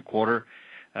second quarter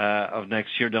of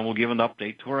next year, then we'll give an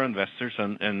update to our investors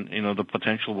and the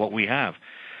potential of what we have.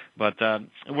 But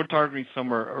we're targeting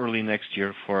somewhere early next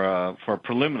year for a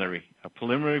preliminary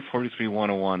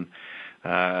 43-101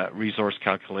 resource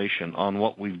calculation on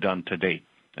what we've done to date.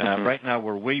 Right now,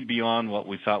 we're way beyond what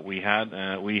we thought we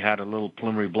had. We had a little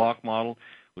preliminary block model,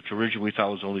 which originally we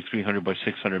thought was only 300 by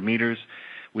 600 meters.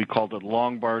 We called it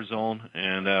long bar zone,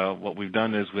 and what we've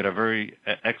done is we had a very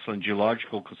excellent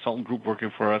geological consultant group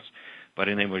working for us by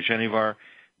the name of Genivar.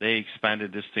 They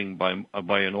expanded this thing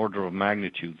by an order of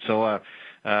magnitude. So,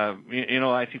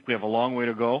 I think we have a long way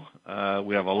to go.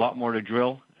 We have a lot more to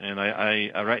drill, and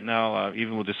I right now,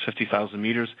 even with this 50,000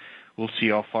 meters, we'll see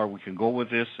how far we can go with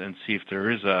this and see if there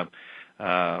is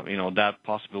that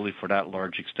possibility for that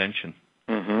large extension.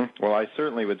 Well, I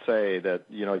certainly would say that,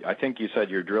 I think you said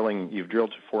you've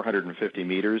drilled to 450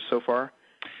 meters so far?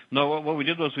 No, what we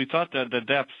did was we thought that the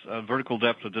depth, vertical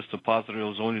depth of this deposit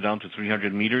was only down to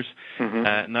 300 meters.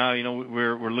 Now,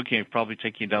 we're looking at probably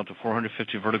taking it down to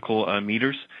 450 vertical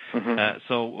meters.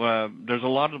 So there's a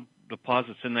lot of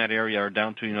deposits in that area are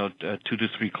down to 2 to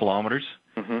 3 kilometers.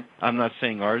 I'm not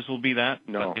saying ours will be that.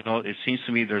 No. But, it seems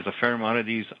to me there's a fair amount of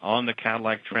these on the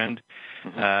Cadillac trend.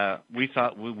 We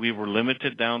thought we were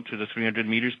limited down to the 300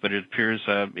 meters, but it appears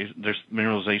there's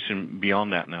mineralization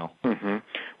beyond that now.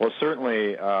 Well,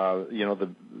 certainly,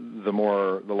 the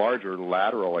larger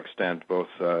lateral extent, both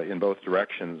in both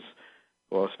directions,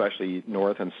 well, especially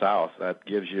north and south, that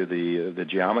gives you the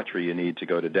geometry you need to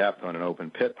go to depth on an open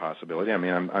pit possibility. I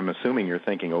mean, I'm assuming you're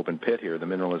thinking open pit here. The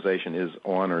mineralization is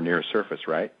on or near surface,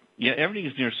 right? Yeah, everything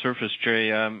is near surface,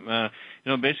 Jay.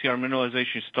 Basically our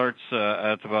mineralization starts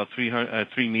at about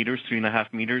 3 meters,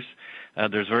 3.5 meters.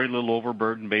 There's very little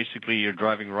overburden. Basically, you're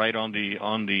driving right on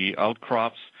the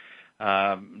outcrops.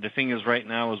 The thing is right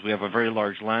now is we have a very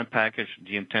large land package.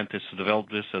 The intent is to develop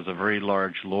this as a very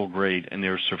large, low-grade and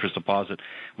near surface deposit.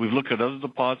 We've looked at other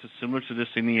deposits similar to this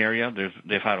in the area.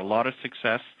 They've had a lot of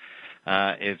success.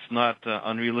 It's not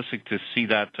unrealistic to see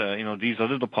that, these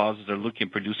other deposits are looking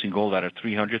at producing gold at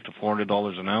 $300 to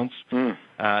 $400 an ounce.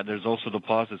 There's also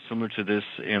deposits similar to this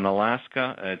in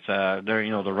Alaska. It's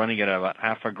they're running at about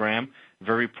half a gram,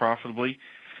 very profitably.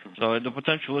 So the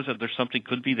potential is that there's something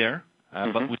could be there.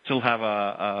 But we still have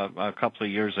a couple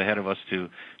of years ahead of us to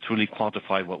really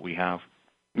quantify what we have.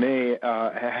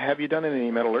 Have you done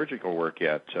any metallurgical work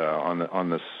yet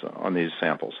on these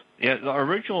samples? Yeah, the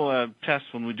original test,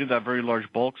 when we did that very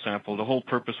large bulk sample, the whole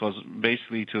purpose was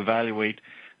basically to evaluate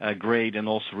grade and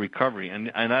also recovery.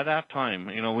 And at that time,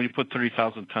 when you put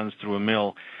 30,000 tons through a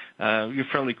mill, you're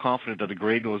fairly confident that the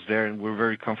grade was there, and we're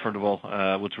very comfortable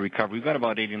with the recovery. We've got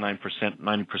about 89%,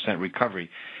 90% recovery.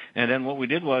 And then what we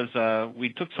did was we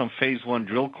took some phase 1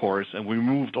 drill cores, and we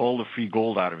removed all the free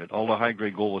gold out of it. All the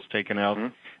high-grade gold was taken out,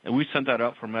 and we sent that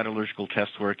up for metallurgical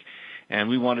test work. And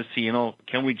we want to see,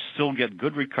 can we still get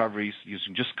good recoveries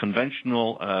using just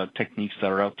conventional techniques that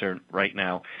are out there right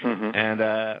now?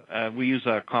 And we use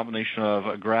a combination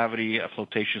of gravity,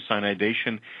 flotation,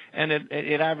 cyanidation, and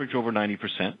it averaged over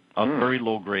 90% on very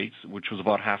low grades, which was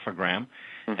about half a gram.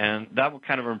 And that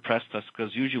kind of impressed us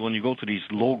because usually when you go to these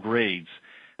low grades,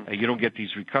 you don't get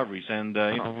these recoveries. And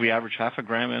we averaged half a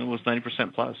gram and it was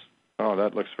 90% plus. Oh,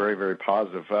 that looks very, very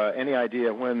positive. Any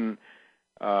idea when...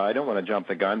 I don't want to jump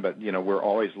the gun, but, we're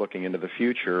always looking into the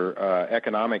future.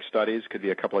 Economic studies could be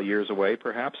a couple of years away,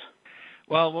 perhaps?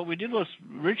 Well, what we did was,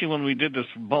 originally when we did this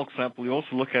bulk sample, we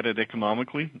also looked at it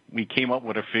economically. We came up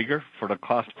with a figure for the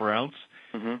cost per ounce.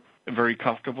 Very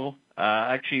comfortable.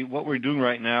 Actually, what we're doing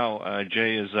right now,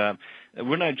 Jay, is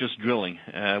we're not just drilling.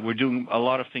 We're doing a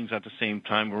lot of things at the same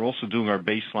time. We're also doing our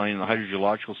baseline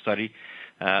hydrogeological study.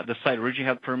 The site originally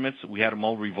had permits. We had them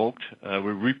all revoked.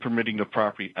 We're re-permitting the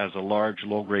property as a large,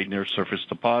 low-grade, near-surface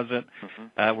deposit.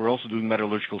 We're also doing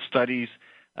metallurgical studies.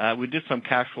 We did some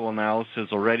cash flow analysis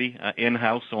already,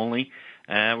 in-house only.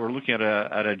 We're looking at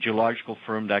a geological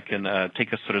firm that can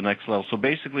take us to the next level. So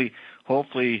basically,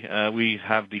 hopefully, we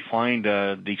have defined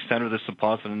the extent of this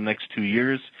deposit in the next 2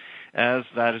 years. As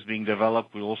that is being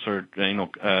developed, we'll also,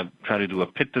 try to do a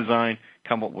pit design,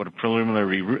 come up with a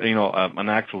preliminary, an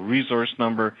actual resource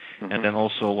number, and then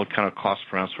also what kind of cost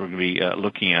per ounce we're going to be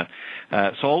looking at.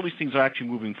 So all these things are actually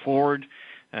moving forward.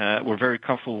 We're very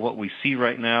comfortable with what we see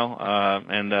right now,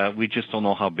 and we just don't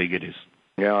know how big it is.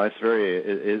 Yeah, it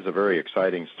is a very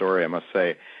exciting story, I must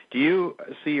say. Do you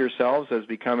see yourselves as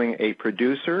becoming a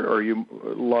producer, or are you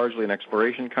largely an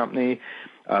exploration company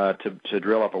to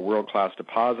drill up a world-class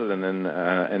deposit and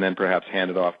then perhaps hand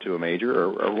it off to a major,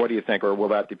 or what do you think, or will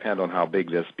that depend on how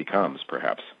big this becomes,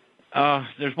 perhaps?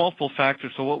 There's multiple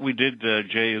factors. So what we did,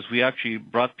 Jay, is we actually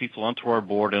brought people onto our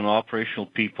board and operational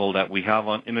people that we have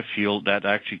in the field that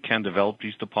actually can develop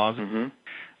these deposits.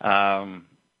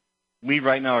 We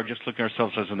right now are just looking at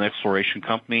ourselves as an exploration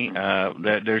company.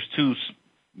 There's two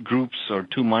groups or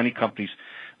two mining companies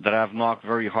that have knocked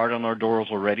very hard on our doors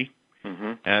already.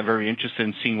 Very interested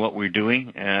in seeing what we're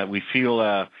doing. We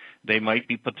feel they might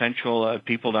be potential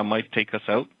people that might take us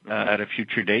out at a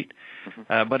future date.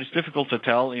 But it's difficult to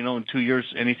tell. In 2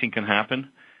 years, anything can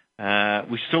happen.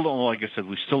 We still don't know, like I said,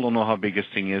 we still don't know how big this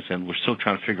thing is, and we're still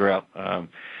trying to figure out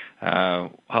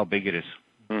how big it is.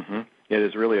 It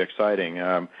is really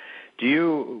exciting.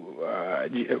 How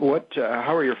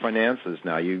are your finances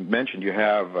now? You mentioned you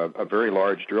have a very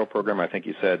large drill program. I think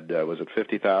you said, was it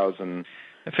 50,000?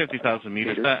 50,000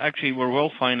 meters. Actually, we're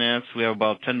well financed. We have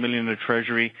about $10 million in the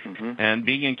treasury. And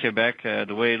being in Quebec,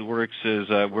 the way it works is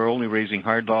we're only raising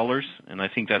hard dollars, and I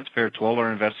think that's fair to all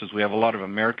our investors. We have a lot of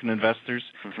American investors.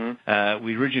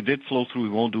 We originally did flow through. We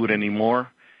won't do it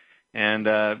anymore. And,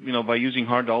 by using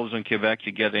hard dollars in Quebec,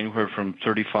 you get anywhere from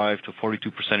 35 to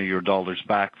 42% of your dollars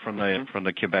back from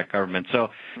the Quebec government. So,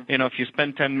 if you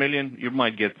spend $10 million, you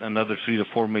might get another $3 to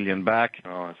 $4 million back.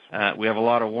 We have a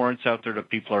lot of warrants out there that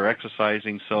people are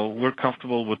exercising, so we're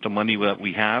comfortable with the money that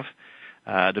we have.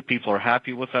 The people are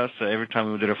happy with us. Every time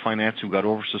we did a financing, we got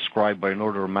oversubscribed by an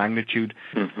order of magnitude.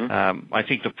 I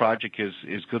think the project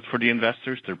is good for the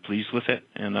investors. They're pleased with it,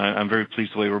 and I'm very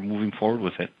pleased the way we're moving forward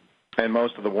with it. And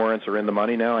most of the warrants are in the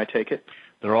money now, I take it?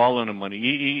 They're all in the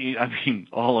money.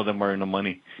 All of them are in the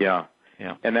money. Yeah.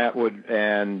 And that would,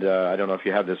 I don't know if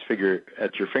you have this figure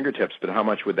at your fingertips, but how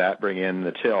much would that bring in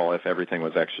the till if everything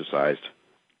was exercised?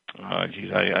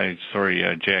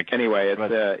 Sorry, Jack. Anyway,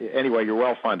 you're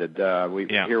well funded. We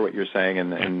hear what you're saying,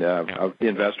 and the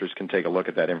investors can take a look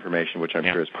at that information, which I'm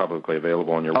sure is publicly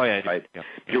available on your website.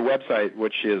 Your website,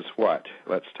 which is what?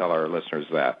 Let's tell our listeners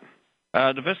that.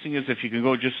 The best thing is if you can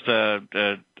go just, we're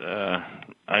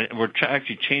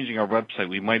actually changing our website.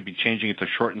 We might be changing it to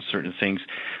shorten certain things,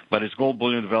 but it's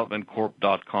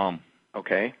goldbulliondevelopmentcorp.com.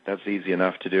 Okay, that's easy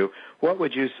enough to do. What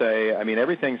would you say,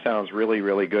 everything sounds really,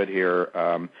 really good here.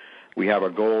 We have a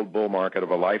gold bull market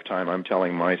of a lifetime, I'm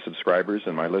telling my subscribers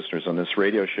and my listeners on this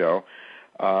radio show.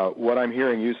 What I'm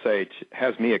hearing you say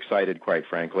has me excited, quite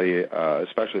frankly,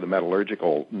 especially the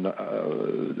metallurgical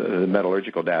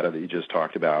data that you just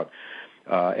talked about.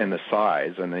 And the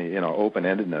size and the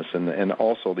open-endedness and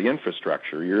also the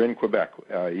infrastructure. You're in Quebec.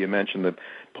 You mentioned the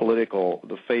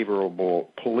favorable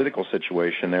political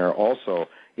situation there. Also,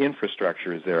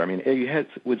 infrastructure is there. You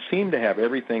would seem to have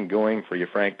everything going for you,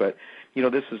 Frank. But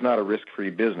this is not a risk-free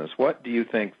business. What do you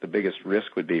think the biggest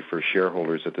risk would be for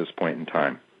shareholders at this point in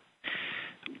time?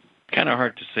 Kind of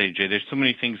hard to say, Jay. There's so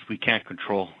many things we can't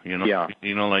control.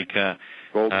 Like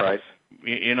gold price.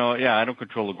 I don't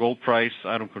control the gold price.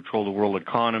 I don't control the world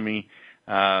economy.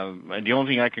 And the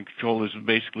only thing I can control is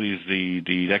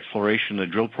the exploration, the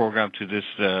drill program to this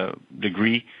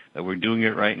degree that we're doing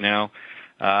it right now.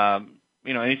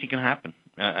 Anything can happen.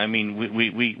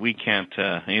 We can't.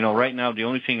 Right now the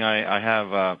only thing I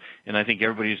have, and I think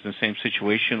everybody's in the same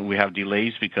situation. We have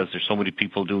delays because there's so many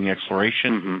people doing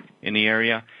exploration in the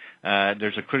area.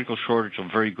 There's a critical shortage of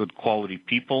very good quality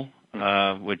people,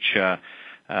 which.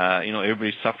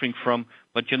 Everybody's suffering from.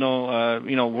 But,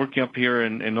 working up here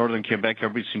in northern Quebec,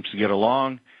 everybody seems to get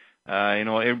along.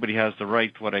 Everybody has the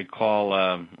right, what I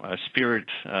call spirit,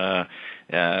 or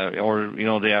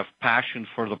they have passion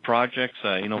for the projects.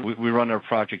 We run our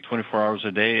project 24 hours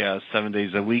a day, 7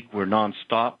 days a week. We're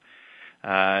nonstop.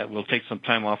 We'll take some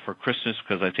time off for Christmas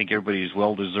because I think everybody is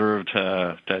well-deserved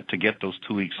to get those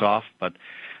 2 weeks off. But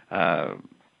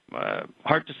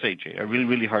hard to say, Jay. Really,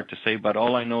 really hard to say. But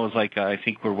all I know is, I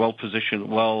think we're well positioned,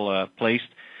 well placed.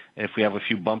 If we have a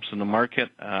few bumps in the market,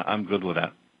 I'm good with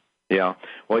that. Yeah.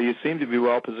 Well, you seem to be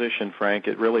well positioned, Frank.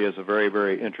 It really is a very,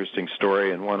 very interesting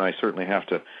story, and one I certainly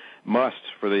must,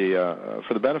 for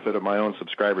the benefit of my own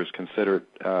subscribers, consider it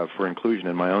for inclusion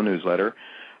in my own newsletter.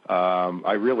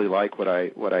 I really like what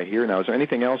I hear now. Is there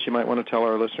anything else you might want to tell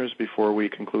our listeners before we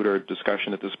conclude our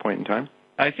discussion at this point in time?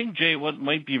 I think, Jay, what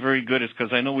might be very good is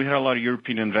because I know we had a lot of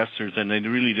European investors, and they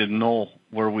really didn't know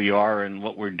where we are and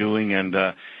what we're doing. And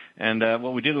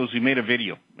what we did was we made a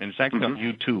video, and it's actually on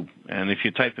YouTube. And if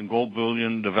you type in Gold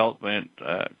Bullion Development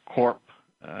Corp,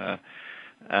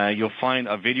 you'll find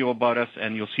a video about us,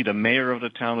 and you'll see the mayor of the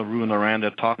town of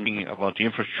Rouyn-Noranda talking about the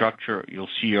infrastructure. You'll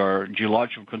see our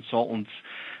geological consultants,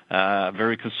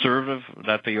 very conservative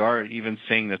that they are, even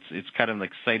saying that it's kind of an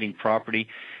exciting property.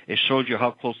 It shows you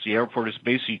how close the airport is.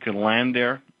 Basically, you can land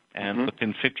there, and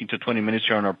within 15 to 20 minutes,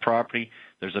 you're on our property.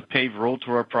 There's a paved road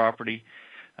to our property.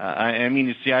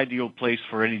 It's the ideal place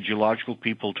for any geological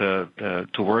people to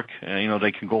work.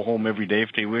 They can go home every day if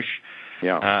they wish.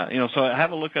 Yeah. So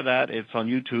have a look at that. It's on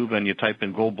YouTube, and you type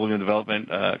in Gold Bullion Development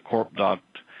Corp.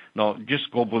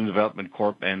 Just Gold Bullion Development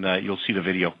Corp, and you'll see the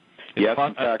video. It's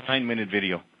about a 9-minute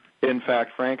video. In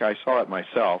fact, Frank, I saw it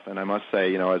myself, and I must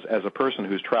say, as a person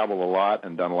who's traveled a lot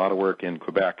and done a lot of work in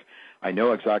Quebec, I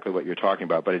know exactly what you're talking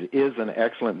about, but it is an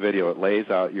excellent video. It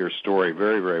lays out your story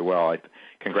very, very well. I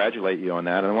congratulate you on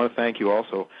that, and I want to thank you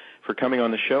also for coming on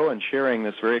the show and sharing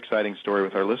this very exciting story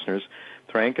with our listeners.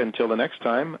 Frank, until the next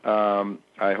time,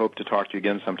 I hope to talk to you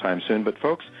again sometime soon. But,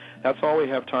 folks, That's all we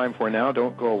have time for now.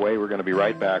 Don't go away. We're going to be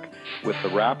right back with the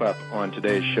wrap-up on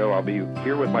today's show. I'll be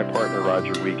here with my partner,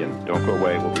 Roger Wiegand. Don't go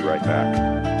away. We'll be right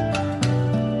back.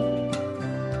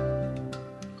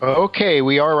 Okay,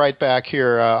 we are right back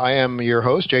here. I am your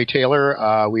host, Jay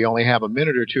Taylor. We only have a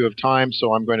minute or two of time,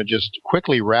 so I'm going to just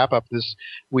quickly wrap up this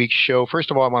week's show. First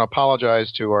of all, I want to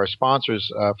apologize to our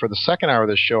sponsors. For the second hour of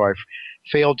this show, I've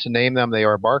failed to name them. They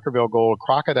are Barkerville Gold,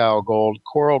 Crocodile Gold,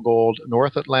 Coral Gold,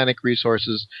 North Atlantic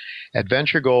Resources,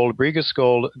 Adventure Gold, Brigus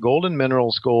Gold, Golden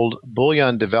Minerals Gold,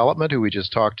 Bullion Development, who we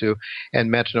just talked to,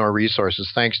 and Metanor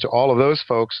Resources. Thanks to all of those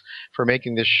folks for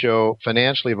making this show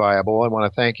financially viable. I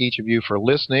want to thank each of you for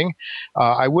listening.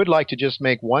 I would like to just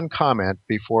make one comment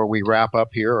before we wrap up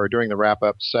here or during the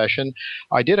wrap-up session.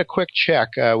 I did a quick check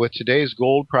with today's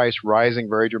gold price rising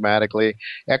very dramatically,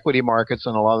 equity markets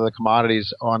and a lot of the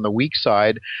commodities on the weak side.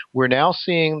 We're now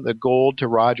seeing the gold to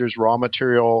Rogers raw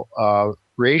material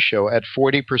ratio at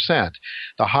 40%.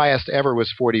 The highest ever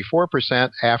was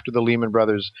 44% after the Lehman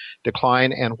Brothers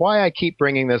decline. And why I keep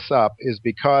bringing this up is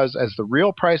because as the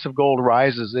real price of gold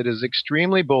rises, it is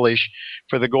extremely bullish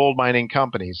for the gold mining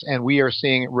companies. And we are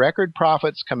seeing record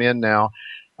profits come in now,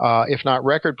 if not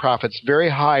record profits, very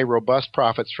high, robust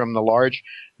profits from the large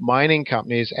mining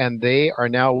companies, and they are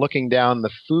now looking down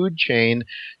the food chain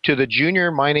to the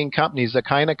junior mining companies, the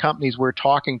kind of companies we're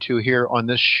talking to here on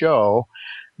this show.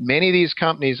 Many of these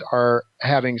companies are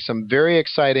having some very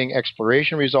exciting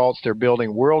exploration results. They're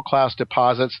building world-class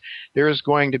deposits. There is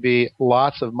going to be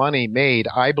lots of money made,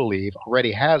 I believe,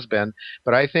 already has been,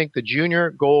 but I think the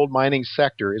junior gold mining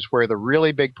sector is where the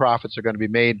really big profits are going to be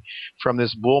made from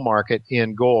this bull market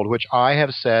in gold, which I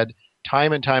have said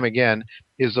time and time again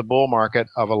is a bull market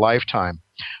of a lifetime.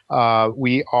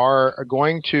 We are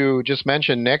going to just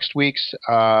mention next week's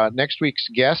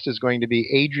guest is going to be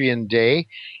Adrian Day.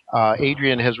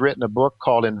 Adrian has written a book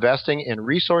called Investing in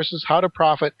Resources, How to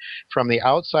Profit from the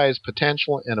Outsized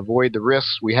Potential and Avoid the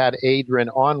Risks. We had Adrian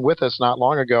on with us not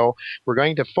long ago. We're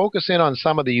going to focus in on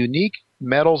some of the unique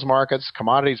metals markets,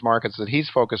 commodities markets that he's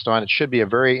focused on. It should be a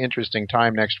very interesting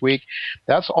time next week.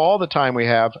 That's all the time we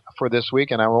have for this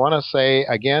week. And I want to say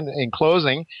again, in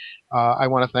closing, I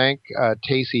want to thank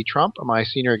Tacey Trump, my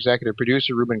senior executive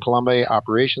producer, Ruben Colombe,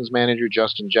 operations manager,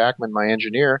 Justin Jackman, my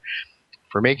engineer,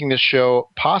 for making this show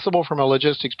possible from a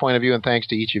logistics point of view. And thanks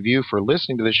to each of you for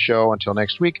listening to this show. Until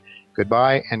next week,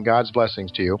 goodbye and God's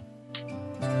blessings to you.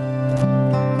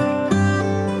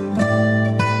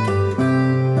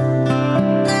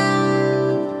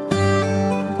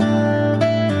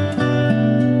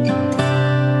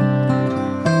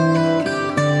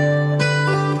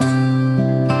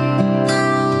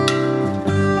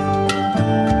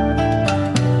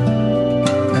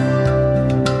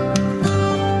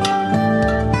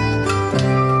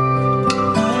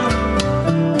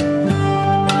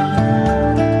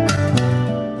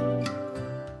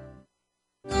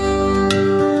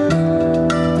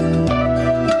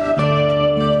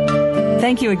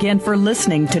 Thank you again for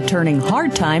listening to Turning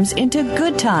Hard Times into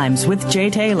Good Times with Jay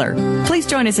Taylor. Please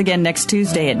join us again next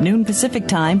Tuesday at noon Pacific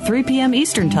Time, 3 p.m.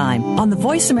 Eastern Time on the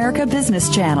Voice America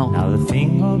Business Channel. Now the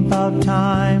thing about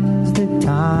time is that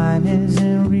time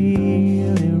isn't real.